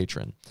husband or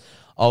patron.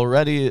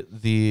 Already,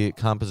 the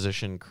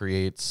composition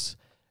creates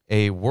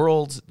a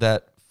world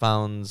that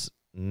founds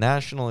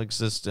national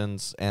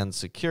existence and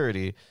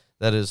security,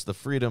 that is, the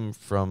freedom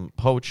from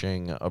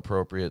poaching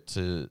appropriate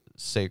to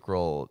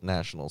sacral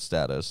national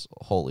status,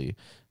 holy,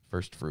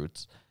 first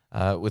fruits,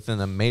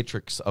 within a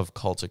matrix of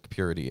cultic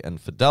purity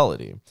and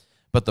fidelity.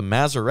 But the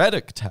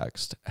Masoretic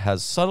text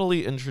has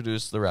subtly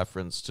introduced the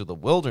reference to the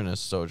wilderness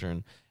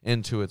sojourn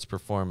into its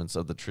performance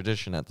of the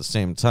tradition at the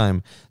same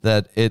time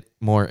that it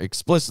more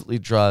explicitly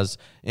draws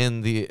in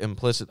the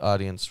implicit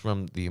audience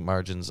from the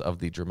margins of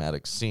the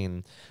dramatic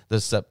scene. The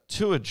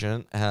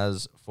Septuagint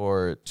has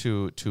for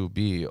to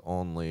be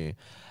only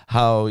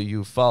how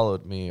you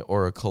followed me,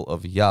 oracle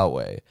of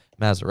Yahweh.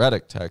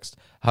 Masoretic text,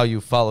 how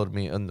you followed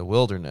me in the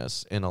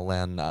wilderness in a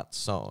land not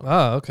sown.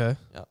 Oh, okay.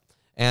 Yeah.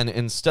 And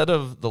instead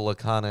of the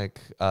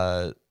laconic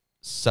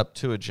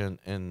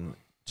Septuagint in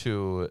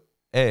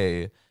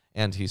 2a,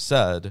 and he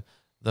said,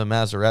 the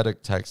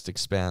Masoretic text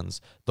expands,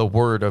 the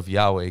word of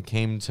Yahweh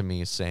came to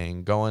me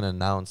saying, go and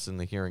announce in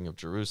the hearing of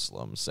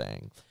Jerusalem,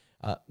 saying.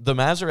 The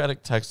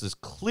Masoretic text is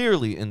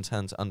clearly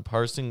intent on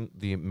parsing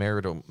the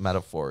marital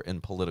metaphor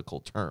in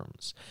political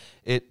terms.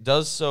 It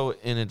does so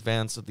in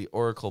advance of the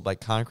oracle by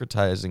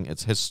concretizing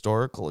its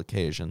historical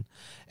occasion,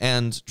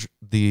 and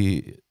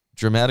the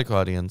dramatic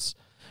audience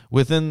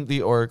within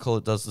the oracle,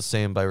 it does the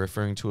same by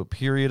referring to a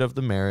period of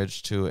the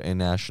marriage to a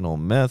national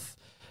myth,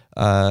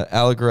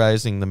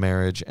 allegorizing the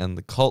marriage and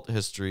the cult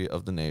history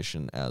of the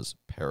nation as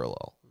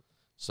parallel.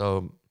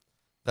 So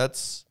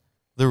that's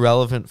the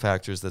relevant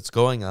factors that's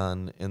going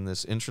on in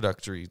this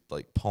introductory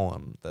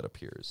poem that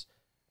appears.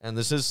 And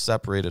this is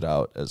separated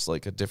out as a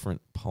different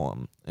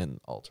poem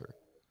in altar.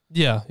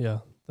 Yeah,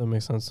 that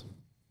makes sense.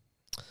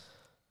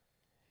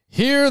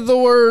 Hear the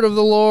word of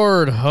the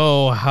Lord,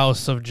 O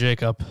house of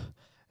Jacob,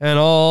 and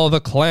all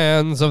the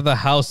clans of the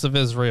house of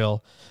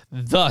Israel.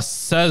 Thus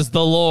says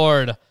the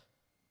Lord,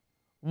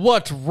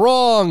 what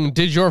wrong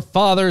did your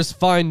fathers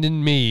find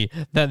in me,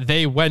 that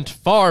they went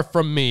far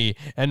from me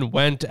and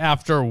went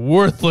after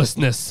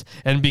worthlessness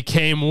and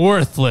became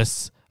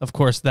worthless? Of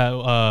course,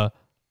 that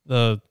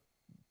the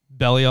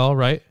Belial,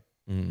 right?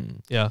 Mm.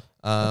 Yeah,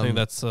 I think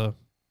that's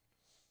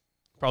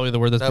probably the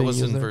word that's that being was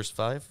used in there. verse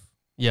 5.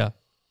 Yeah.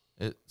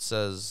 It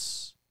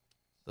says,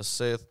 thus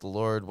saith the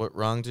Lord, what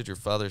wrong did your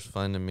fathers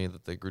find in me,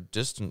 that they grew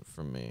distant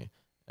from me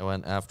and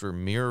went after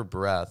mere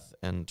breath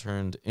and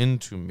turned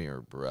into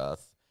mere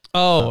breath?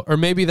 Oh, or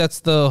maybe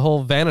that's the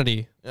whole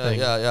vanity thing.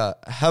 Yeah.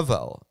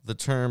 Hevel, the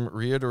term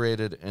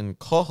reiterated in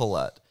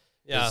Kohelet,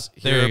 is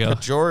there here you a go.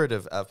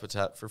 pejorative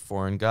epithet for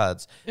foreign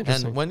gods.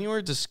 Interesting. And when you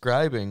were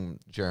describing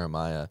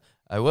Jeremiah,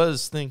 I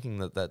was thinking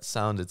that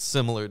sounded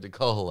similar to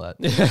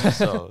Kohelet.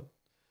 So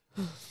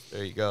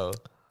there you go.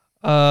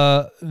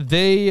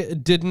 They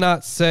did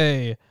not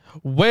say,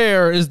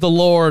 where is the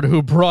Lord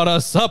who brought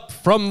us up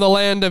from the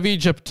land of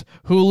Egypt,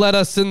 who led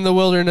us in the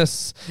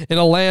wilderness, in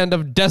a land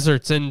of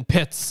deserts and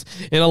pits,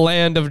 in a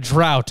land of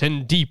drought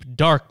and deep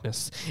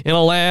darkness, in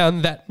a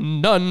land that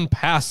none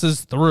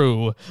passes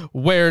through,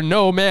 where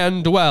no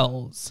man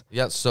dwells?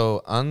 Yeah,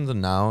 so on the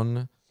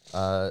noun,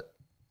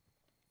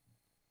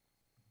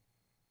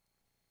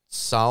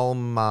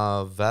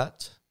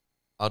 Salmavet,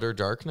 utter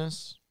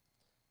darkness,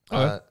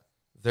 Okay.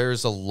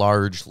 there's a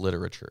large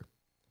literature.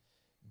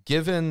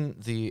 Given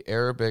the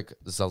Arabic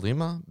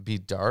Zalima be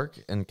dark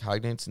and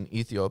cognates in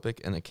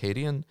Ethiopic and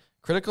Akkadian,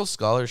 critical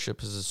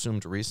scholarship has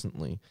assumed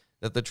recently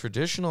that the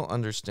traditional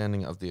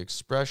understanding of the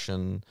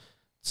expression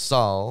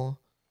Sal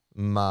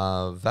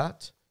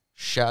Mavet,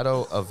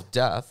 shadow of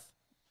death,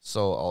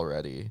 so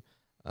already,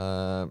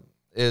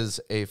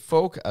 is a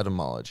folk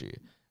etymology,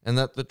 and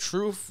that the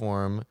true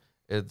form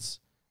is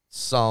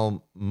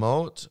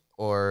Salmot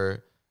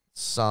or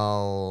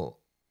Salmut.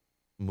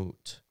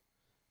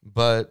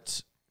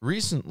 But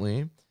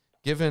recently,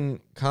 given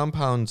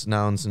compound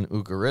nouns in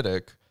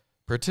Ugaritic,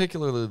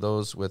 particularly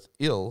those with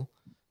il,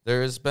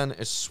 there has been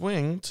a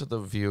swing to the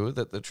view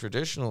that the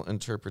traditional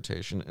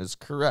interpretation is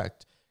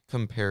correct.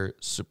 Compare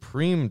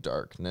supreme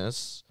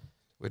darkness,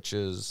 which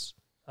is...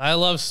 I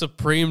love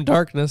supreme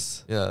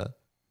darkness. Yeah.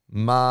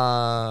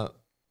 Ma...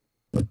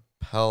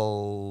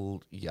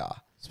 Pel...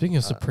 Speaking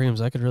of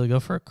Supremes, I could really go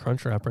for a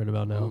crunch wrap right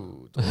about now.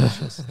 Ooh,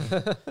 delicious.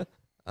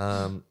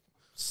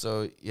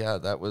 So, yeah,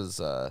 that was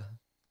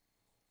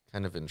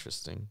kind of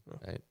interesting,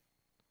 right?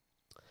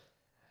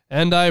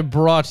 And I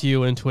brought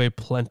you into a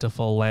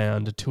plentiful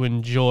land to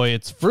enjoy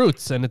its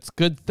fruits and its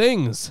good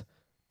things.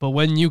 But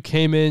when you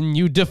came in,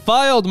 you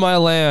defiled my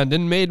land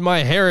and made my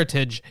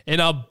heritage an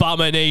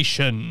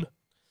abomination.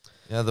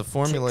 Yeah, the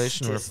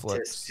formulation Tisk,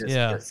 reflects... tisk, tisk,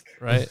 Yeah, tisk.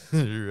 right.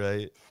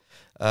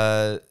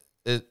 right.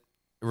 It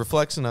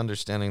reflects an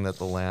understanding that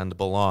the land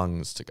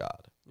belongs to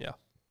God. Yeah.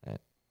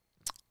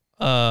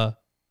 Right.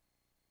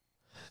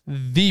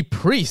 The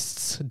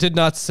priests did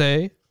not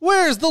say,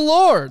 where's the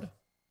Lord?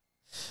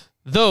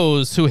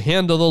 Those who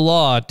handle the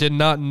law did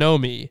not know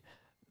me.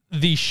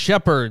 The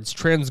shepherds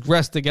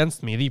transgressed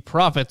against me. The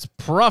prophets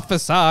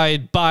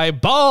prophesied by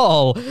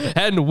Baal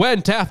and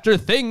went after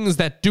things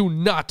that do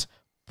not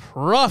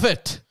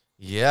profit.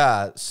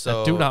 Yeah, so...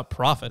 That do not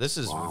profit. This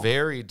is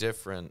very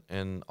different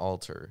in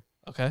altar.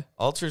 Okay.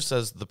 Altar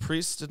says, the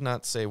priests did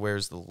not say,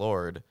 where's the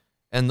Lord?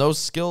 And those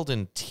skilled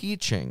in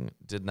teaching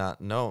did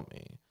not know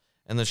me.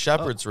 And the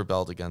shepherds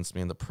rebelled against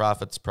me, and the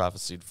prophets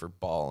prophesied for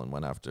Baal and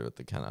went after what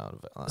they can out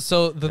of it.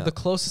 So the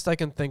closest I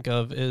can think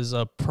of is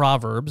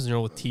Proverbs,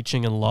 with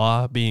teaching and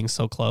law being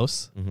so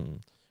close. Mm-hmm.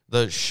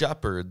 The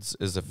shepherds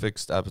is a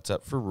fixed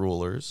epithet for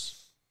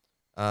rulers.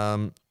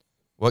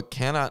 What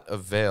cannot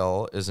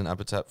avail is an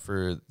epithet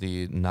for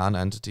the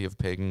non-entity of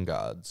pagan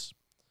gods.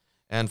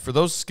 And for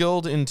those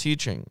skilled in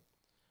teaching,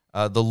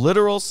 the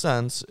literal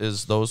sense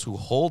is those who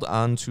hold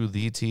on to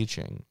the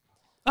teaching.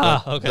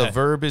 Okay. The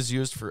verb is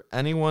used for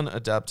anyone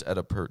adept at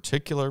a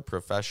particular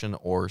profession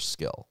or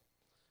skill.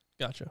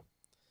 Gotcha.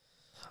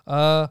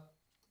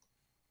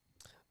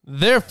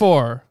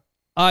 Therefore,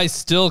 I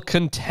still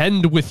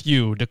contend with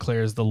you,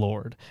 declares the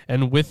Lord,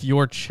 and with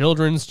your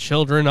children's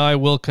children I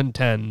will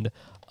contend.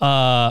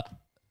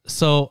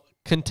 So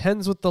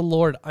contends with the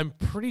Lord. I'm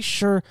pretty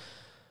sure.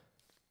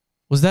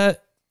 Was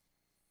that?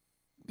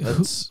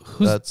 Whose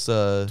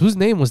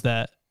name was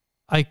that?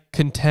 I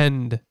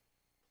contend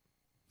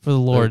for the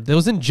Lord. That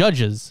was in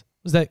Judges.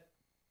 Was that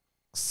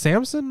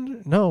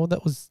Samson? No,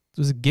 was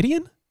it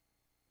Gideon?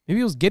 Maybe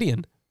it was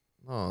Gideon.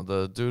 No,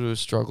 the dude who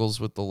struggles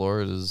with the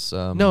Lord is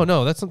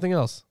no, that's something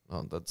else.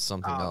 Oh, that's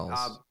something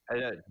else.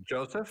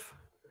 Joseph?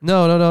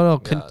 No.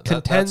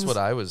 Contends. That's what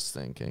I was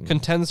thinking.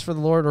 Contends for the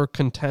Lord or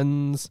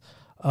contends.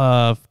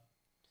 What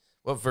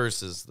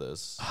verse is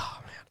this?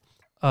 Oh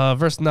man,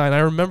 verse 9. I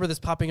remember this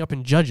popping up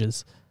in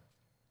Judges.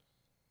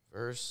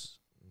 Verse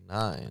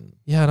 9.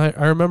 Yeah, and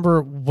I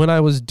remember when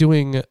I was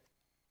doing.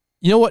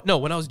 You know what? No,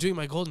 when I was doing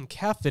my golden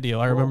calf video,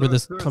 I remember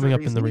this coming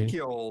up in the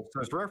reading.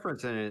 There's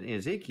reference in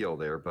Ezekiel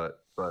there, but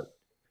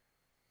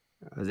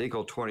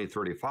Ezekiel 20,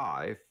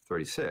 35,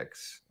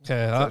 36.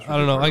 Okay, I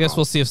don't know. I guess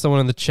we'll see if someone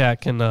in the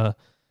chat can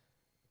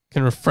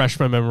refresh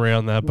my memory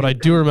on that. But I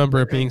do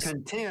remember it being.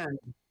 Contend.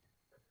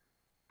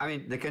 I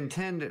mean, the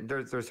contend.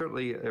 There's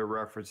certainly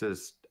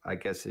references, I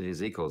guess, in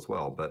Ezekiel as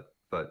well, but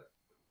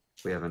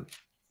we haven't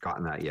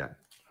gotten that yet.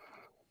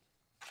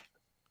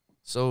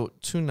 So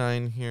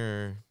 2:9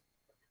 here.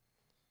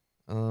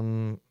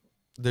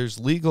 There's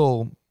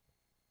legal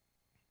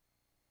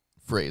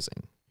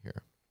phrasing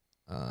here.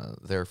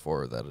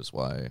 Therefore, that is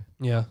why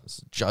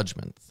this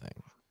judgment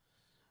thing.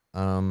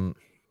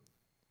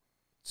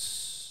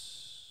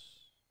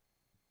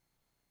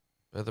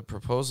 By the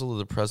proposal of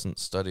the present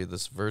study,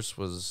 this verse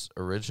was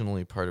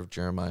originally part of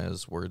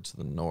Jeremiah's word to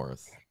the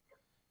north.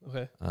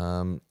 Okay.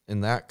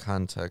 In that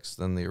context,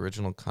 then the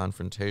original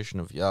confrontation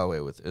of Yahweh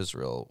with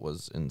Israel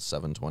was in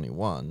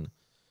 721.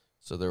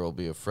 So there will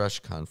be a fresh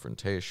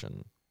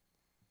confrontation.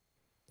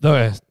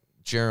 Okay.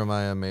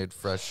 Jeremiah made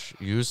fresh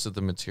use of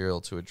the material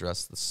to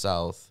address the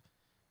south.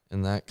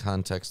 In that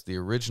context, the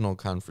original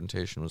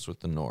confrontation was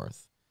with the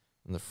north,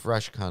 and the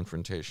fresh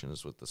confrontation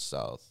is with the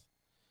south.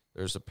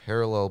 There's a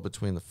parallel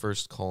between the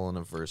first colon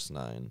of verse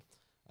 9,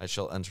 I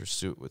shall enter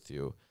suit with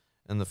you,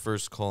 and the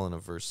first colon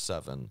of verse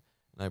 7, and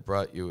I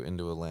brought you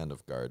into a land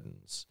of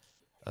gardens.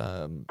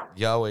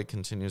 Yahweh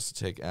continues to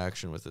take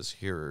action with his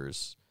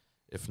hearers,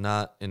 if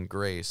not in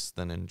grace,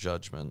 then in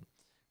judgment.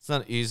 It's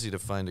not easy to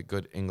find a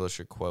good English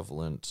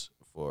equivalent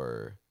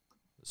for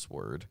this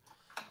word.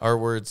 Our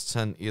words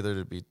tend either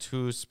to be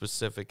too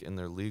specific in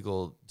their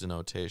legal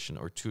denotation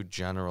or too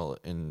general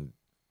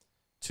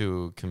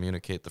to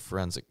communicate the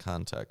forensic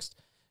context.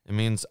 It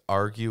means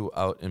argue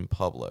out in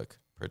public,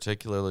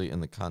 particularly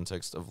in the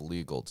context of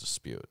legal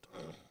dispute.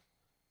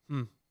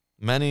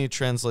 Many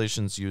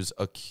translations use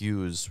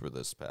accuse for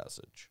this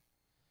passage,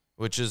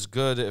 which is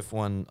good if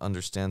one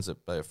understands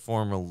it by a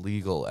formal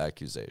legal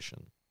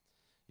accusation.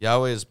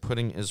 Yahweh is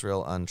putting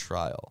Israel on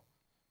trial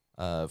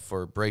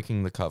for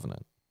breaking the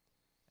covenant.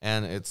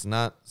 And it's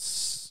not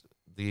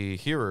the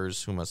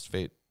hearers who must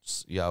face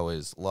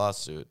Yahweh's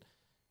lawsuit,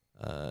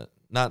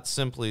 not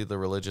simply the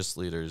religious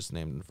leaders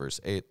named in verse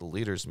 8. The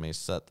leaders may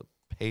set the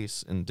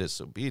pace in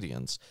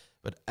disobedience,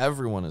 but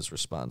everyone is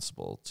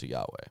responsible to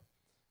Yahweh.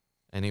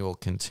 And he will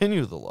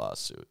continue the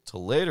lawsuit to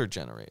later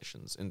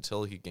generations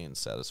until he gains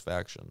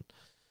satisfaction.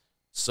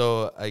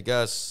 So I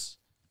guess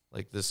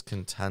like this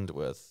contend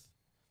with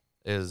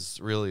is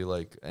really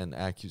like an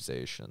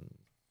accusation.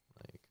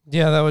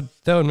 Yeah,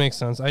 that would make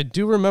sense. I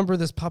do remember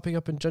this popping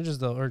up in Judges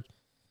though, or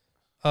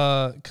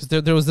because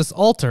there was this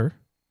altar,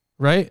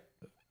 right?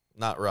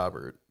 Not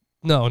Robert.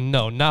 No,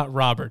 not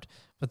Robert.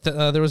 But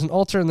there was an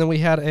altar, and then we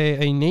had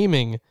a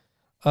naming.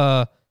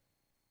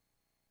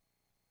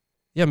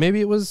 Yeah,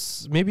 maybe it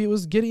was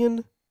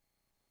Gideon.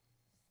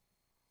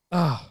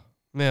 Ah,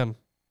 man,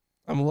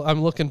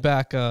 I'm looking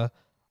back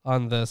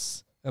on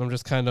this, and I'm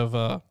just kind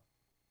of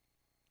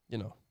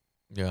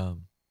Yeah,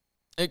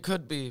 it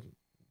could be,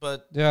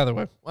 but yeah, either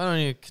way. Why don't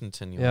you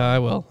continue? Yeah, I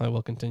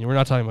will continue. We're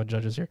not talking about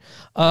Judges here.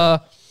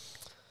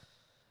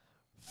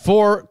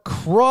 For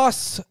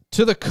cross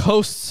to the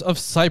coasts of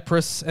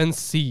Cyprus and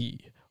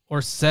sea,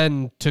 or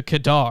send to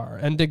Kedar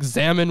and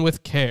examine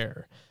with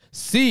care.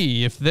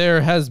 See if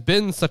there has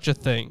been such a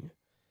thing.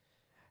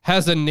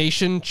 Has a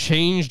nation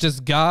changed as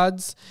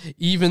gods,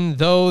 even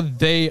though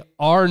they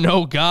are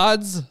no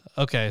gods?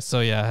 Okay, so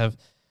yeah,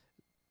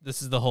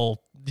 this is the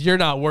whole. You're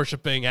not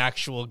worshiping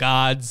actual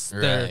gods.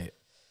 Right.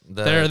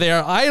 They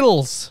are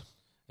idols.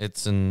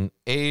 It's an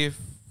a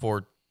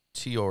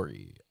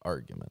fortiori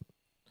argument.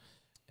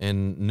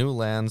 In new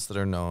lands that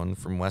are known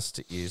from west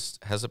to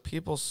east, has a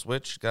people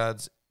switched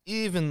gods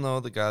even though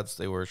the gods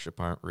they worship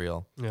aren't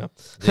real? Yeah.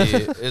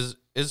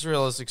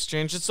 Israel has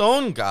exchanged its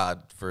own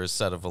god for a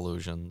set of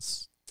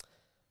illusions.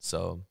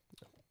 So,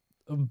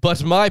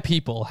 But my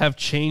people have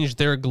changed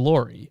their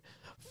glory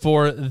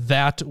for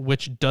that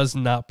which does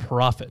not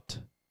profit.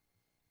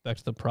 Back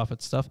to the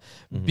prophet stuff.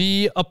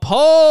 Be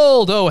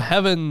appalled, O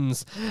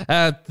heavens,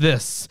 at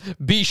this.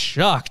 Be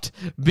shocked.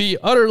 Be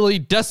utterly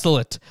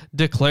desolate,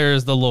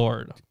 declares the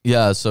Lord.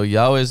 yeah, so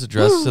Yahweh's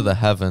address to the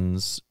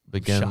heavens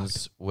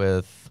begins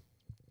with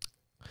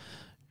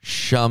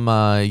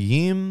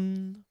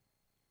Shamayim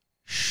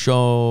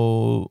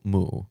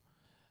Shomu.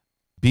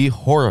 Be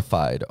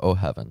horrified, O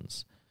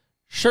heavens.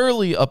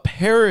 Surely a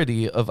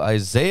parody of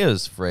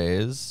Isaiah's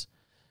phrase,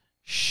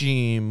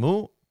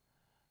 Shimu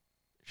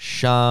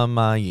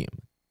Shamayim.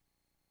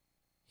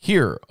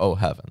 Hear, O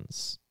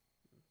heavens.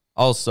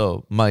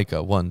 Also,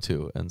 Micah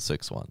 1:2 and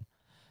 6:1.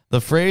 The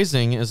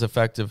phrasing is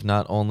effective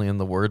not only in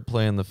the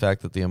wordplay and the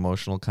fact that the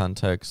emotional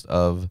context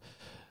of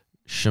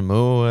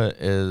Shamu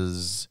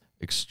is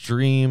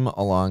extreme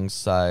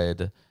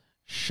alongside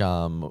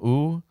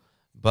Shamu,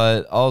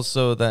 but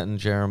also that in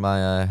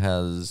Jeremiah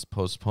has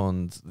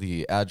postponed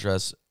the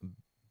address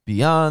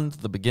beyond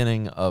the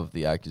beginning of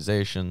the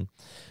accusation.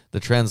 The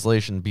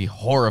translation "be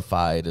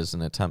horrified" is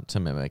an attempt to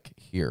mimic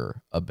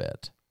 "hear" a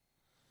bit.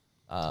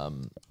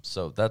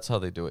 So that's how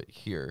they do it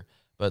here.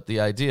 But the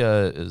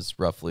idea is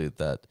roughly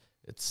that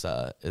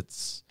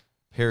it's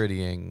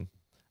parodying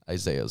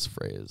Isaiah's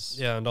phrase.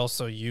 Yeah, and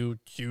also you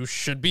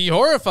should be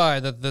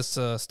horrified that this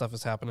stuff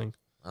is happening.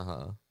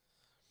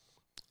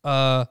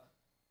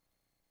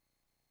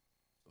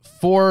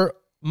 For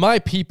my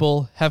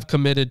people have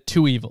committed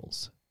two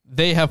evils.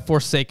 They have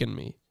forsaken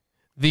me,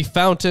 the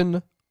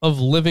fountain of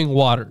living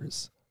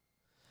waters,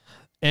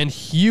 and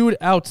hewed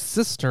out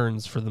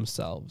cisterns for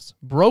themselves,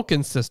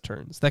 broken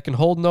cisterns that can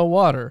hold no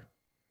water.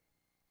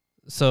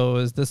 So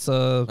is this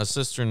A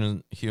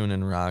cistern hewn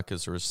in rock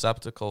is a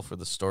receptacle for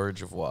the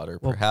storage of water,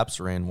 perhaps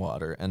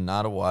rainwater, and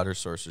not a water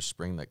source or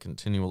spring that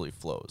continually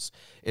flows.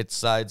 Its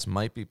sides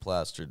might be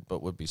plastered,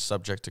 but would be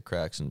subject to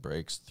cracks and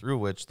breaks through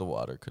which the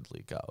water could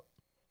leak out.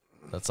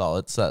 That's all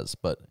it says,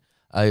 but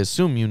I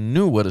assume you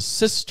knew what a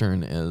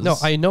cistern is. No,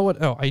 I know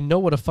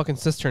what a fucking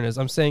cistern is.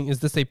 I'm saying, is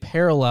this a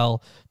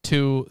parallel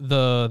to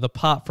the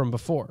pot from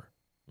before?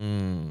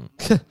 You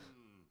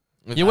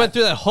went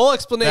through that whole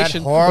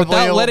explanation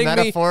without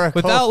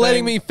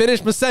letting me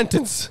finish my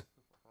sentence.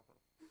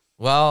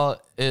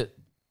 Well, it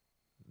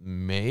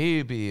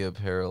may be a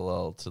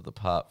parallel to the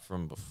pot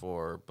from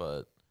before,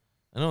 but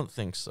I don't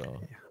think so.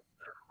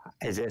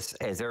 Is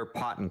there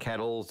pot and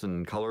kettles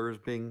and colors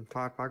being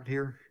talked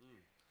here?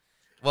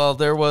 Well,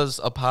 there was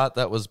a pot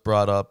that was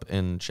brought up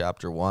in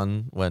chapter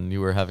 1 when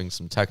you were having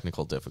some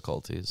technical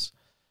difficulties,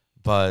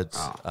 but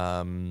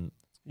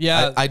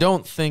Yeah, I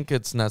don't think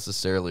it's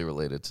necessarily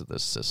related to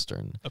this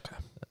cistern. Okay.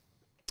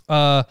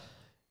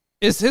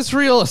 Is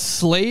Israel a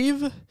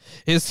slave?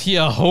 Is he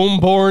a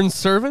homeborn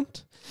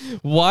servant?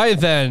 Why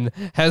then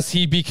has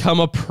he become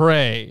a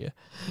prey?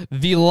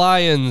 The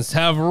lions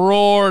have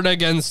roared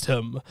against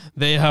him.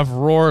 They have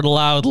roared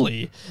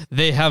loudly.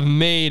 They have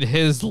made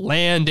his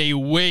land a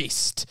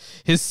waste.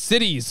 His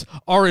cities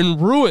are in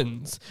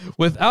ruins,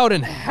 without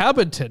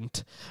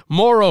inhabitant.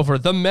 Moreover,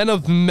 the men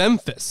of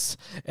Memphis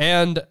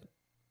and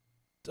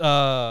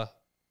Tapanis?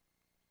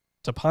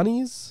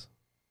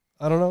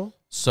 I don't know.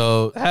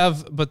 So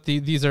But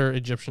these are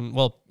Egyptian.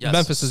 Well, yes,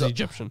 Memphis is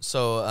Egyptian.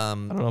 So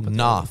know about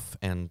Noph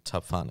and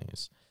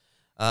Taphanes.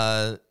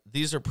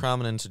 These are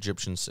prominent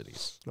Egyptian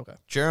cities. Okay.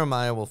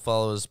 Jeremiah will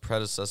follow his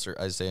predecessor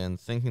Isaiah in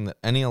thinking that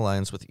any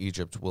alliance with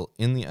Egypt will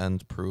in the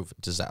end prove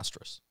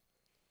disastrous.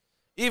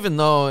 Even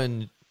though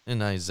in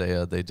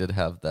Isaiah they did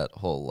have that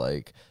whole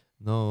like,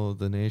 no,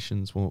 the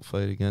nations won't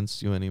fight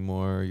against you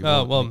anymore.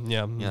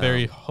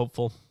 Very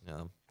hopeful.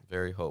 Yeah,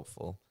 very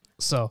hopeful.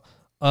 So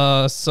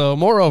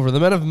moreover, the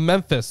men of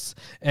Memphis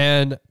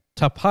and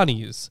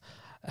Tapanes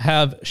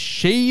have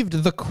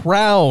shaved the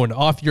crown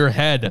off your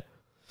head.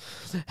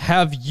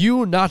 Have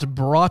you not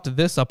brought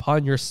this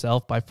upon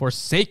yourself by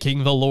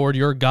forsaking the Lord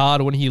your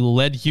God when he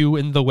led you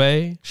in the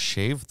way?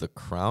 Shave the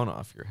crown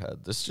off your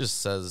head. This just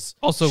says,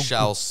 Also,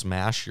 shall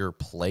smash your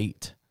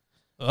plate.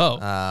 Oh.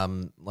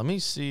 Let me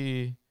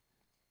see.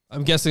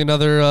 I'm guessing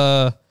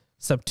another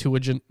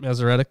Septuagint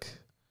Masoretic.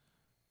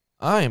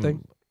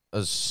 I'm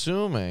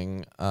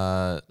assuming.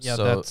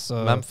 That's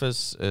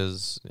Memphis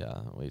is.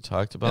 Yeah, we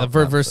talked about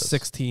verse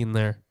 16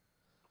 there.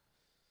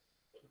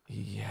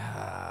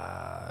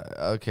 Yeah.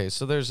 Okay,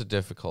 so there's a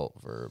difficult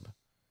verb.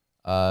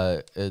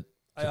 It could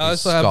I be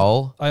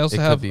skull. It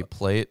could be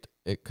plate.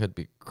 It could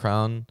be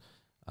crown.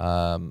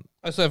 I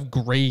also have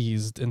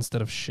grazed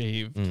instead of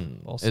shaved.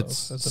 Also, it's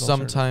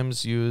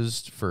sometimes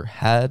used for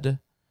head.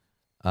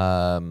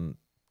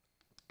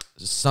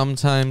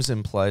 Sometimes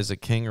implies a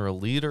king or a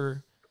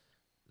leader.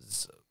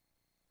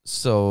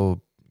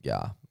 So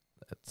yeah,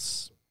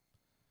 it's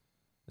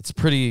a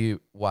pretty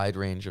wide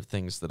range of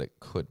things that it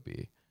could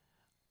be.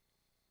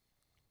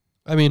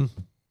 I mean,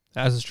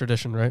 as is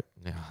tradition, right?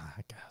 Yeah,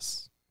 I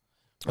guess.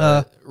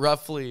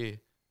 Roughly,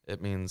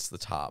 it means the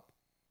top.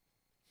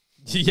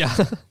 Yeah.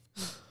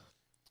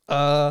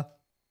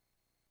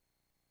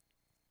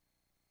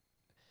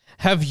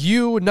 Have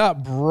you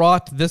not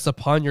brought this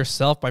upon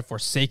yourself by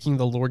forsaking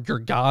the Lord your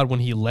God when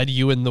he led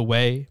you in the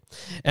way?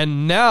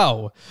 And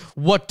now,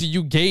 what do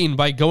you gain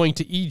by going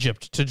to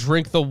Egypt to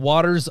drink the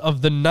waters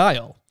of the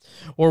Nile?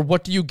 Or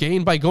what do you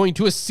gain by going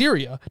to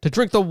Assyria to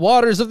drink the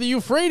waters of the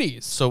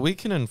Euphrates? So we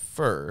can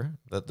infer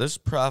that this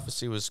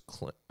prophecy was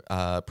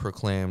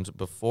proclaimed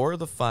before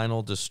the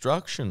final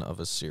destruction of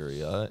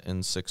Assyria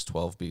in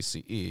 612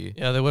 BCE.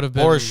 Yeah, they would have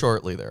been, or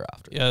shortly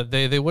thereafter. Yeah,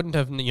 they wouldn't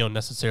have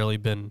necessarily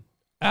been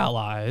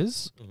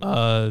allies.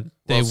 Some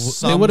they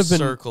would have been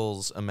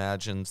circles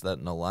imagined that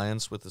an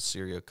alliance with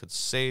Assyria could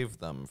save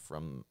them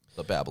from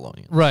the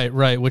Babylonians.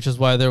 Right, which is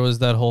why there was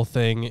that whole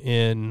thing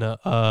in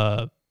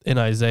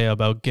Isaiah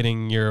about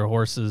getting your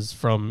horses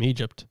from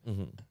Egypt.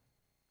 Mm-hmm.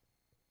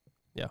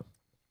 Yeah.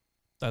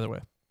 Either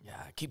way.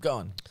 Yeah, keep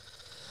going.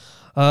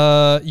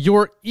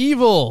 Your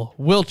evil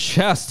will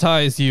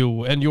chastise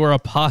you, and your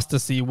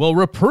apostasy will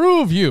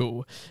reprove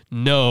you.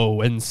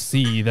 Know and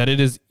see that it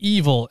is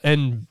evil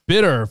and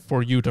bitter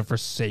for you to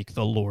forsake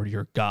the Lord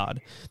your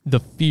God. The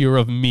fear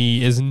of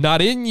me is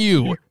not in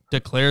you,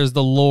 declares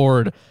the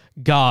Lord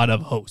God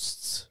of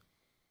hosts.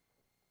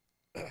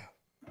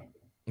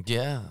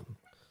 Yeah.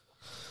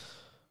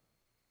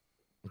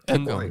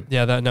 And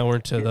yeah, that now we're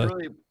into You're the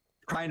really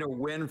trying to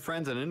win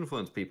friends and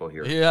influence people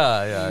here.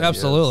 Yeah,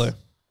 absolutely.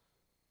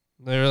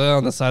 They're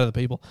on the side of the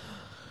people.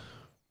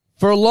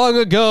 For long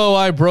ago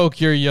I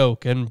broke your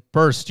yoke and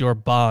burst your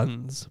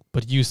bonds,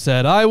 but you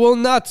said, I will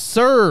not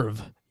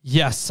serve.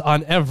 Yes,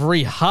 on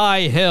every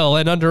high hill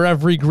and under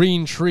every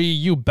green tree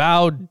you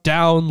bowed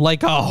down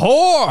like a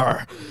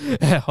whore.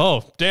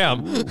 Oh,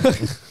 damn.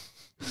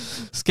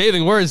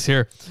 Scathing words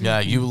here. Yeah,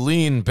 you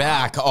lean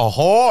back, a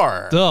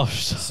whore. Oh,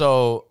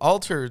 so,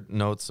 Alter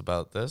notes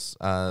about this,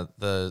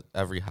 the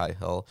every high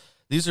hill.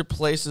 These are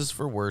places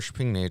for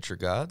worshiping nature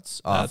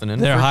gods, often in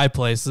they're high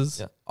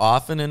places. Yeah,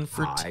 often in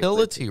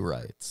fertility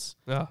rites.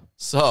 Yeah.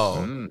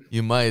 So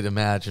you might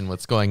imagine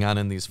what's going on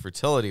in these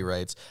fertility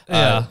rites.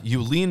 Yeah.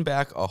 You lean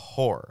back, a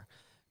whore.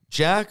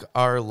 Jack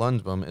R.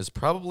 Lundbom is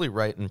probably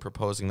right in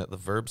proposing that the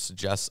verb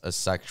suggests a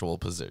sexual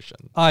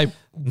position.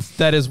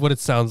 That is what it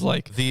sounds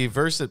like. The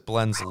verse, it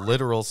blends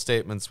literal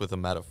statements with a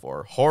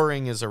metaphor.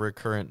 Whoring is a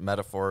recurrent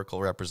metaphorical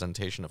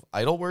representation of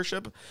idol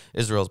worship,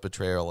 Israel's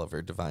betrayal of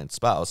her divine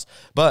spouse.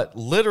 But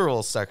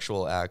literal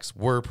sexual acts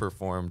were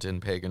performed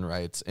in pagan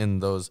rites in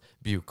those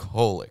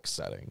bucolic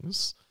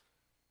settings.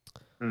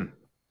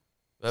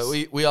 But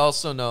we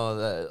also know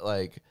that,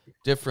 like,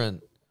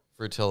 different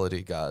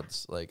fertility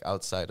gods, like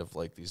outside of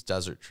like these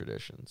desert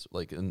traditions,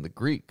 like in the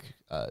Greek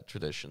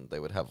tradition, they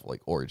would have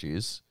like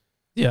orgies.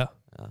 Yeah.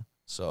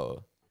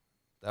 So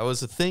that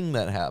was a thing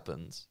that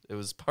happened. It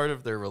was part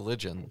of their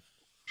religion.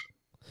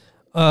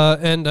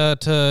 And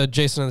to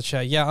Jason in the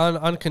chat, yeah,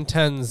 on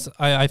contends,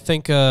 I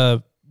think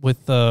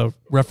with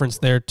reference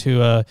there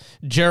to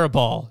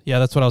Jerubal, yeah,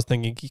 that's what I was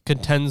thinking. He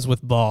contends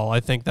with Baal.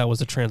 I think that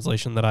was a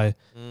translation that I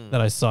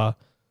saw.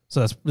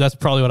 So that's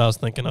probably what I was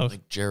thinking of.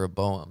 Like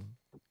Jeroboam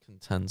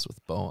contends with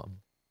Boam.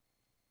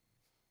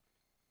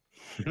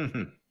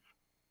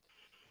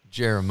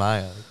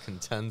 Jeremiah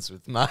contends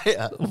with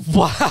Maya.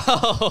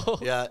 Wow.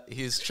 Yeah,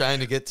 he's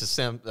trying to get to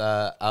Sam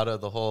out of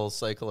the whole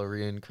cycle of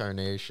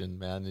reincarnation,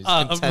 man. He's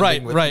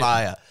contending with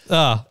Maya.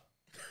 Wow.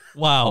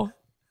 All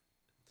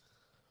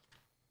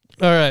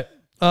right.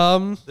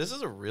 This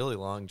is a really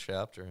long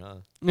chapter, huh?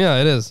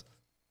 Yeah, it is.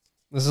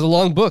 This is a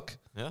long book.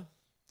 Yeah.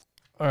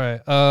 All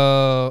right.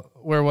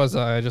 Where was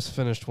I? I just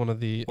finished one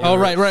of the. Oh,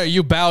 right.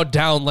 You bowed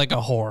down like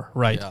a whore.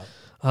 Right.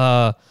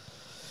 Yeah.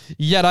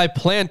 Yet I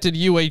planted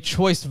you a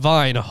choice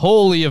vine,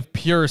 wholly of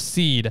pure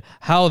seed.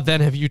 How then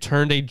have you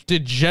turned a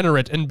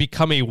degenerate and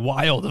become a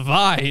wild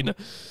vine?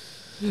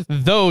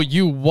 Though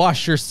you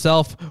wash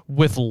yourself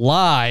with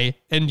lye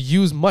and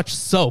use much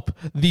soap,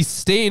 the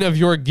stain of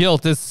your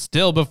guilt is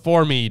still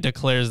before me,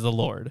 declares the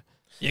Lord.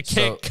 You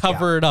can't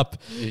cover it up.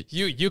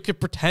 You can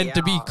pretend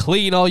to be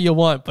clean all you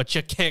want, but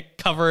you can't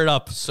cover it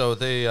up. So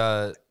they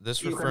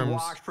this you refers can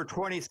wash for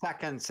 20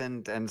 seconds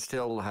and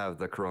still have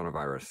the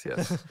coronavirus.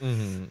 Yes.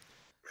 Mm-hmm.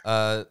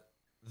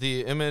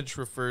 The image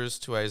refers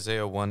to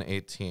Isaiah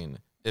 1:18.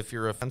 If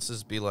your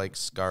offenses be like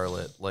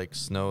scarlet, like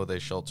snow, they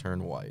shall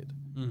turn white.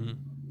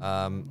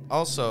 Mm-hmm.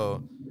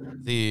 Also,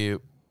 the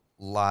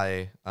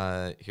lye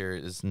here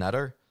is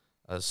netter,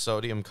 a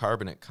sodium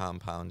carbonate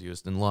compound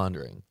used in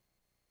laundering.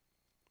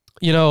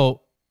 You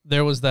know,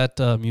 there was that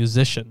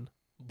musician,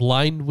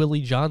 Blind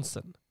Willie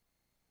Johnson,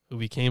 who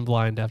became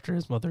blind after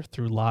his mother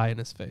threw lye in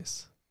his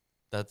face.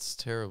 That's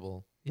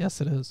terrible.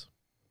 Yes, it is.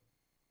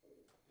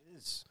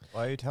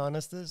 Why are you telling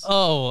us this?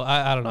 Oh,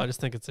 I don't know. I just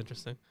think it's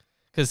interesting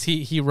because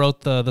he wrote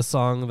the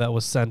song that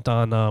was sent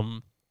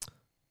on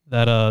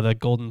that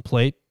golden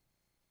plate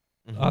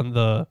on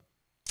the,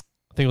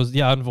 I think it was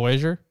on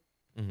Voyager.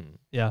 Mm-hmm.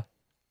 Yeah,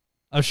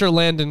 I'm sure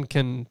Landon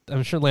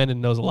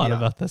knows a lot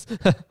about this.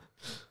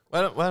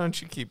 Why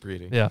don't you keep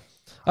reading? Yeah.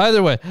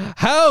 Either way,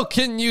 how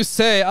can you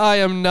say I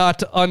am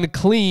not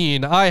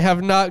unclean? I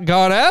have not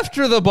gone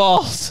after the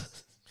balls.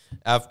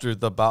 After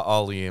the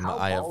Baalim, How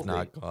I have ballsy.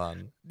 not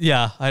gone.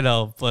 Yeah, I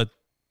know, but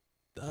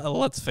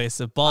let's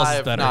face it, balls I is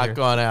have better. not here.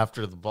 gone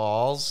after the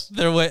balls.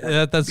 They're way,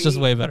 that's just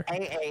way better.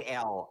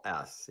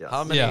 AALS. Yes.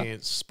 How many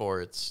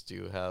sports do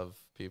you have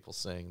people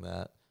saying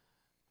that?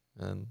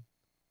 And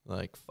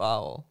like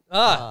foul.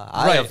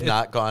 I right. have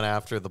not gone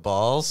after the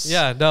balls.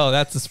 Yeah, no,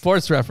 that's a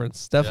sports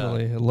reference.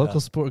 Definitely. A local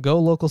sport, go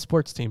local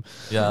sports team.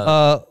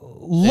 Yeah.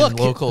 Look In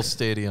local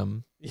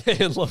stadium.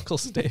 in local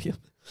stadium.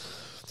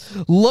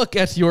 Look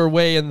at your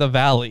way in the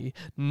valley.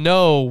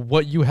 Know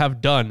what you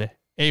have done.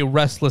 A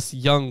restless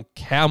young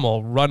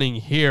camel running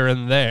here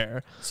and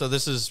there. So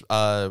this is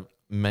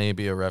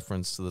maybe a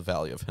reference to the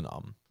Valley of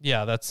Hinnom.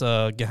 Yeah, that's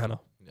Gehenna.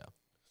 Yeah.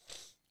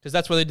 Because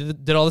that's where they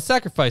did all the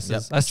sacrifices.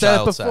 Yep. I said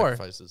Child it before.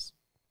 Sacrifices.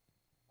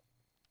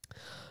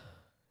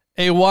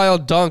 A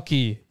wild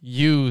donkey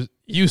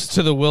used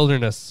to the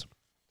wilderness.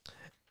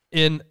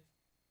 In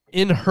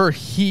her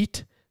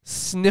heat,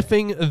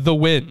 sniffing the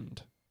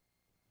wind.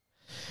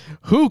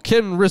 Who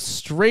can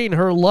restrain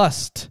her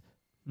lust?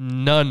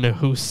 None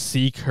who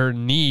seek her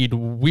need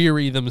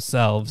weary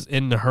themselves.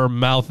 In her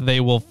mouth they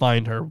will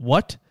find her.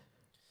 What?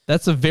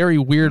 That's a very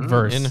weird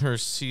verse. In her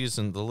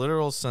season. The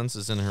literal sense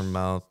is in her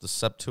mouth. The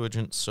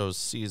Septuagint shows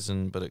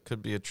season, but it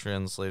could be a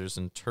translator's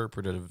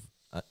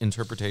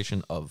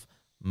interpretation of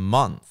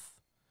month.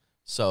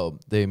 So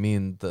they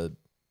mean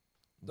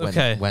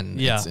when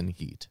it's in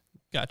heat.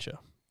 Gotcha.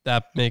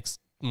 That makes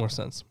more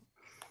sense.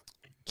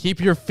 Keep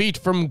your feet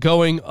from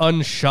going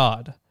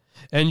unshod,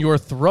 and your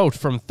throat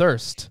from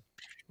thirst.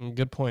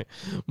 Good point.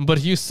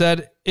 But you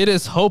said, it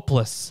is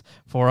hopeless,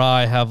 for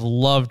I have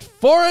loved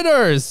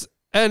foreigners,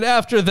 and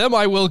after them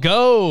I will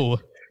go.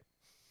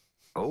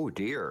 Oh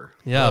dear.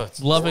 Yeah,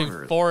 it's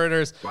loving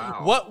foreigners.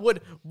 Wow.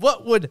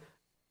 What would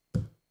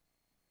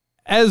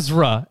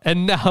Ezra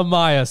and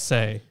Nehemiah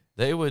say?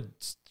 They would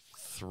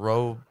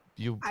throw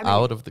you I mean-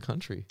 out of the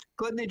country.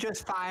 Couldn't they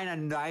just find a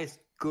nice,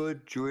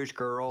 good Jewish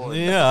girl and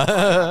Yeah.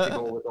 to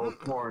go with those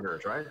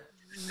foreigners, right?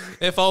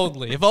 If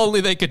only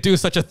they could do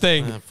such a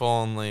thing. If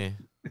only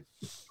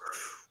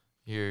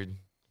you're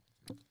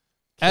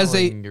As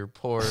a killing your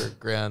poor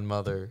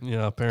grandmother.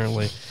 Yeah,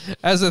 apparently.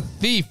 As a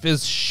thief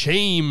is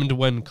shamed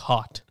when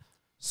caught,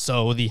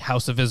 so the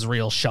house of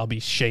Israel shall be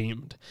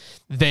shamed.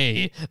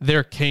 They,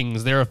 their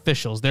kings, their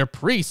officials, their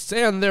priests,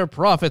 and their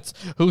prophets,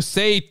 who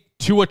say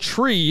to a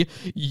tree,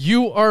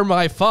 you are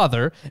my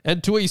father,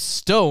 and to a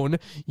stone,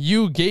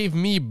 you gave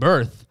me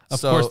birth. Of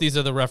So- course, these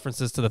are the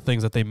references to the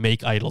things that they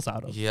make idols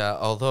out of. Yeah,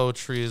 although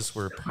trees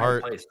were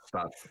part Place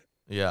stuff.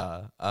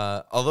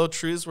 although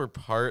trees were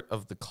part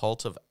of the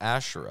cult of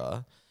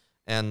Asherah,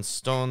 and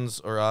stones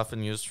are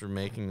often used for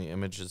making the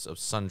images of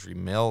sundry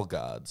male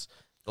gods,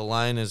 the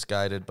line is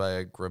guided by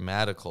a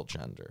grammatical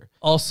gender.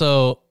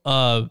 Also,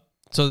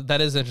 so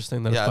that is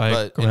interesting that it's by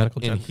But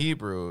grammatical in gender.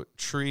 Hebrew,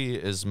 tree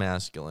is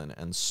masculine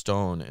and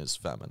stone is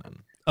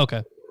feminine.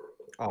 Okay.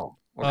 Oh,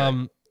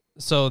 okay.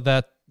 So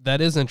that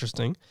is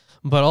interesting,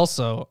 but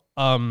also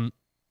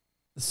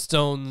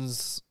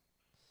stones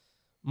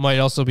might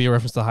also be a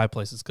reference to high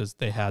places because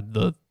they had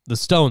the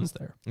stones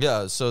there.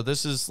 Yeah, so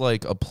this is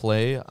like a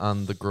play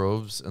on the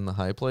groves and the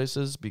high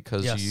places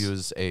because Yes. you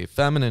use a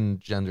feminine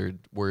gendered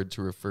word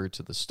to refer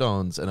to the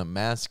stones and a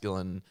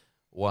masculine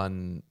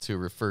one to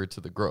refer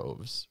to the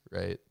groves,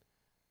 right?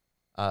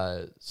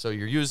 So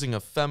you're using a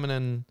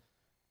feminine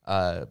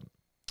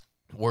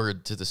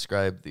word to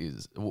describe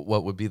these,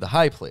 what would be the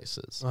high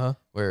places,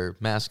 where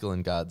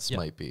masculine gods Yep.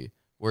 might be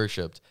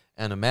worshipped,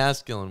 and a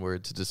masculine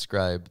word to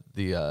describe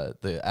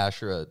the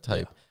Asherah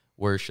type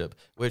worship,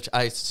 which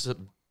I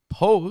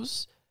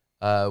suppose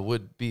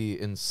would be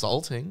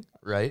insulting,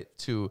 right?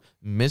 To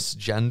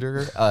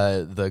misgender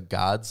the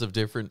gods of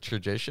different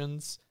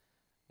traditions.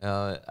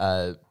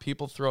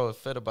 People throw a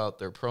fit about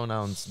their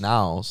pronouns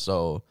now,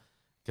 so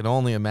can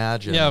only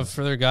imagine. Yeah,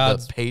 for their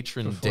gods. the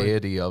patron before.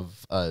 deity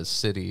of a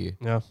city,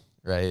 Yeah.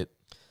 right?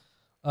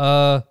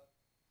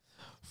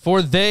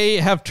 For they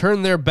have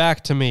turned their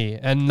back to me,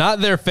 and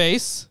not their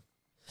face,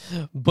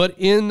 but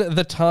in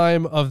the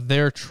time of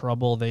their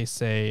trouble they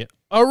say,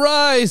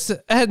 arise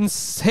and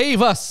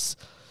save us.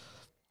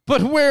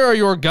 But where are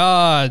your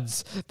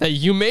gods that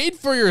you made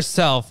for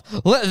yourself?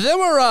 Let them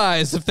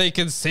arise if they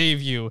can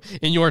save you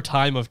in your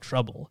time of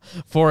trouble.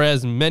 For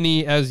as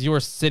many as your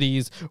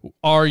cities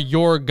are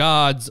your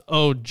gods,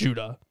 O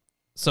Judah.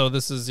 So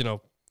this is, the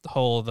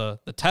whole the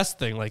test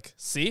thing. Like,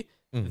 see,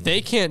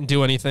 they can't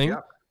do anything.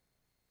 Yep.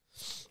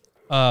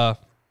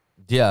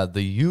 Yeah,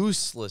 the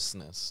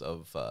uselessness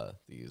of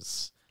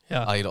these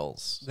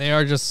idols. They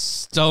are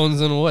just stones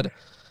and wood.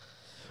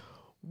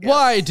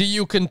 Why do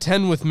you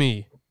contend with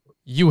me?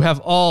 You have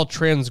all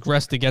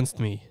transgressed against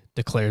me,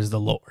 declares the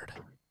Lord.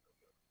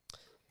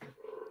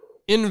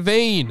 In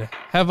vain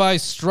have I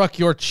struck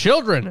your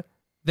children.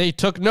 They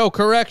took no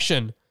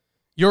correction.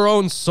 Your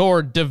own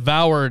sword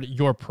devoured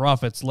your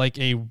prophets like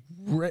a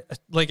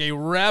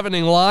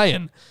ravening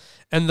lion.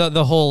 And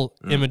the whole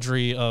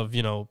imagery of,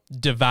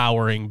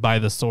 devouring by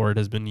the sword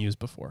has been used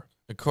before.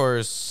 Of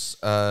course,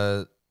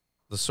 the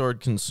sword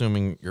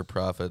consuming your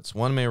prophets.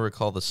 One may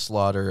recall the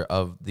slaughter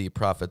of the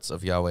prophets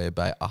of Yahweh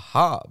by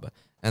Ahab,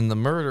 and the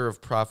murder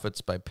of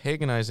prophets by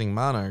paganizing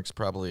monarchs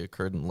probably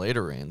occurred in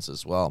later reigns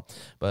as well.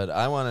 But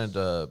I wanted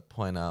to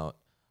point out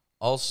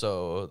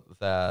also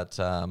that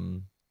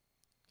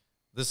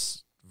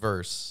this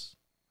verse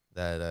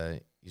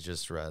that you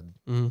just read,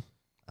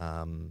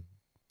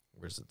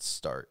 where does it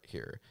start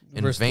here?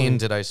 In Verse vain 20.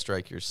 did I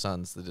strike your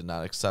sons that did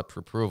not accept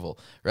reproval,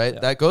 right? Yeah.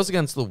 That goes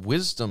against the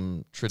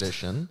wisdom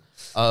tradition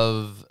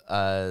of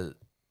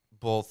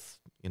both,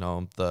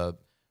 the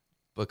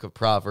book of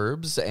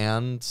Proverbs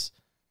and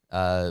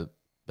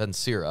Ben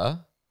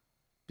Sira,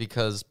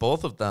 because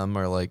both of them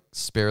are like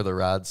spare the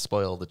rod,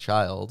 spoil the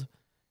child.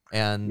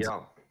 And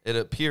it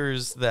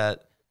appears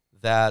that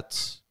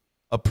that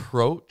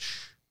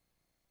approach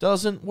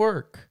doesn't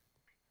work.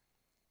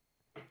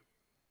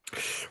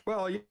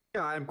 Well, yeah,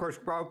 and of course,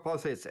 Paul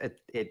says it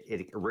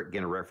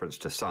again a reference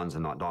to sons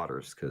and not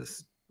daughters,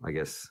 because I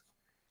guess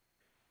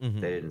they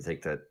didn't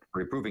think that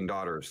reproving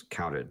daughters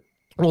counted.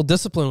 Well,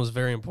 discipline was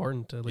very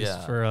important, at least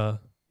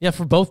Yeah.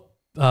 for both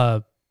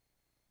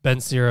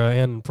Ben Sira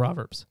and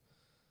Proverbs.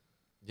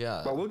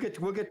 Yeah. But we'll get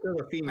to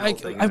the female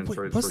thing.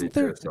 Wasn't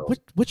there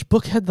which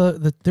book had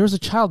the there was a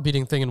child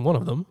beating thing in one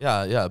of them?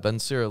 Yeah. Ben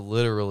Sira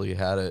literally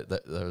had it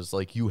that was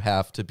like, you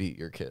have to beat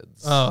your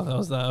kids. Oh, that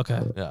was that.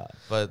 Okay. Yeah,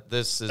 but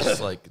this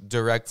is like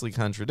directly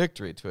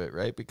contradictory to it,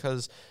 right?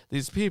 Because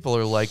these people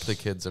are like the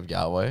kids of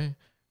Yahweh,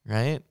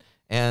 right?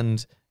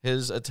 And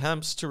his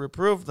attempts to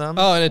reprove them.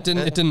 Oh, and it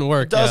didn't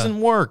work.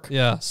 Doesn't work.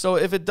 Yeah. So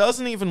if it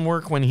doesn't even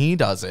work when he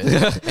does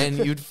it,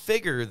 and you'd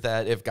figure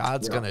that if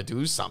God's gonna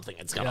do something,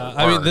 it's gonna work.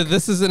 I mean,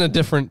 this is in a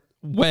different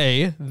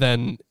way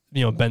than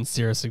Ben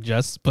Sira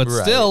suggests, but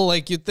Right. still,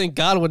 like you'd think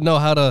God would know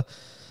how to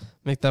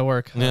make that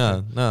work. Yeah,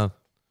 no.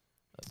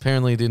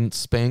 Apparently didn't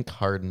spank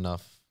hard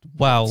enough.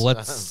 Wow.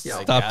 Let's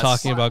I stop guess.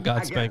 talking about God I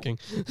guess. spanking.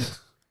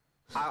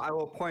 I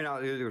will point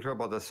out, you were talking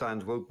about the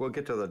sons. We'll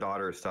get to the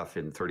daughter stuff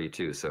in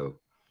 32. So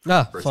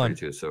verse Fun.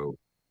 32. So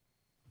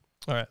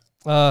All right.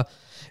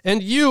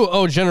 And you,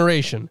 O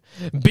generation,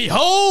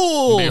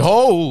 behold,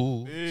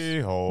 Behold.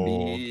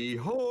 behold.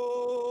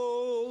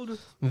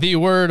 the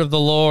word of the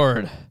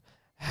Lord.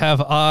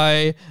 Have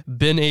I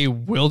been a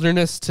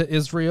wilderness to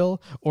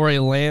Israel, or a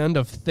land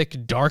of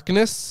thick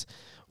darkness?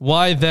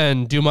 Why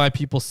then do my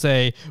people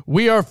say,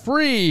 we are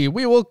free,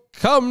 we will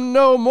come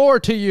no more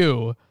to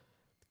you?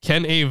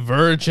 Can a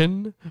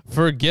virgin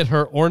forget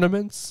her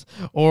ornaments,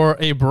 or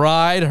a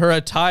bride her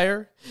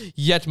attire?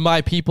 Yet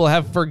my people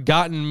have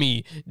forgotten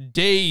me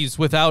days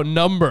without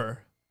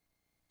number.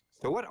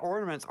 So what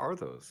ornaments are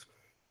those?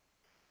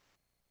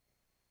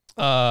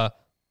 Well,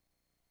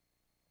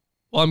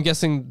 I'm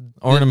guessing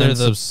Ornaments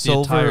they're of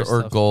silver attire or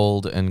stuff.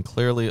 gold, and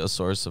clearly a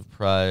source of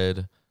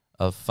pride.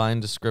 A fine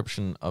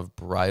description of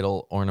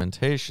bridal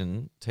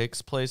ornamentation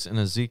takes place in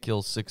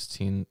Ezekiel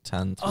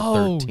 16:10 through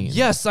Oh, 13.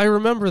 yes, I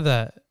remember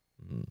that.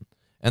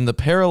 And the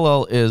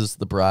parallel is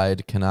the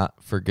bride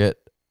cannot forget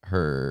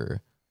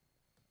her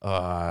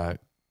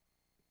kisheret.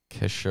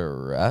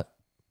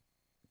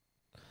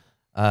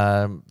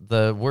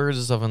 The word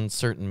is of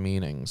uncertain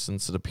meaning,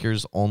 since it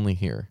appears only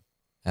here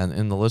and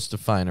in the list of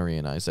finery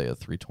in Isaiah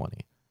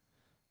 3:20.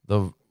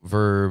 The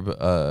verb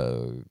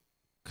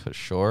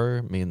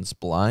kishor means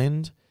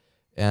blind,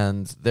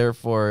 and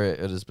therefore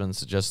it has been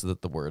suggested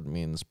that the word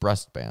means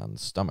breastband,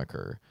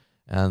 stomacher,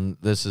 and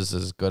this is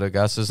as good a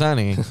guess as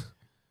any.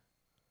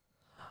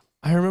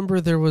 I remember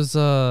there was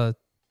it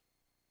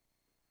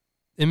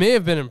may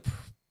have been in,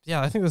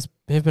 I think this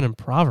may have been in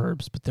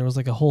Proverbs, but there was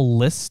like a whole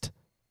list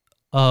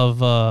of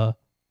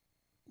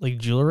like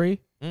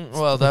jewelry.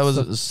 Well, that was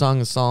a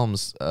Song of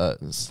Psalms.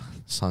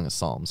 Song of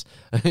Psalms.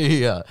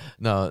 Yeah.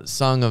 No,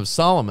 Song of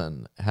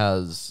Solomon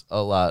has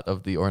a lot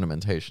of the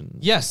ornamentation.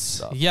 Yes,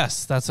 stuff,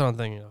 yes, that's what I'm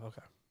thinking of.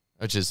 Okay,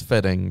 which is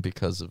fitting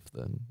because of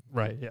the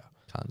right, yeah.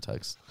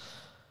 context.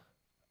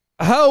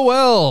 How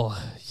well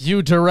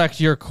you direct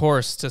your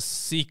course to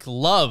seek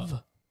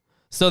love,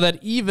 so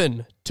that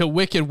even to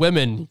wicked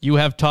women you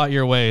have taught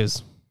your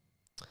ways.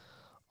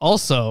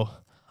 Also,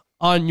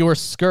 on your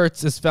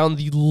skirts is found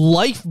the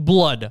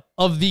lifeblood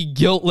of the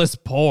guiltless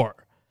poor.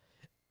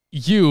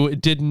 You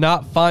did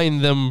not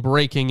find them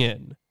breaking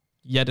in.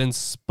 Yet in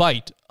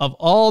spite of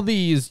all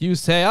these, you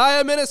say, I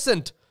am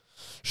innocent.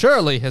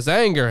 Surely his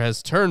anger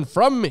has turned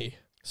from me.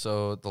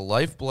 So the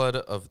lifeblood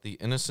of the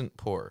innocent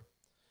poor.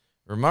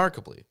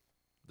 Remarkably,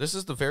 this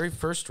is the very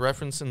first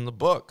reference in the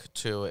book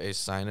to a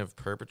sin of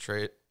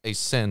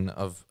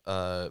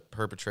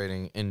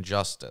perpetrating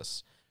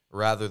injustice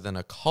rather than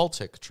a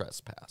cultic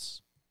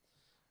trespass.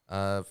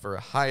 For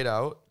a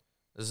hideout,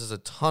 this is a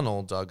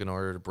tunnel dug in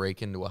order to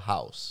break into a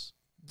house.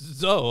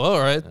 Oh, all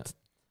right.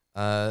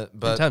 But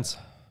Intense.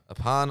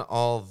 upon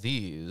all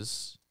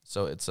these,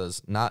 so it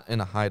says, not in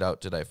a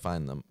hideout did I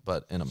find them,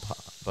 but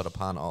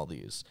upon all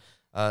these.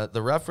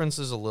 The reference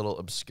is a little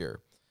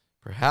obscure.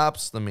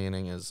 Perhaps the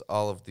meaning is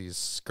all of these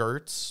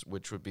skirts,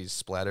 which would be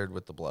splattered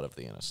with the blood of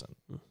the innocent.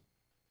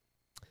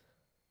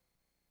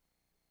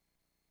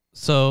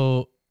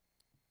 So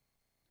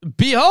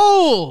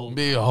Behold!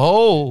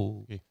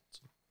 Behold.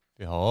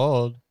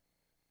 Behold.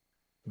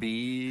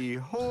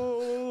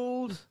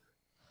 Behold.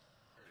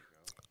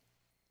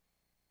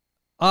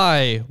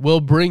 I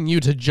will bring you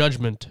to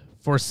judgment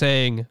for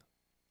saying,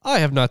 I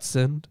have not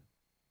sinned.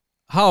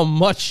 How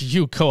much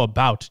you go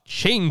about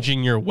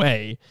changing your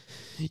way.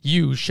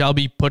 You shall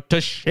be put to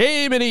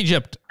shame in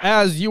Egypt,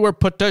 as you were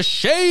put to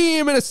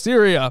shame in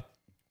Assyria.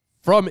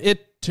 From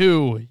it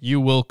too you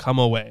will come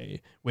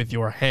away with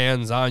your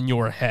hands on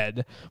your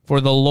head,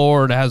 for the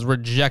Lord has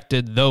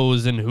rejected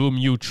those in whom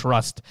you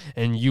trust,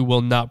 and you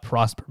will not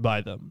prosper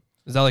by them.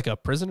 Is that like a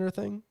prisoner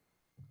thing?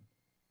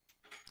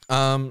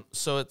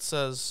 So it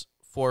says,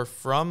 for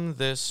from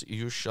this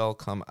you shall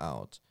come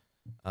out.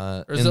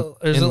 Or is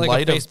it like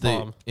light a of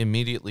facepalm? the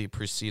immediately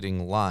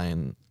preceding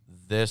line,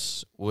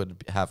 this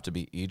would have to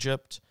be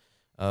Egypt,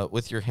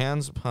 with your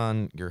hands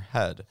upon your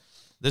head.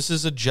 This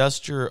is a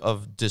gesture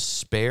of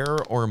despair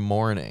or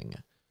mourning.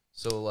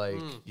 So like,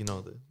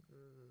 the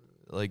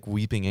like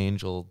weeping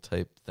angel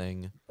type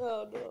thing.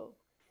 Oh, no.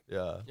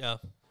 Yeah. Yeah.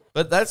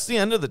 But that's the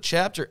end of the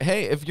chapter.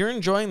 Hey, if you're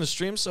enjoying the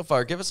stream so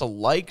far, give us a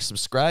like,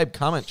 subscribe,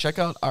 comment. Check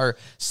out our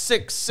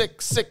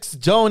 666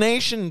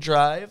 donation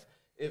drive.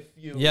 If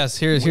you Yes,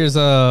 here's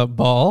a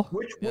ball.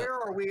 Where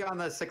are we on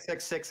the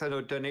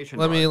 666 donation?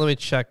 Let me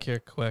check here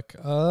quick.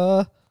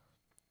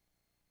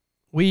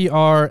 We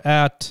are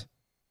at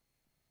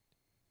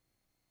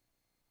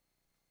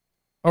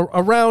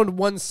around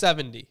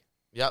 170.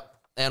 Yep.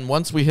 And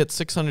once we hit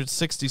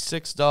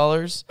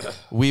 $666,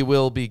 we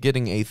will be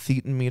getting a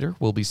thetan meter.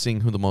 We'll be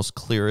seeing who the most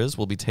clear is.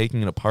 We'll be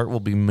taking it apart. We'll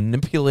be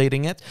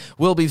manipulating it.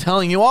 We'll be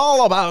telling you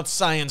all about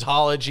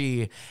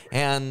Scientology,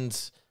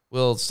 and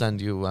we'll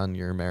send you on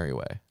your merry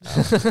way.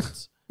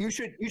 You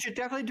should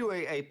definitely do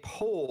a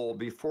poll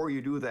before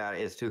you do that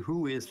as to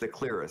who is the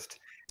clearest,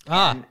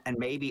 and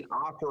maybe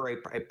offer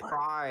a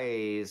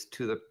prize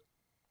to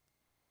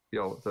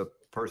the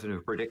person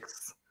who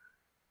predicts.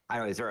 I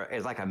don't know.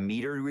 Is like a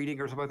meter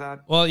reading or something like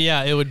that? Well,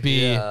 yeah, it would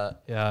be.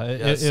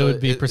 It would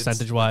be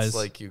percentage wise. It's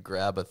like you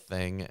grab a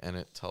thing and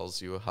it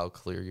tells you how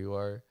clear you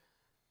are.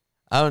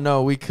 I don't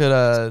know. We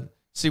could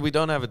see. We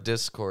don't have a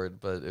Discord,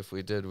 but if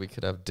we did, we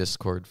could have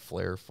Discord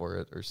flair for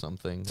it or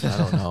something. I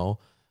don't know.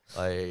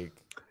 Like,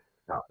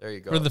 there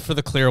you go. For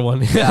the clear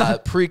one. Yeah,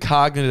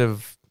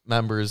 precognitive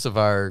members of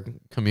our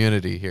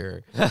community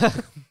here.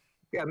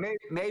 Yeah,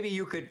 maybe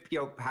you could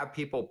have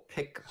people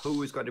pick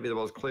who is going to be the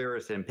most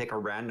clearest and pick a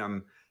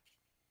random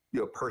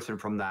person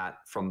from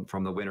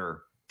the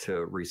winner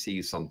to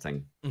receive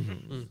something.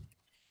 Mm-hmm.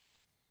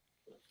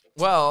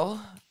 Well,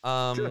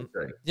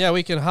 yeah,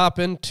 we can hop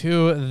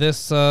into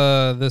this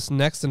this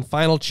next and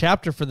final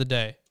chapter for the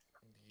day.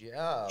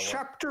 Yeah,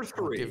 chapter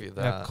 3. I'll give you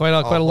that. Yeah, quite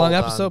a long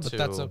episode, but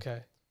that's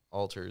okay.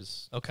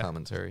 Alter's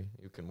commentary.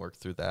 You can work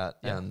through that,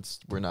 and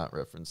we're not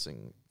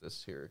referencing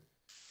this here.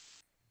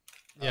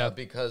 Yeah,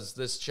 because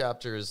this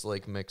chapter is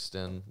like mixed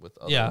in with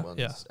other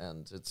ones,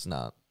 and it's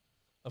not,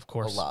 of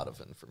course, a lot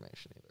of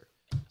information either.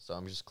 So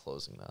I'm just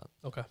closing that.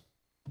 Okay.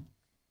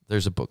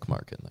 There's a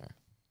bookmark in there.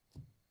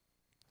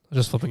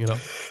 Just flipping it up.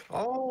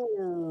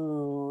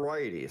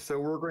 Alrighty, so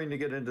we're going to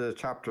get into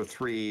chapter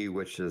 3,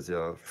 which is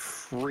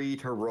free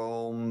to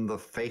roam, the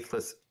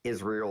faithless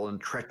Israel,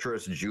 and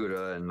treacherous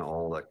Judah, and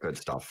all that good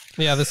stuff.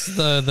 Yeah, this is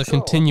the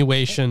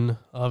continuation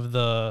of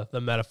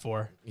the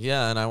metaphor.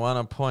 Yeah, and I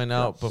want to point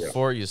out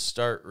before you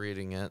start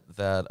reading it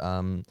that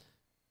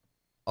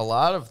a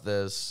lot of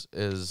this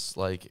is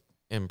like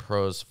in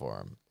prose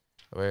form,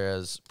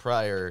 whereas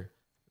prior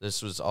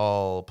this was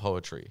all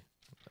poetry.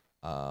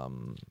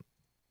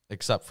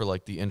 Except for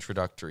like the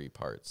introductory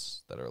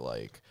parts that are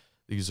like,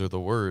 these are the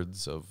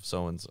words of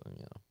so and so,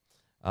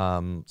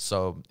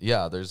 So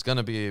yeah, there's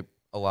gonna be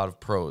a lot of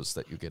prose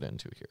that you get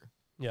into here.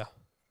 Yeah,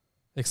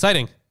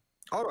 exciting.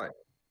 All right,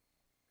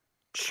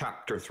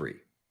 chapter 3.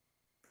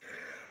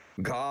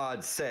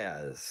 God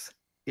says,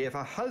 if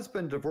a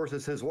husband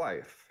divorces his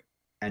wife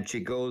and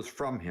she goes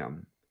from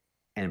him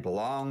and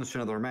belongs to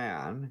another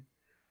man,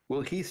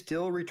 will he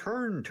still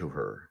return to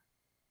her?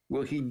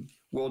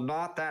 Will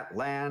not that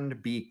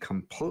land be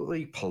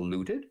completely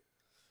polluted?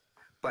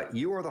 But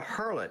you are the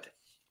harlot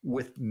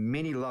with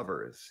many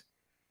lovers.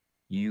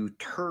 You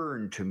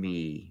turn to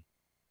me,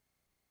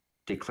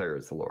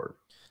 declares the Lord.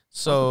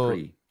 So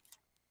pretty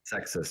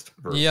sexist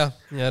verse. Yeah,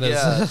 it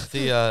is.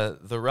 Yeah,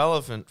 the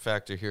relevant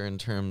factor here in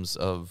terms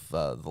of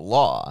the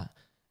law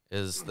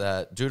is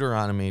that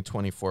Deuteronomy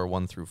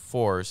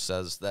 24:1-4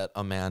 says that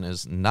a man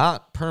is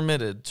not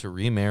permitted to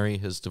remarry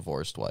his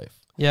divorced wife.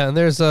 Yeah, and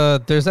there's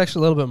actually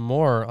a little bit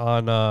more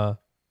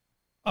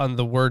on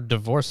the word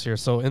divorce here.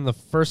 So in the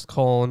first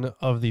colon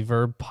of the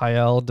verb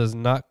pael does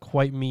not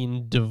quite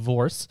mean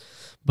divorce,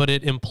 but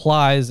it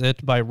implies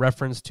it by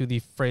reference to the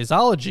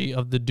phraseology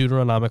of the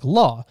Deuteronomic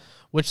law,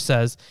 which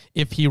says,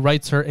 if he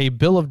writes her a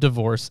bill of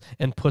divorce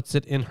and puts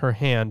it in her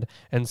hand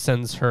and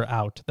sends her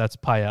out, that's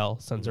pael,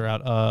 sends her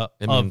out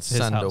it of means his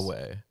send house.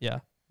 away. Yeah,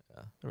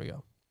 there we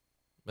go.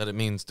 But it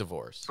means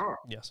divorce. Oh.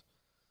 Yes.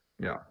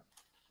 Yeah.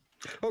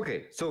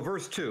 Okay, so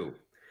verse 2.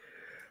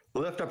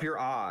 Lift up your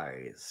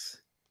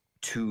eyes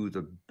to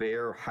the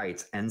bare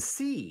heights and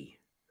see,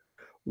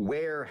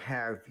 where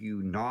have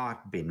you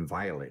not been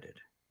violated?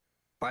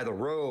 By the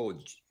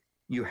roads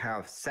you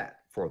have set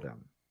for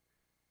them,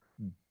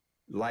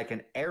 like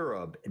an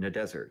Arab in a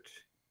desert,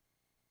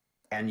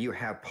 and you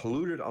have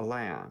polluted a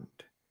land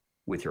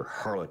with your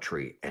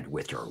harlotry and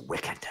with your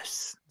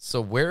wickedness.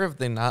 So where have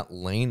they not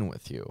lain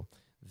with you?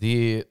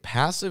 The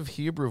passive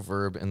Hebrew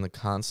verb in the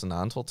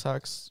consonantal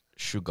text,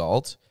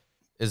 shugalt,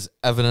 is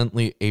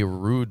evidently a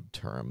rude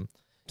term,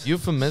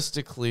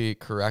 euphemistically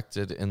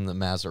corrected in the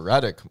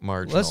Masoretic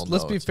marginal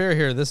Let's be note. fair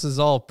here. This is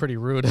all pretty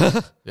rude.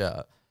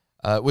 Yeah,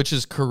 which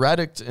is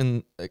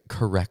corrected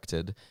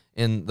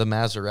in the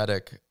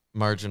Masoretic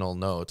marginal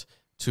note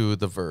to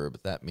the verb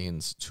that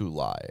means to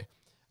lie.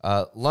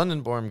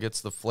 Londonborn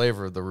gets the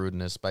flavor of the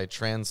rudeness by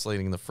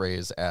translating the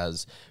phrase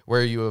as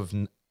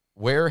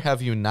where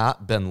have you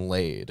not been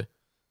laid?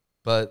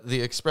 But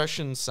the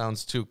expression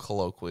sounds too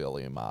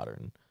colloquially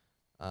modern.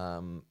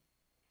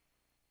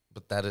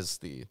 But that is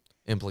the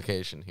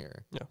implication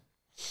here.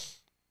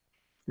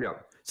 Yeah.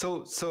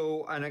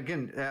 So, and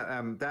again,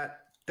 that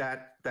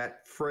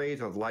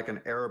phrase of like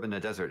an Arab in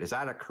the desert, is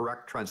that a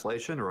correct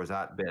translation, or has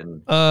that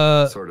been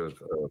sort of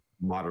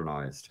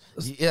modernized?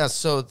 Yeah,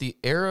 so the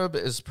Arab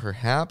is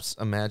perhaps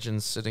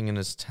imagined sitting in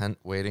his tent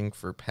waiting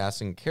for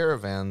passing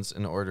caravans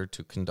in order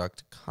to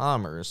conduct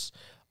commerce.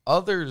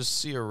 Others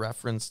see a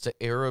reference to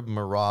Arab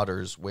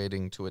marauders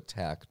waiting to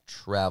attack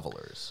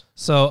travelers.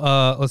 So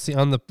let's see.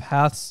 On the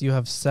paths you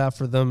have sat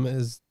for them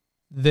is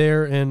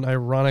there an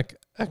ironic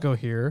echo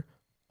here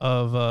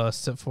of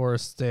sit for,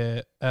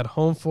 stay at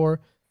home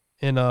for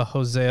in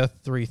Hosea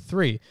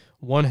 3:3.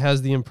 One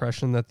has the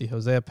impression that the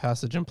Hosea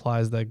passage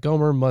implies that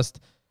Gomer must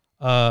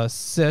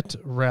sit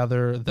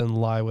rather than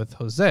lie with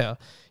Hosea.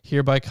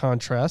 Here, by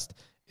contrast,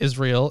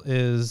 Israel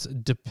is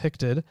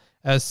depicted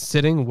as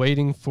sitting,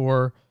 waiting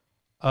for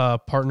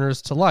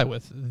partners to lie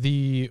with.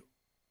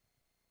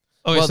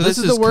 Well, so this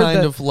is the word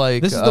kind of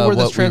like this is the word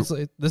that's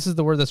translated. This is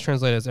the word that's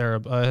translated as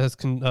Arab. Has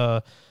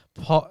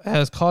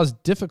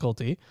caused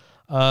difficulty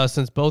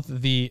since both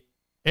the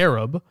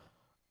Arab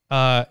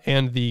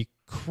and the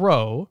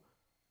crow,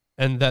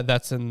 and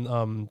that's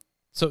in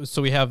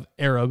so we have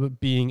Arab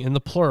being in the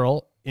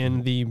plural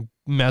in the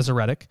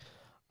Masoretic,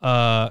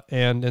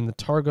 and in the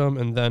Targum,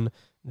 and then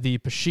the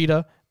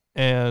Peshitta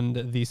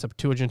and the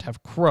Septuagint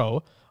have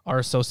crow are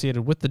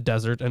associated with the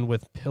desert and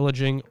with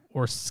pillaging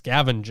or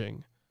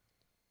scavenging.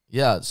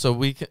 Yeah, so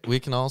we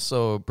can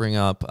also bring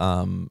up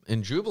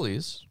in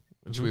Jubilees,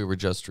 which we were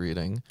just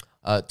reading,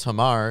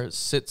 Tamar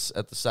sits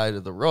at the side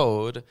of the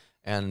road,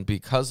 and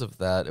because of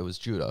that, it was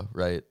Judah,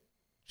 right?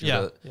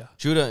 Judah, Yeah.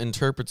 Judah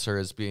interprets her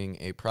as being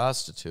a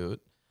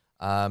prostitute,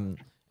 and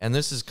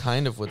this is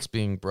kind of what's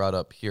being brought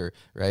up here,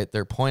 right?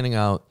 They're pointing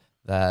out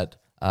that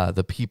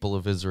the people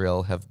of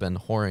Israel have been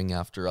whoring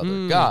after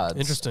other gods.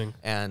 Interesting.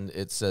 And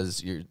it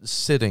says you're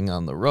sitting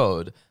on the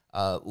road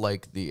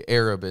like the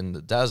Arab in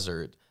the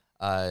desert,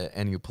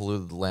 and you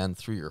polluted the land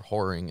through your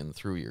whoring and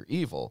through your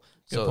evil.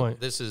 Good point.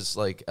 This is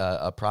like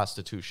a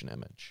prostitution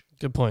image.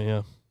 Good point.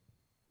 Yeah,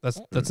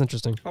 that's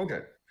interesting.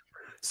 Okay.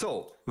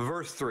 So,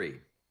 verse 3.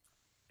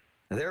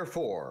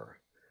 Therefore,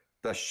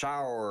 the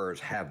showers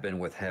have been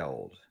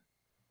withheld,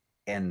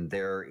 and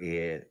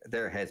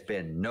there has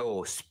been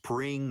no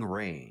spring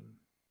rain.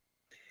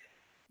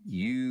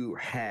 You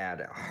had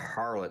a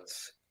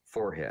harlot's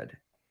forehead.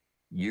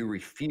 You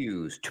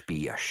refused to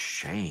be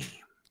ashamed.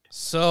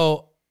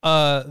 So,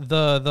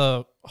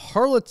 the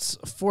harlot's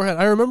forehead.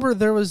 I remember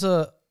there was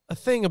a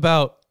thing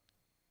about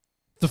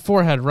the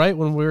forehead, right?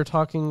 When we were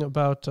talking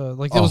about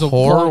like there was a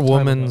whore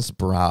woman's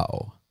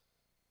brow.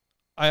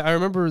 I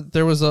remember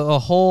there was a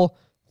whole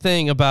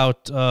thing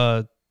about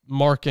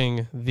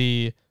marking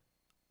the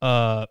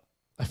I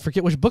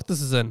forget which book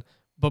this is in,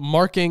 but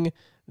marking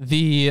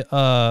the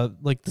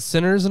like the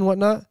sinners and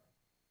whatnot.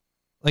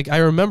 Like I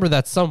remember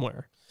that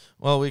somewhere.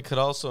 Well, we could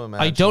also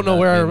imagine. I don't know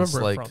where I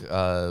remember it like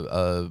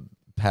from.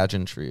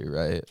 Pageantry,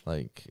 right?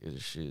 Like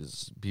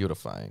she's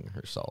beautifying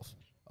herself.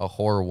 A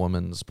whore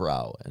woman's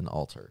brow, an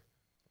altar.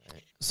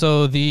 Right?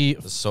 So a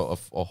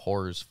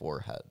whore's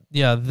forehead.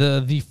 Yeah,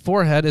 the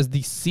forehead is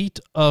the seat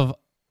of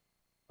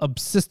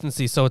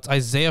subsistency. So it's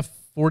Isaiah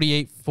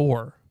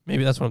 48:4.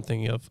 Maybe that's what I'm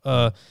thinking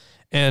of.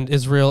 And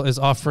Israel is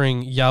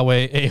offering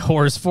Yahweh a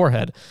whore's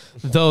forehead,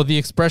 though the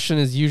expression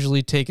is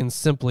usually taken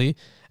simply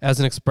as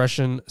an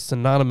expression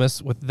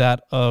synonymous with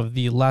that of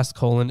the last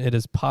colon. It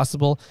is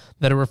possible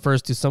that it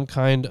refers to some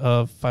kind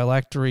of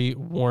phylactery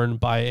worn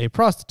by a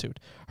prostitute.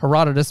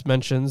 Herodotus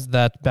mentions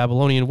that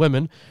Babylonian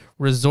women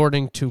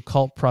resorting to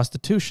cult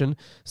prostitution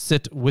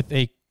sit with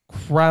a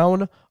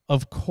crown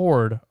of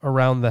cord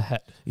around the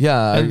head.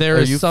 Yeah, and there are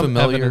is you some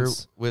familiar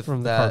evidence with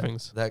from the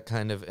carvings. that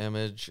kind of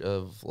image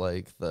of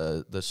like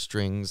the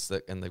strings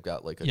that, and they've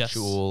got like a Yes.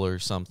 jewel or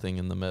something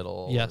in the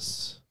middle?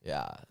 Yes.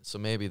 Yeah, so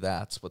maybe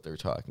that's what they're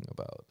talking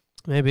about.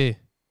 Maybe.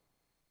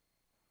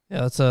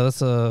 Yeah,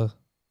 that's a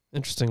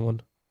interesting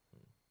one.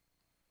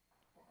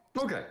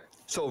 Okay.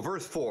 So,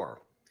 verse 4.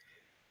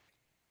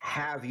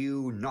 Have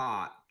you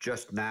not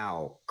just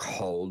now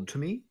called to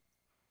me?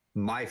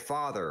 My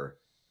father,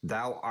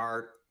 thou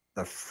art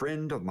the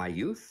friend of my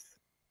youth.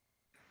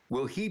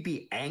 Will he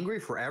be angry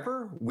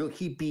forever? Will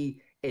he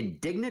be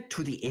indignant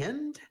to the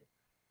end?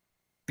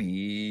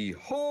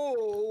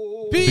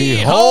 Behold.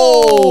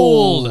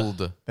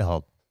 Behold.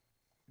 Behold.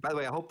 By the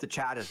way, I hope the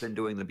chat has been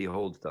doing the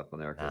behold stuff on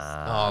there.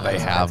 Oh, they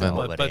haven't.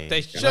 But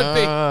they should be.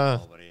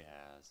 Nobody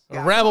has.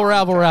 Yeah, Rabble, come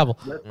on, rabble,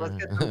 chat. rabble. Let's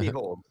get some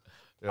behold.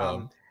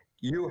 Yeah.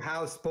 You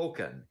have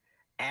spoken,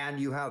 and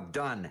you have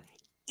done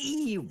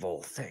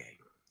evil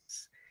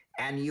things,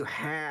 and you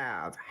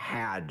have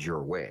had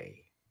your way.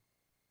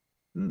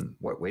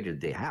 What way did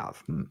they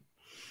have?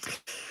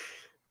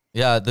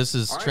 Yeah, this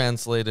is All right.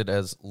 translated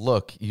as,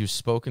 look, you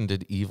spoke and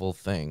did evil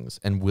things,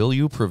 and will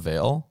you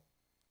prevail?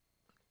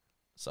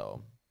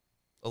 So,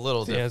 a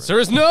little The different. answer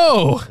is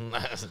no.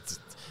 It's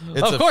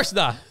Of course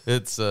not.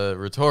 It's a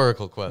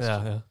rhetorical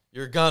question. Yeah.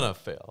 You're gonna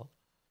fail.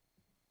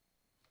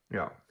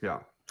 Yeah.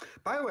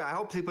 By the way, I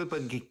hope people have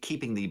been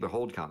keeping the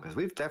behold count, because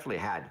we've definitely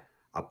had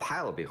a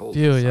pile of behold.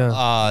 Few, yeah.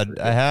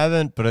 I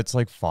haven't, but it's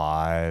like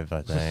 5,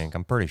 I think.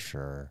 I'm pretty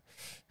sure.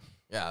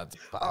 Yeah. It's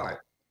All right.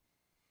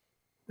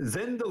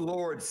 Then the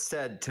Lord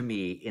said to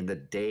me in the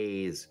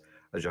days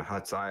of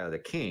Jehoiada the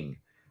king,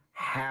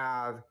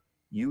 have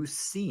you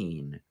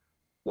seen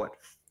what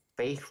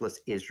faithless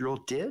Israel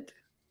did?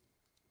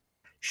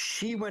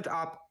 She went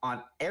up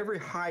on every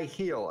high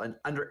hill and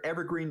under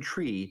every green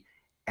tree,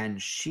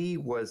 and she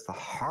was the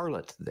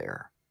harlot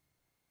there.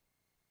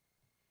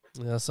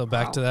 Yeah, so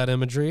back to that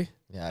imagery.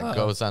 Yeah, it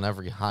goes on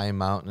every high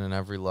mountain and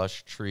every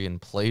lush tree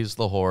and plays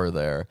the whore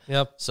there.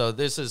 Yep. So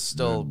this is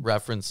still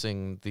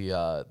referencing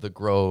the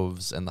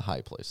groves and the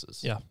high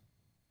places. Yeah.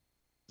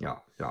 Yeah.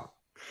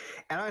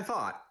 And I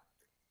thought,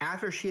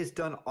 after she has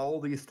done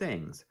all these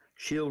things,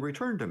 she'll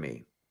return to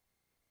me.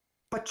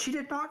 But she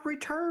did not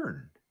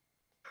return.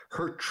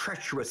 Her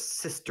treacherous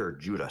sister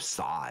Judah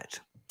saw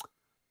it.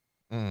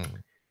 And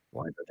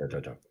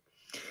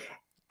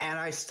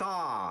I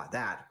saw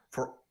that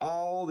for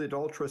all the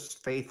adulterous,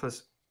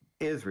 faithless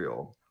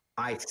Israel,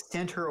 I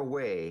sent her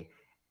away,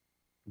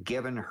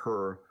 given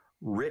her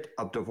writ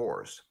of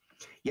divorce.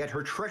 Yet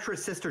her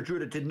treacherous sister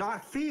Judah did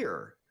not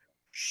fear.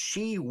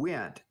 She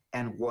went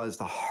and was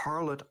the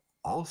harlot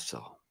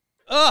also.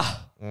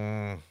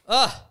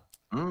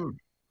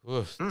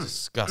 Oof,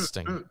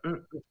 disgusting.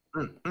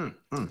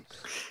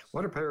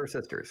 What a pair of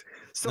sisters.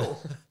 So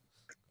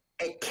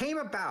it came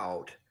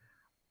about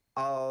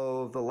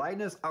of the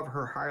lightness of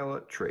her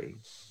harlotry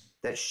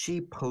that she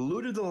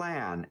polluted the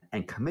land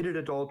and committed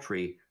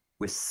adultery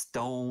with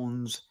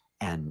stones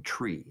and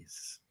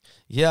trees.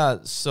 Yeah,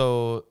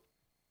 so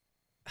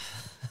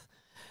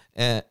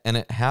and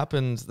it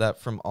happened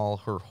that from all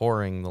her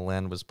whoring the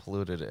land was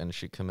polluted and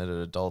she committed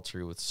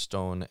adultery with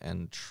stone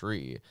and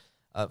tree.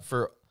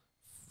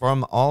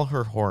 From all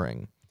her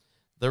whoring.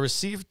 The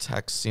received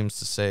text seems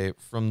to say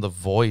from the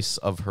voice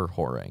of her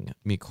whoring,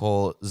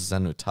 Mikol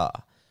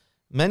Zenuta.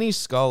 Many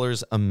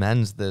scholars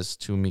amend this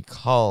to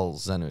Mikal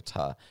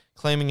Zenuta,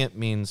 claiming it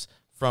means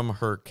from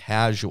her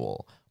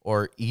casual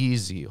or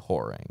easy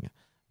whoring.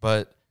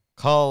 But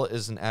kal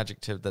is an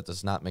adjective that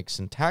does not make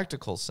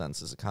syntactical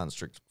sense as a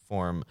construct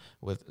form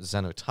with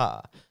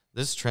Zenuta.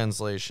 This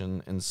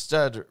translation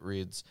instead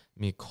reads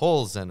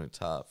Mikol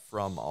Zenuta,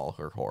 from all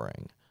her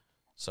whoring.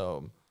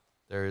 So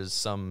there is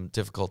some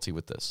difficulty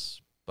with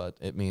this, but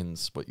it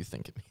means what you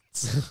think it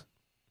means.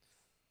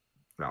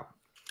 No.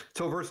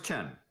 So verse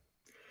 10.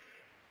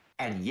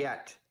 And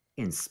yet,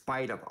 in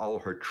spite of all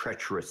her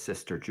treacherous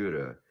sister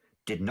Judah,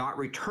 did not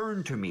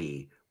return to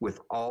me with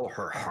all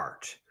her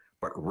heart,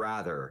 but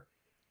rather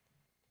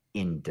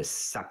in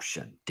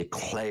deception,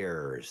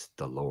 declares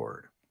the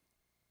Lord.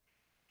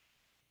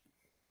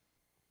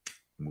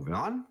 Moving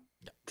on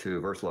to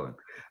verse 11.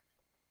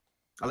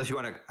 Unless you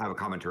want to have a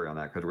commentary on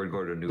that, because we're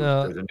going to go to a new,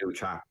 there's a new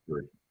chapter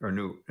or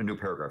a new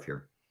paragraph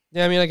here.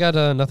 Yeah, I mean, I got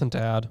nothing to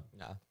add.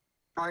 Yeah.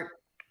 All right.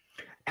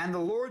 And the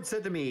Lord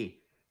said to me,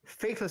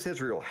 faithless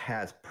Israel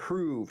has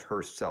proved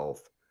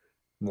herself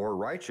more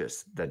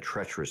righteous than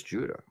treacherous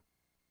Judah.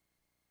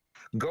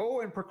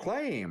 Go and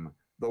proclaim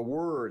the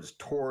words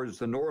towards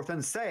the north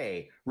and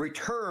say,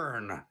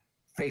 return,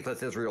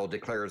 faithless Israel,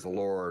 declares the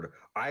Lord.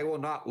 I will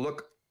not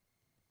look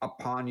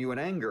upon you in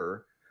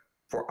anger,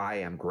 for I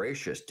am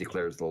gracious,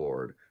 declares the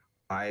Lord.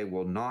 I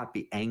will not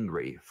be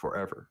angry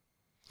forever.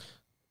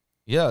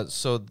 Yeah,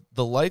 so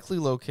the likely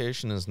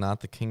location is not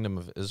the kingdom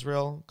of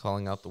Israel,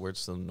 calling out the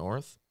words to the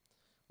north.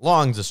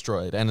 Long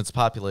destroyed, and its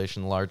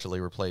population largely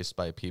replaced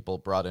by people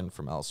brought in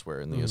from elsewhere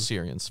in the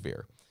Assyrian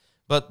sphere.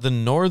 But the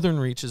northern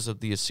reaches of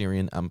the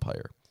Assyrian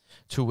Empire,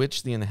 to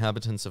which the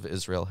inhabitants of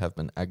Israel have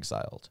been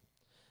exiled.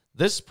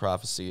 This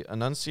prophecy,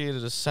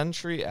 enunciated a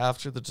century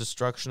after the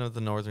destruction of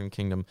the northern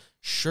kingdom,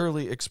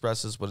 surely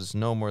expresses what is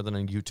no more than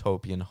a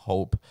utopian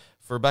hope.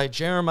 For by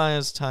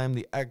Jeremiah's time,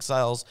 the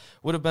exiles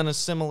would have been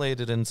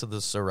assimilated into the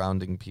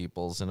surrounding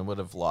peoples and would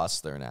have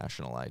lost their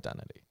national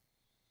identity.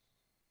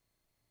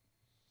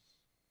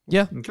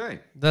 Yeah,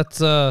 Okay. that's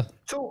So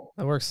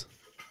that works.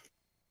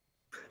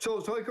 So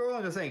I go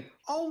on to saying,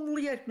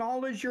 only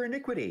acknowledge your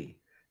iniquity.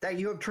 that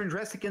you have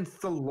transgressed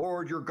against the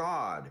Lord your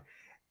God,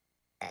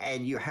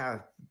 and you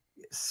have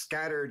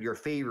scattered your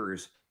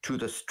favors to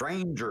the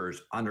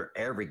strangers under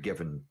every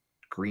given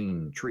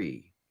green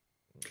tree.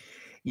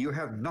 You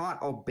have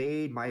not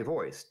obeyed my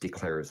voice,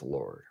 declares the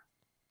Lord.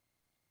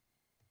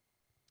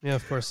 Yeah,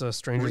 of course,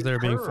 strangers there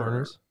being Return.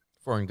 foreigners.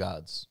 Foreign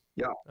gods.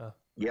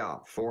 Yeah,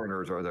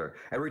 foreigners are there.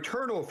 And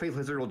return, O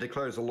faithless Israel,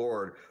 declares the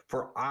Lord,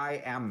 for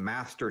I am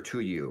master to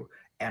you,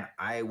 and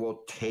I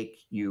will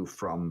take you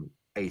from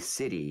a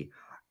city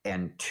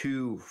and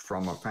two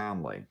from a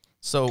family.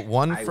 So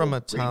one I from will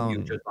a bring you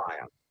town. to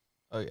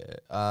Zion.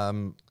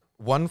 Okay.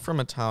 One from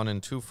a town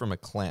and two from a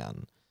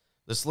clan.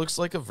 This looks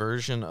like a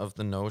version of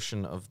the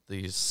notion of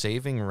the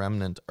saving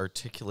remnant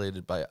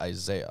articulated by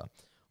Isaiah.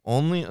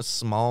 Only a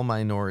small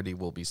minority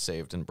will be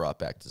saved and brought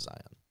back to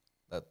Zion.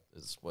 That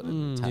is what it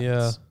intends.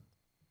 Yeah.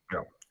 Yeah.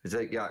 It's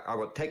like, yeah, I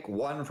will take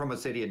one from a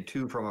city and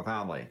two from a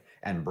family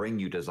and bring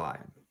you to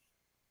Zion.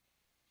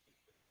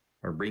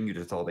 Or bring you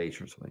to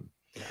salvation or something.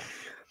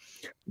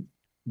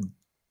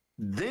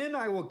 Then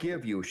I will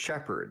give you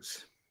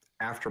shepherds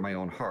after my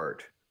own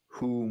heart,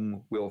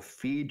 whom will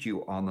feed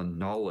you on the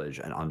knowledge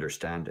and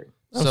understanding.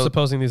 I'm So-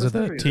 supposing these are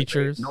the Specifically,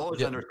 teachers.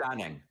 Knowledge Yeah. and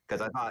understanding,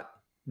 because I thought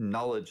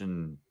knowledge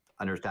and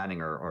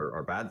understanding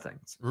are bad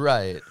things.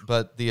 Right,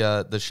 but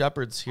the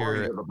shepherds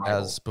According here, to the Bible.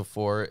 as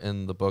before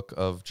in the book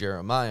of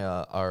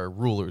Jeremiah, are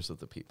rulers of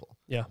the people.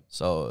 Yeah.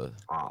 So,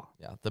 Ah,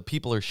 yeah, the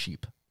people are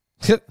sheep.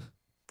 okay.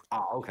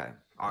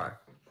 All right.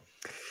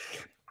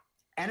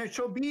 And it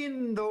shall be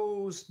in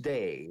those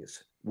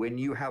days when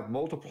you have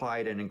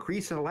multiplied and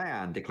increased in the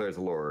land, declares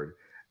the Lord,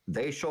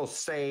 they shall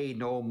say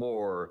no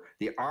more,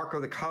 the ark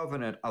of the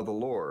covenant of the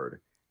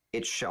Lord.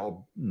 It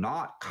shall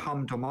not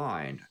come to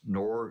mind,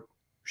 nor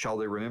shall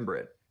they remember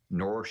it,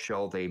 nor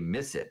shall they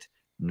miss it,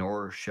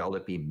 nor shall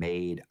it be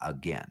made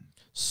again.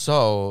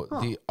 So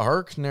the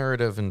ark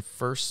narrative in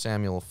 1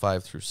 Samuel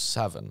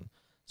 5-7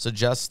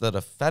 suggests that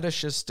a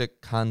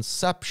fetishistic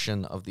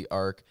conception of the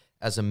ark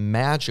as a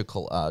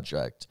magical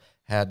object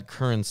had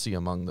currency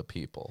among the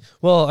people.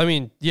 Well, I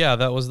mean, yeah,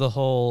 that was the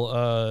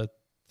whole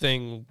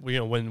thing. You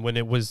know, when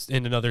it was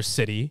in another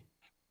city,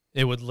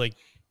 it would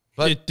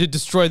But it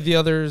destroyed the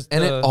others,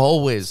 and it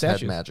always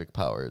statues. had magic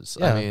powers.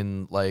 Yeah. I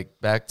mean, like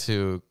back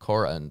to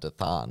Korah and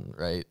Dathan,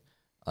 right?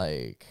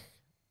 Like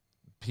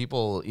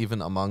people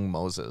even among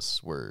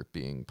Moses were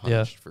being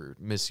punished for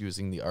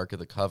misusing the Ark of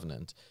the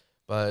Covenant.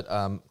 But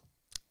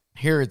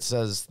here it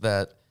says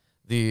that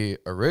the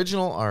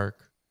original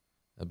Ark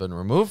had been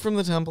removed from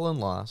the temple and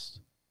lost,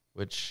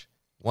 which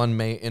one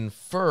may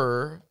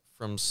infer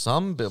from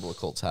some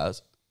biblical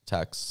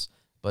texts,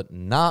 but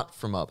not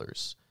from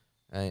others,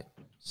 right?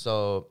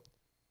 So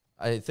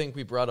I think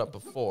we brought up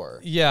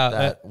before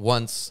that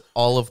once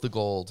all of the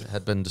gold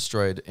had been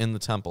destroyed in the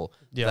temple,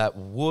 that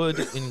would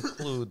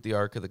include the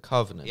Ark of the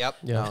Covenant. Yep.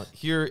 Yeah. Now,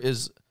 here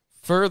is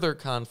further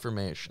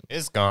confirmation.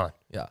 It's gone.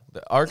 Yeah,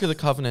 the Ark of the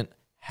Covenant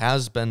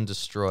has been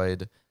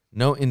destroyed.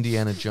 No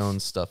Indiana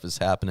Jones stuff is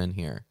happening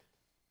here.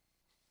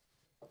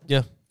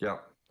 Yeah. Yeah.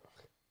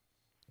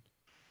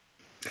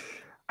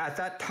 At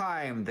that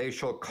time, they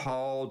shall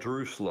call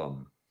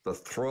Jerusalem the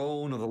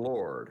throne of the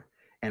Lord,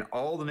 and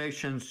all the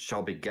nations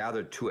shall be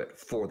gathered to it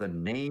for the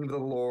name of the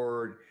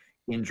Lord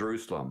in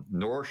Jerusalem,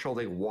 nor shall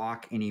they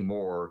walk any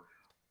more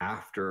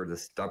after the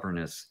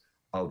stubbornness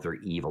of their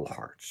evil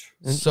hearts.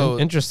 So-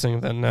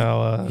 Interesting that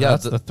now Yeah,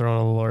 that's the throne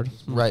of the Lord.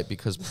 Right,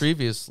 because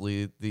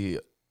previously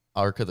the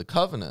Ark of the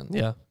Covenant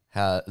Yeah.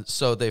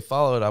 so they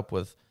followed up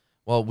with,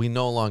 well, we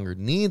no longer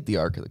need the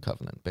Ark of the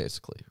Covenant,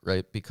 basically,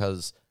 right?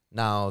 Because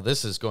now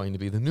this is going to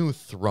be the new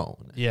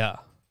throne. Yeah.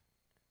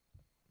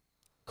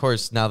 Of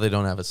course, now they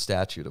don't have a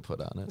statue to put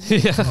on it.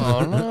 Yeah.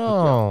 Oh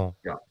no.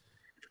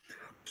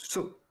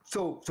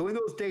 So in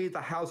those days,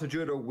 the house of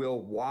Judah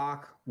will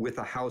walk with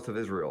the house of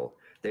Israel.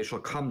 They shall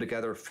come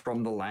together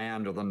from the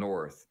land of the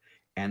north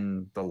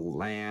and the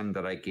land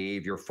that I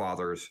gave your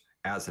fathers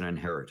as an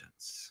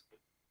inheritance.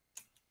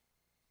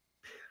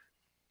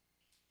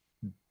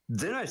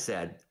 Then I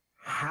said,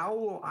 how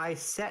will I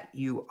set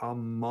you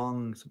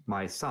among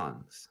my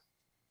sons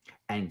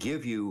and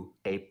give you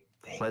a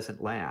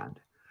pleasant land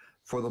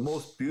for the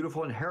most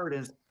beautiful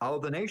inheritance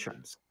of the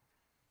nations?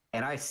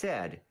 And I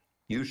said,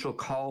 you shall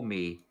call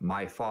me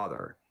my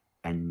father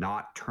and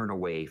not turn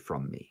away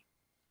from me.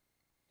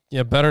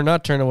 Yeah, better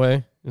not turn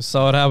away. You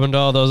saw what happened to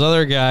all those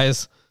other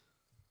guys.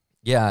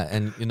 Yeah,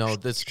 and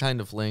this kind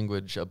of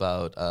language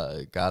about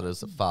God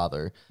as a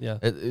father, Yeah.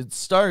 it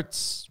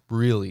starts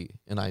really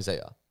in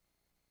Isaiah,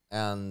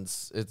 and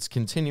it's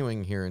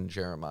continuing here in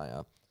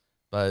Jeremiah,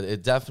 but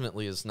it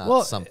definitely is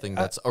not something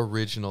that's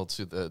original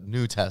to the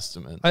New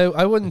Testament.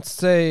 I wouldn't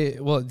say,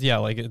 well, yeah,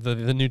 like the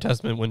New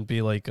Testament wouldn't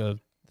be like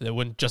it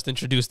wouldn't just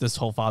introduce this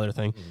whole father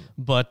thing.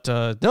 But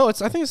no, I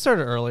think it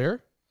started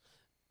earlier.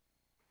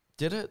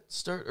 Did it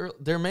start early?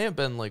 There may have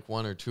been like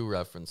one or two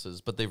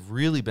references, but they've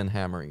really been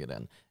hammering it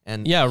in.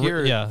 And Yeah,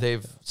 here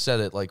they've said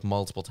it like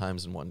multiple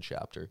times in one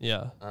chapter.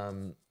 Yeah.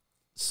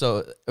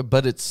 So,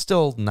 but it's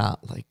still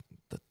not like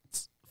the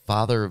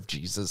father of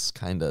Jesus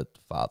kind of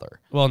father.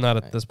 Well, not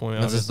at this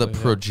point. This is the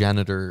obviously,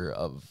 progenitor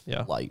of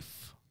Yeah.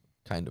 life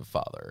kind of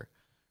father,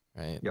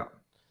 right? Yeah.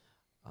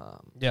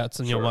 Yeah,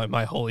 it's Sure.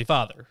 my holy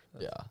father.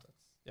 Yeah.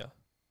 Yeah.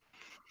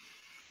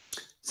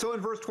 So in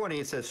verse 20,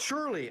 it says,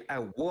 "Surely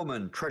a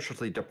woman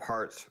treacherously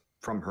departs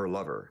from her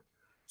lover.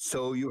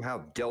 So you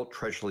have dealt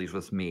treacherously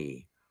with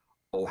me,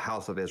 O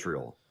house of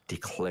Israel,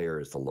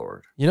 declares the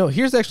Lord."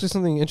 Here's actually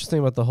something interesting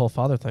about the whole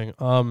father thing.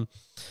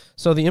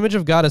 So the image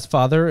of God as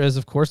father is,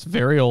 of course,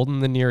 very old in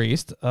the Near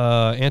East,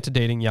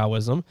 antedating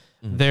Yahwism.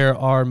 There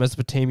are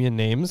Mesopotamian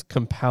names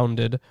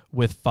compounded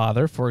with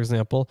father. For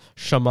example,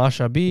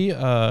 Shamash Abi,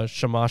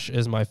 Shamash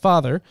is my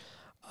father.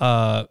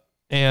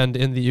 And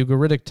in the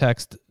Ugaritic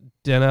text,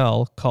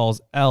 Denel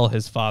calls El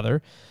his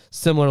father.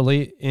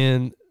 Similarly,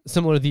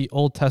 the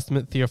Old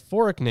Testament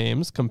theophoric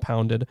names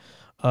compounded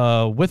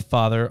with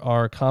father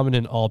are common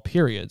in all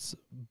periods,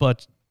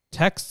 but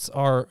texts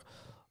are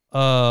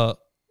loath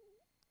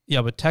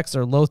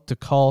to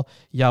call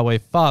Yahweh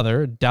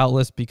Father,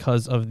 doubtless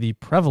because of the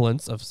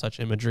prevalence of such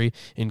imagery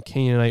in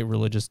Canaanite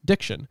religious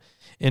diction.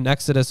 In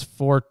Exodus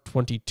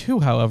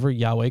 4:22, however,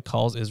 Yahweh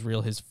calls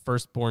Israel his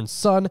firstborn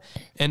son,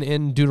 and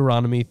in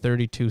Deuteronomy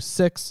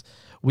 32:6,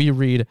 we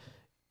read,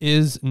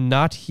 "Is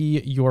not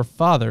he your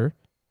father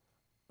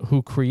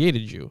who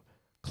created you?"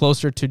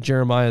 Closer to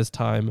Jeremiah's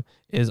time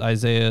is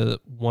Isaiah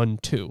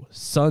 1:2.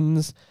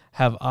 "Sons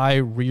have I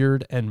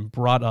reared and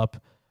brought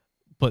up,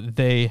 but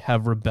they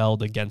have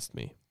rebelled against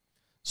me."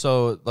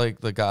 So,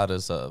 like, the God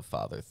is a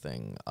father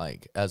thing,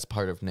 like, as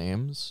part of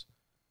names,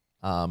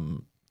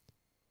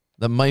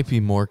 that might be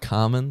more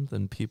common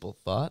than people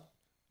thought,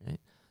 right?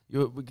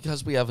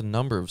 Because we have a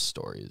number of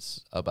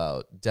stories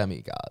about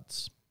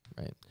demigods,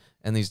 right?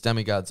 And these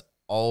demigods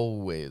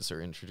always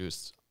are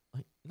introduced,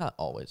 like, not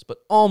always, but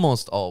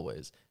almost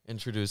always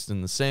introduced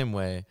in the same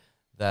way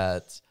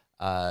that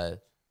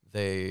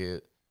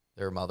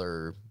their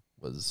mother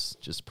was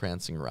just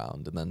prancing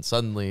around and then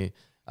suddenly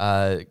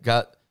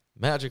got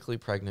magically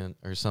pregnant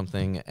or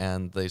something,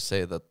 and they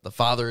say that the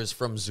father is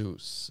from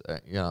Zeus.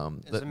 It's a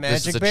This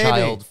magic is a baby.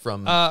 child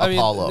from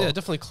Apollo. Yeah,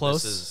 definitely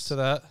close is- to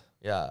that.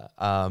 Yeah.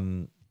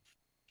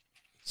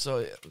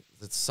 So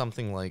it's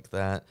something like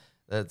that.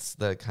 That's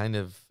the kind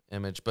of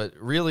image. But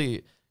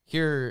really,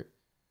 here,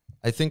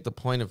 I think the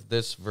point of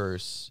this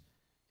verse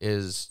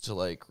is to,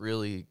 like,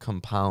 really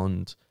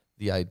compound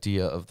the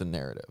idea of the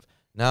narrative.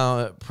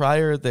 Now,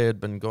 prior, they had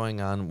been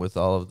going on with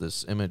all of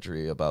this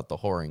imagery about the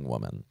whoring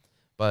woman.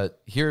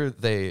 But here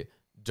they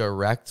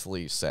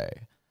directly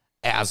say,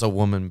 "As a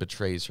woman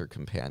betrays her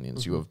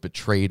companions, you have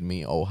betrayed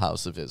me, O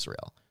house of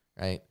Israel."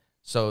 Right?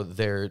 So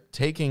they're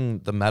taking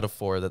the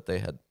metaphor that they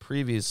had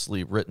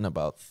previously written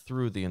about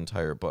through the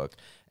entire book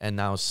and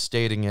now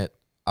stating it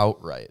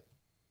outright.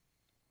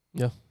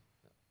 Yeah.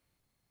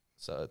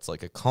 So it's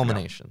like a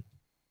culmination.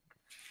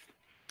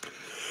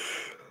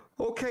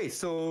 Okay,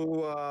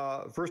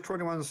 so verse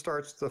 21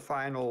 starts the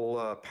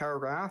final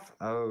paragraph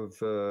of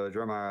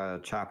Jeremiah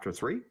chapter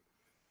 3.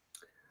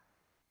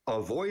 "A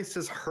voice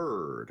is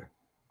heard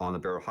on the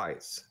bare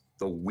heights,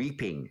 the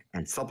weeping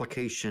and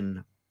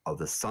supplication of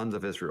the sons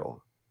of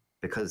Israel,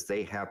 because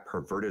they have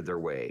perverted their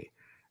way,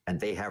 and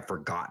they have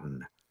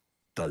forgotten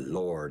the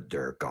Lord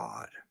their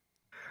God.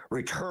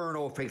 Return,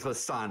 O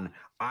faithless son,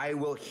 I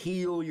will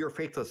heal your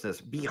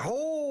faithlessness.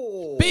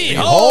 Behold!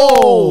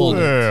 Behold!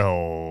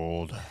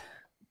 Behold.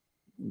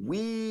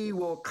 We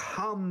will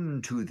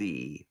come to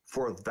thee,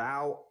 for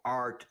thou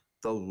art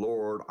the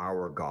Lord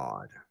our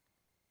God.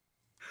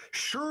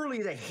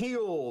 Surely the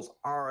hills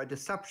are a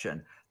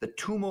deception, the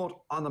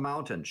tumult on the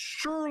mountain.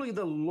 Surely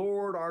the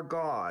Lord our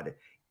God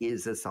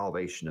is the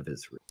salvation of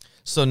Israel."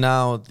 So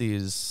now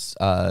these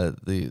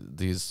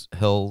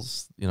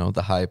hills,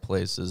 the high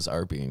places,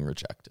 are being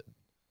rejected.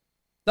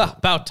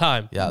 About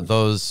time. Yeah,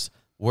 those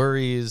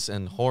worries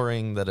and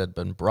whoring that had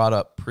been brought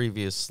up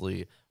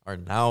previously are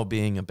now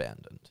being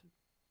abandoned.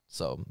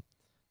 So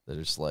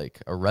there's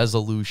like a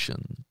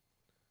resolution.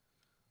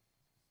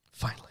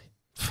 Finally,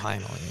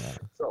 yeah.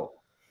 So,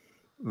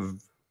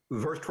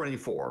 verse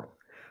 24,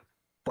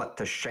 "But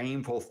the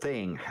shameful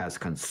thing has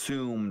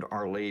consumed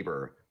our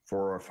labor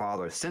for our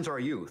fathers since our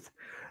youth,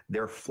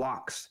 their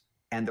flocks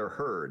and their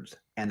herds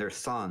and their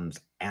sons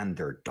and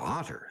their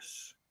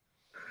daughters.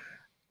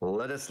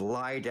 Let us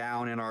lie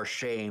down in our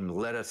shame.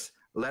 Let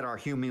our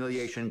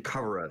humiliation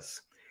cover us.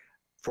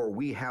 For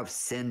we have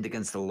sinned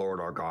against the Lord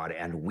our God,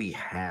 and we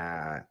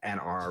have and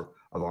are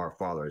of our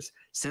fathers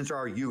since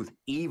our youth,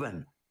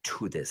 even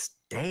to this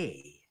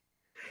day.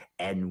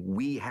 And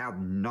we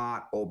have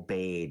not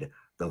obeyed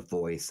the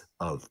voice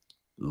of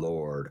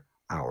Lord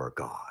our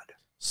God."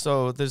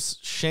 So this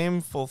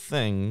shameful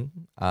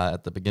thing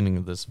at the beginning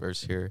of this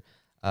verse here,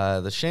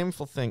 the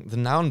shameful thing, the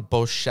noun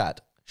boshet,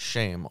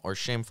 shame or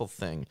shameful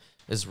thing,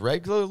 is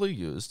regularly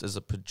used as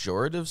a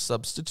pejorative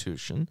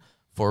substitution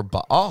for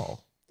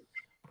Baal.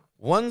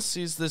 One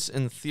sees this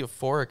in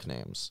theophoric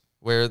names,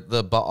 where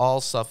the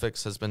Baal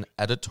suffix has been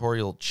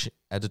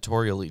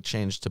editorially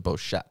changed to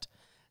boshet,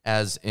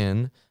 as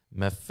in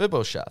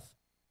Mephibosheth,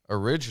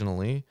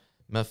 originally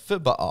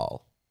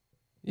Mephibaal.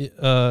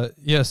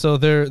 Yeah. So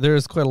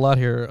there's quite a lot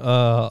here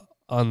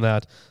on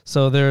that.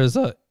 So there's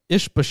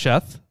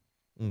Ishbosheth,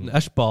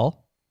 Eshbal,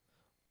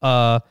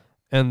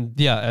 and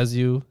yeah, as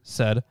you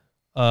said,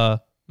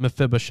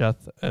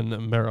 Mephibosheth and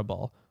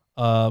Meribal.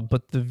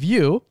 But the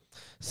view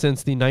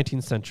since the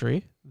 19th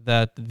century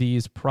that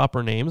these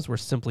proper names were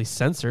simply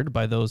censored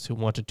by those who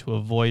wanted to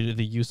avoid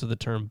the use of the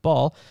term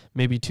Baal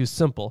may be too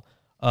simple.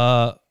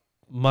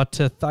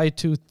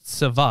 Matithaitu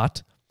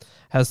Tsevat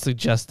has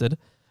suggested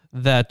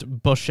that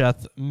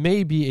Bosheth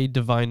may be a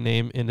divine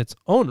name in its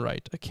own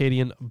right,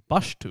 Akkadian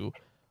Bashtu,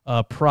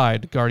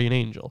 pride, guardian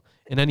angel.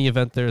 In any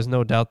event, there is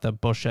no doubt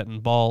that Boshet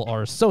and Baal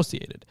are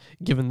associated,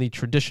 given the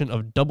tradition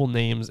of double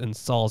names in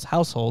Saul's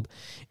household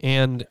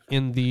and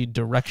in the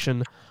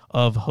direction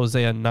of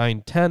Hosea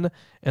 9:10,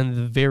 and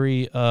the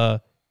very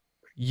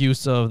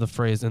use of the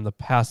phrase in the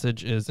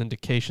passage is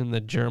indication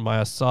that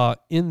Jeremiah saw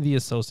in the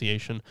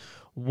association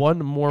one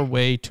more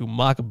way to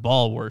mock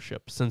Baal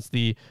worship, since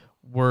the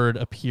word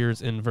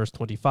appears in verse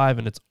 25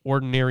 in its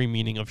ordinary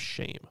meaning of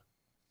shame.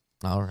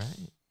 All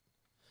right.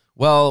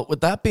 Well,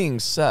 with that being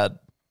said,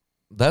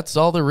 that's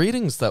all the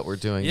readings that we're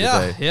doing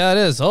today. Yeah, it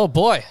is. Oh,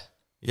 boy.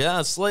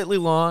 Yeah, slightly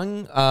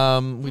long.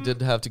 We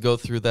did have to go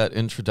through that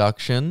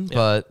introduction,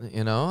 but,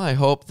 I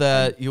hope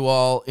that you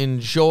all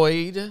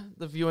enjoyed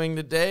the viewing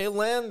today.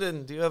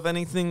 Landon, do you have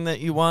anything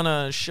that you want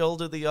to shill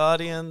to the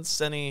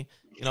audience?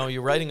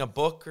 You're writing a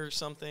book or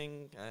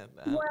something?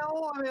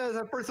 Well, I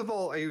mean, first of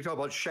all, you talk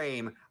about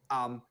shame.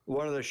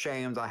 One of the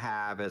shames I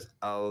have is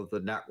of the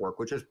network,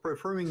 which is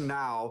performing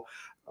now.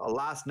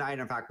 Last night,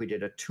 in fact, we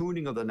did a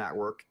tuning of the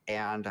network,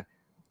 and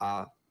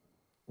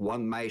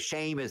my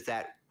shame is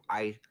that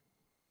I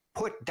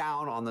put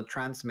down on the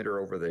transmitter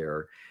over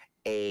there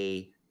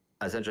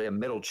essentially a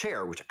middle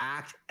chair, which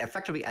acts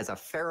effectively as a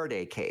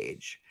Faraday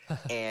cage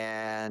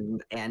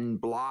and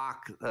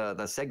block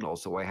the signal.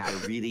 So I had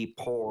really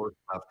poor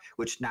stuff,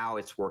 which now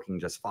it's working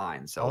just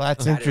fine. So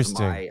that's that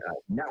interesting. is my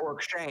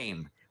network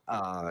shame.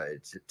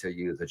 To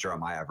use the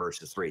Jeremiah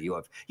verses 3,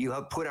 you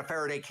have put a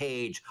Faraday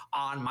cage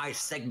on my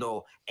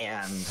signal,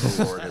 and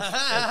the Lord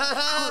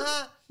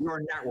has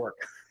your network.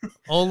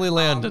 Only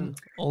Landon.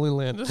 Only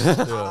Landon.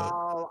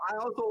 I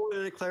also want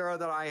to declare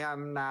that I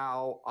am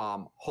now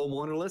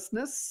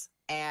homeownerlessness,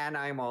 and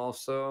I'm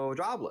also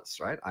jobless.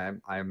 Right? I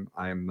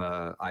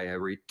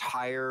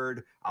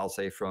retired. I'll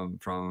say from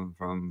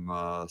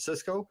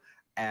Cisco,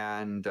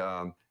 and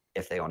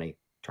if they only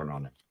turn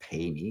on and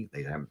pay me.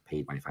 They haven't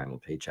paid my final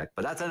paycheck,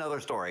 but that's another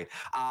story.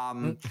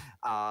 But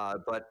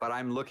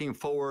I'm looking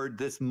forward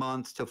this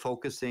month to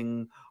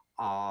focusing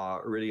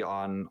really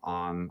on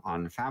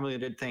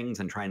family-related things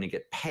and trying to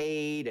get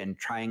paid and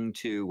trying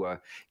to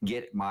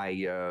get my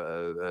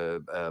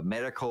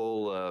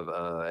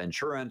medical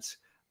insurance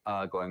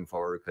going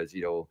forward, because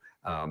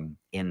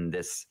in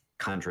this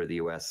country, the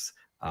U.S.,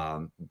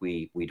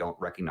 we don't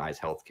recognize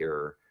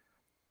healthcare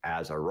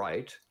as a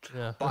right.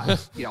 Yeah.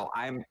 But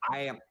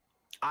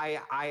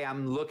I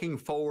am looking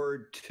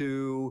forward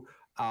to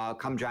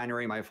come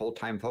January. My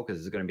full-time focus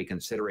is going to be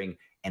considering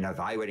and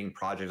evaluating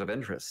projects of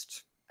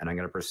interest, and I'm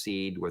going to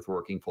proceed with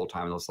working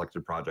full-time on those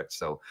selected projects.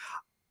 So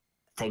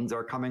things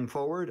are coming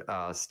forward.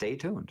 Stay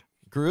tuned.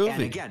 Groovy.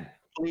 And again,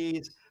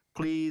 please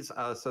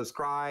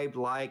subscribe,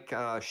 like,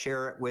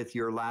 share it with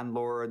your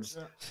landlords.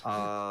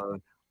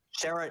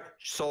 Share it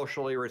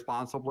socially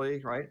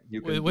responsibly, right?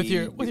 You can with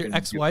your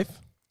ex-wife.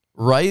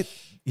 Write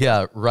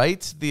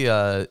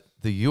the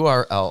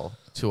URL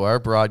to our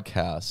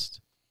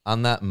broadcast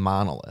on that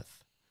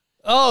monolith.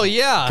 Oh,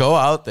 yeah. Go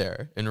out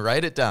there and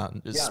write it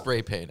down. Just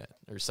spray paint it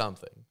or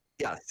something.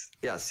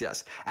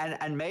 Yes.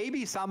 And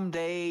maybe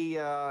someday,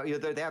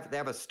 they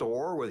have a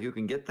store where you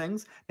can get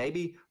things.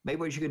 Maybe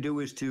what you can do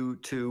is to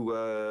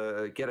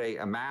get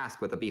a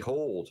mask with a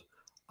behold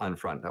on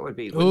front. Wouldn't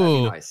that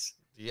be nice?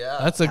 Yeah,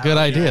 that's a good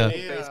idea.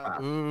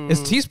 Is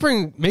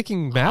Teespring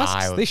making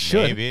masks? They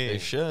should. Maybe. They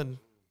should.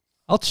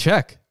 I'll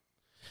check.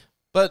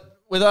 But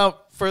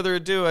without further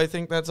ado, I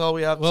think that's all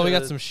we have. Well, we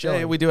got some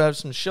shilling. We do have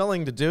some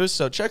shilling to do,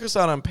 so check us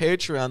out on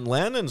Patreon.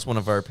 Landon's one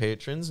of our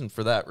patrons, and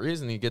for that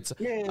reason, he gets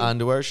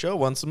onto our show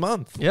once a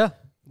month. Yeah,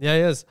 he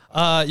is.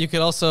 You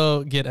could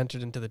also get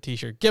entered into the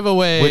T-shirt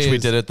giveaway, which we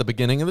did at the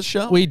beginning of the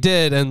show. We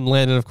did, and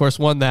Landon, of course,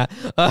 won that.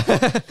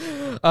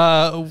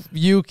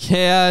 You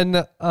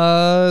can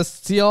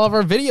see all of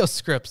our video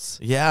scripts.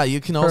 Yeah,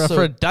 you can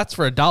also that's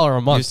for $1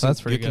 a month.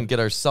 That's pretty good. You can get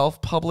our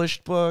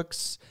self-published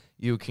books.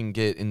 You can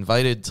get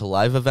invited to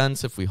live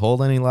events if we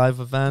hold any live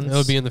events.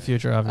 It'll be in the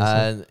future,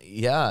 obviously.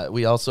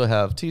 We also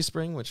have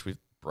Teespring, which we've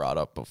brought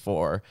up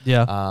before.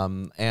 Yeah.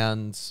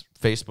 And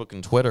Facebook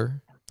and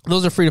Twitter.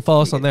 Those are free to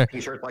follow us on there.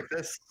 T-shirts like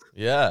this.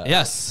 Yeah.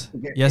 Yes.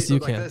 Yes, you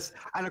can. Like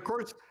and of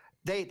course,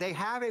 they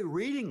have a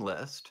reading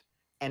list.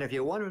 And if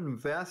you want to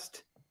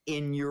invest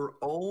in your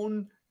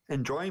own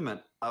enjoyment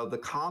of the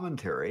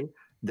commentary,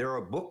 there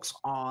are books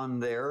on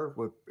there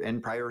in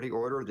priority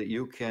order that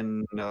you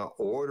can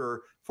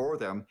order for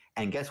them.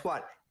 And guess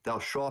what? They'll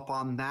show up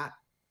on that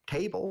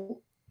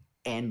table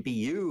and be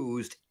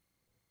used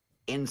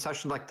in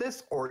sessions like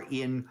this or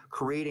in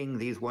creating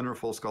these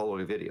wonderful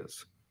scholarly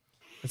videos.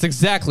 It's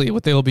exactly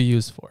what they will be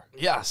used for.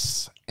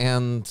 Yes.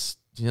 And,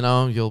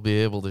 you'll be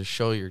able to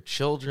show your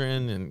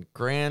children and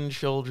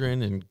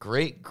grandchildren and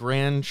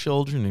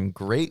great-grandchildren and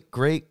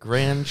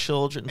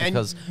great-great-grandchildren. And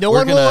because no we're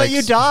one will gonna let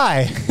you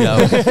die. No,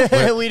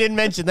 We didn't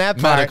mention that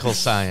part. medical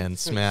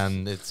science,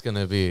 man, it's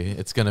gonna be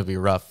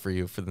rough for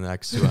you for the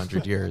next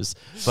 200 years.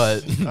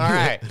 But All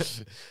right.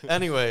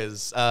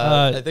 anyways,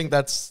 I think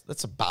that's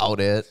about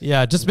it.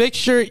 Yeah, just make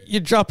sure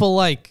you drop a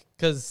like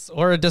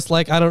or a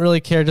dislike. I don't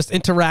really care. Just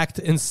interact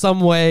in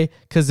some way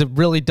because it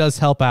really does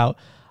help out.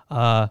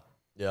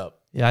 Yep.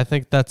 Yeah, I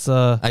think that's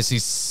I see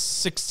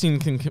 16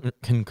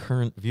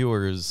 concurrent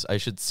viewers. I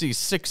should see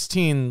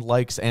 16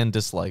 likes and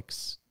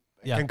dislikes.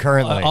 yeah,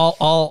 concurrently.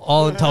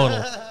 all in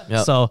total.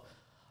 Yep. So,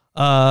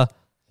 yeah,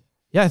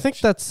 I think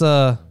that's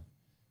all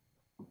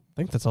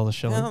the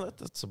show. Yeah,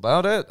 that's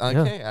about it.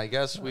 Okay, I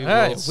guess we All will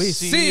right, we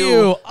see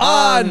you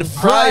on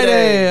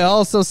Friday,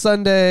 also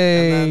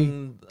Sunday.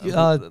 And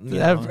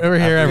then, We're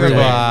here every day.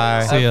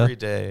 Goodbye. See ya. every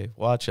day.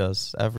 Watch us every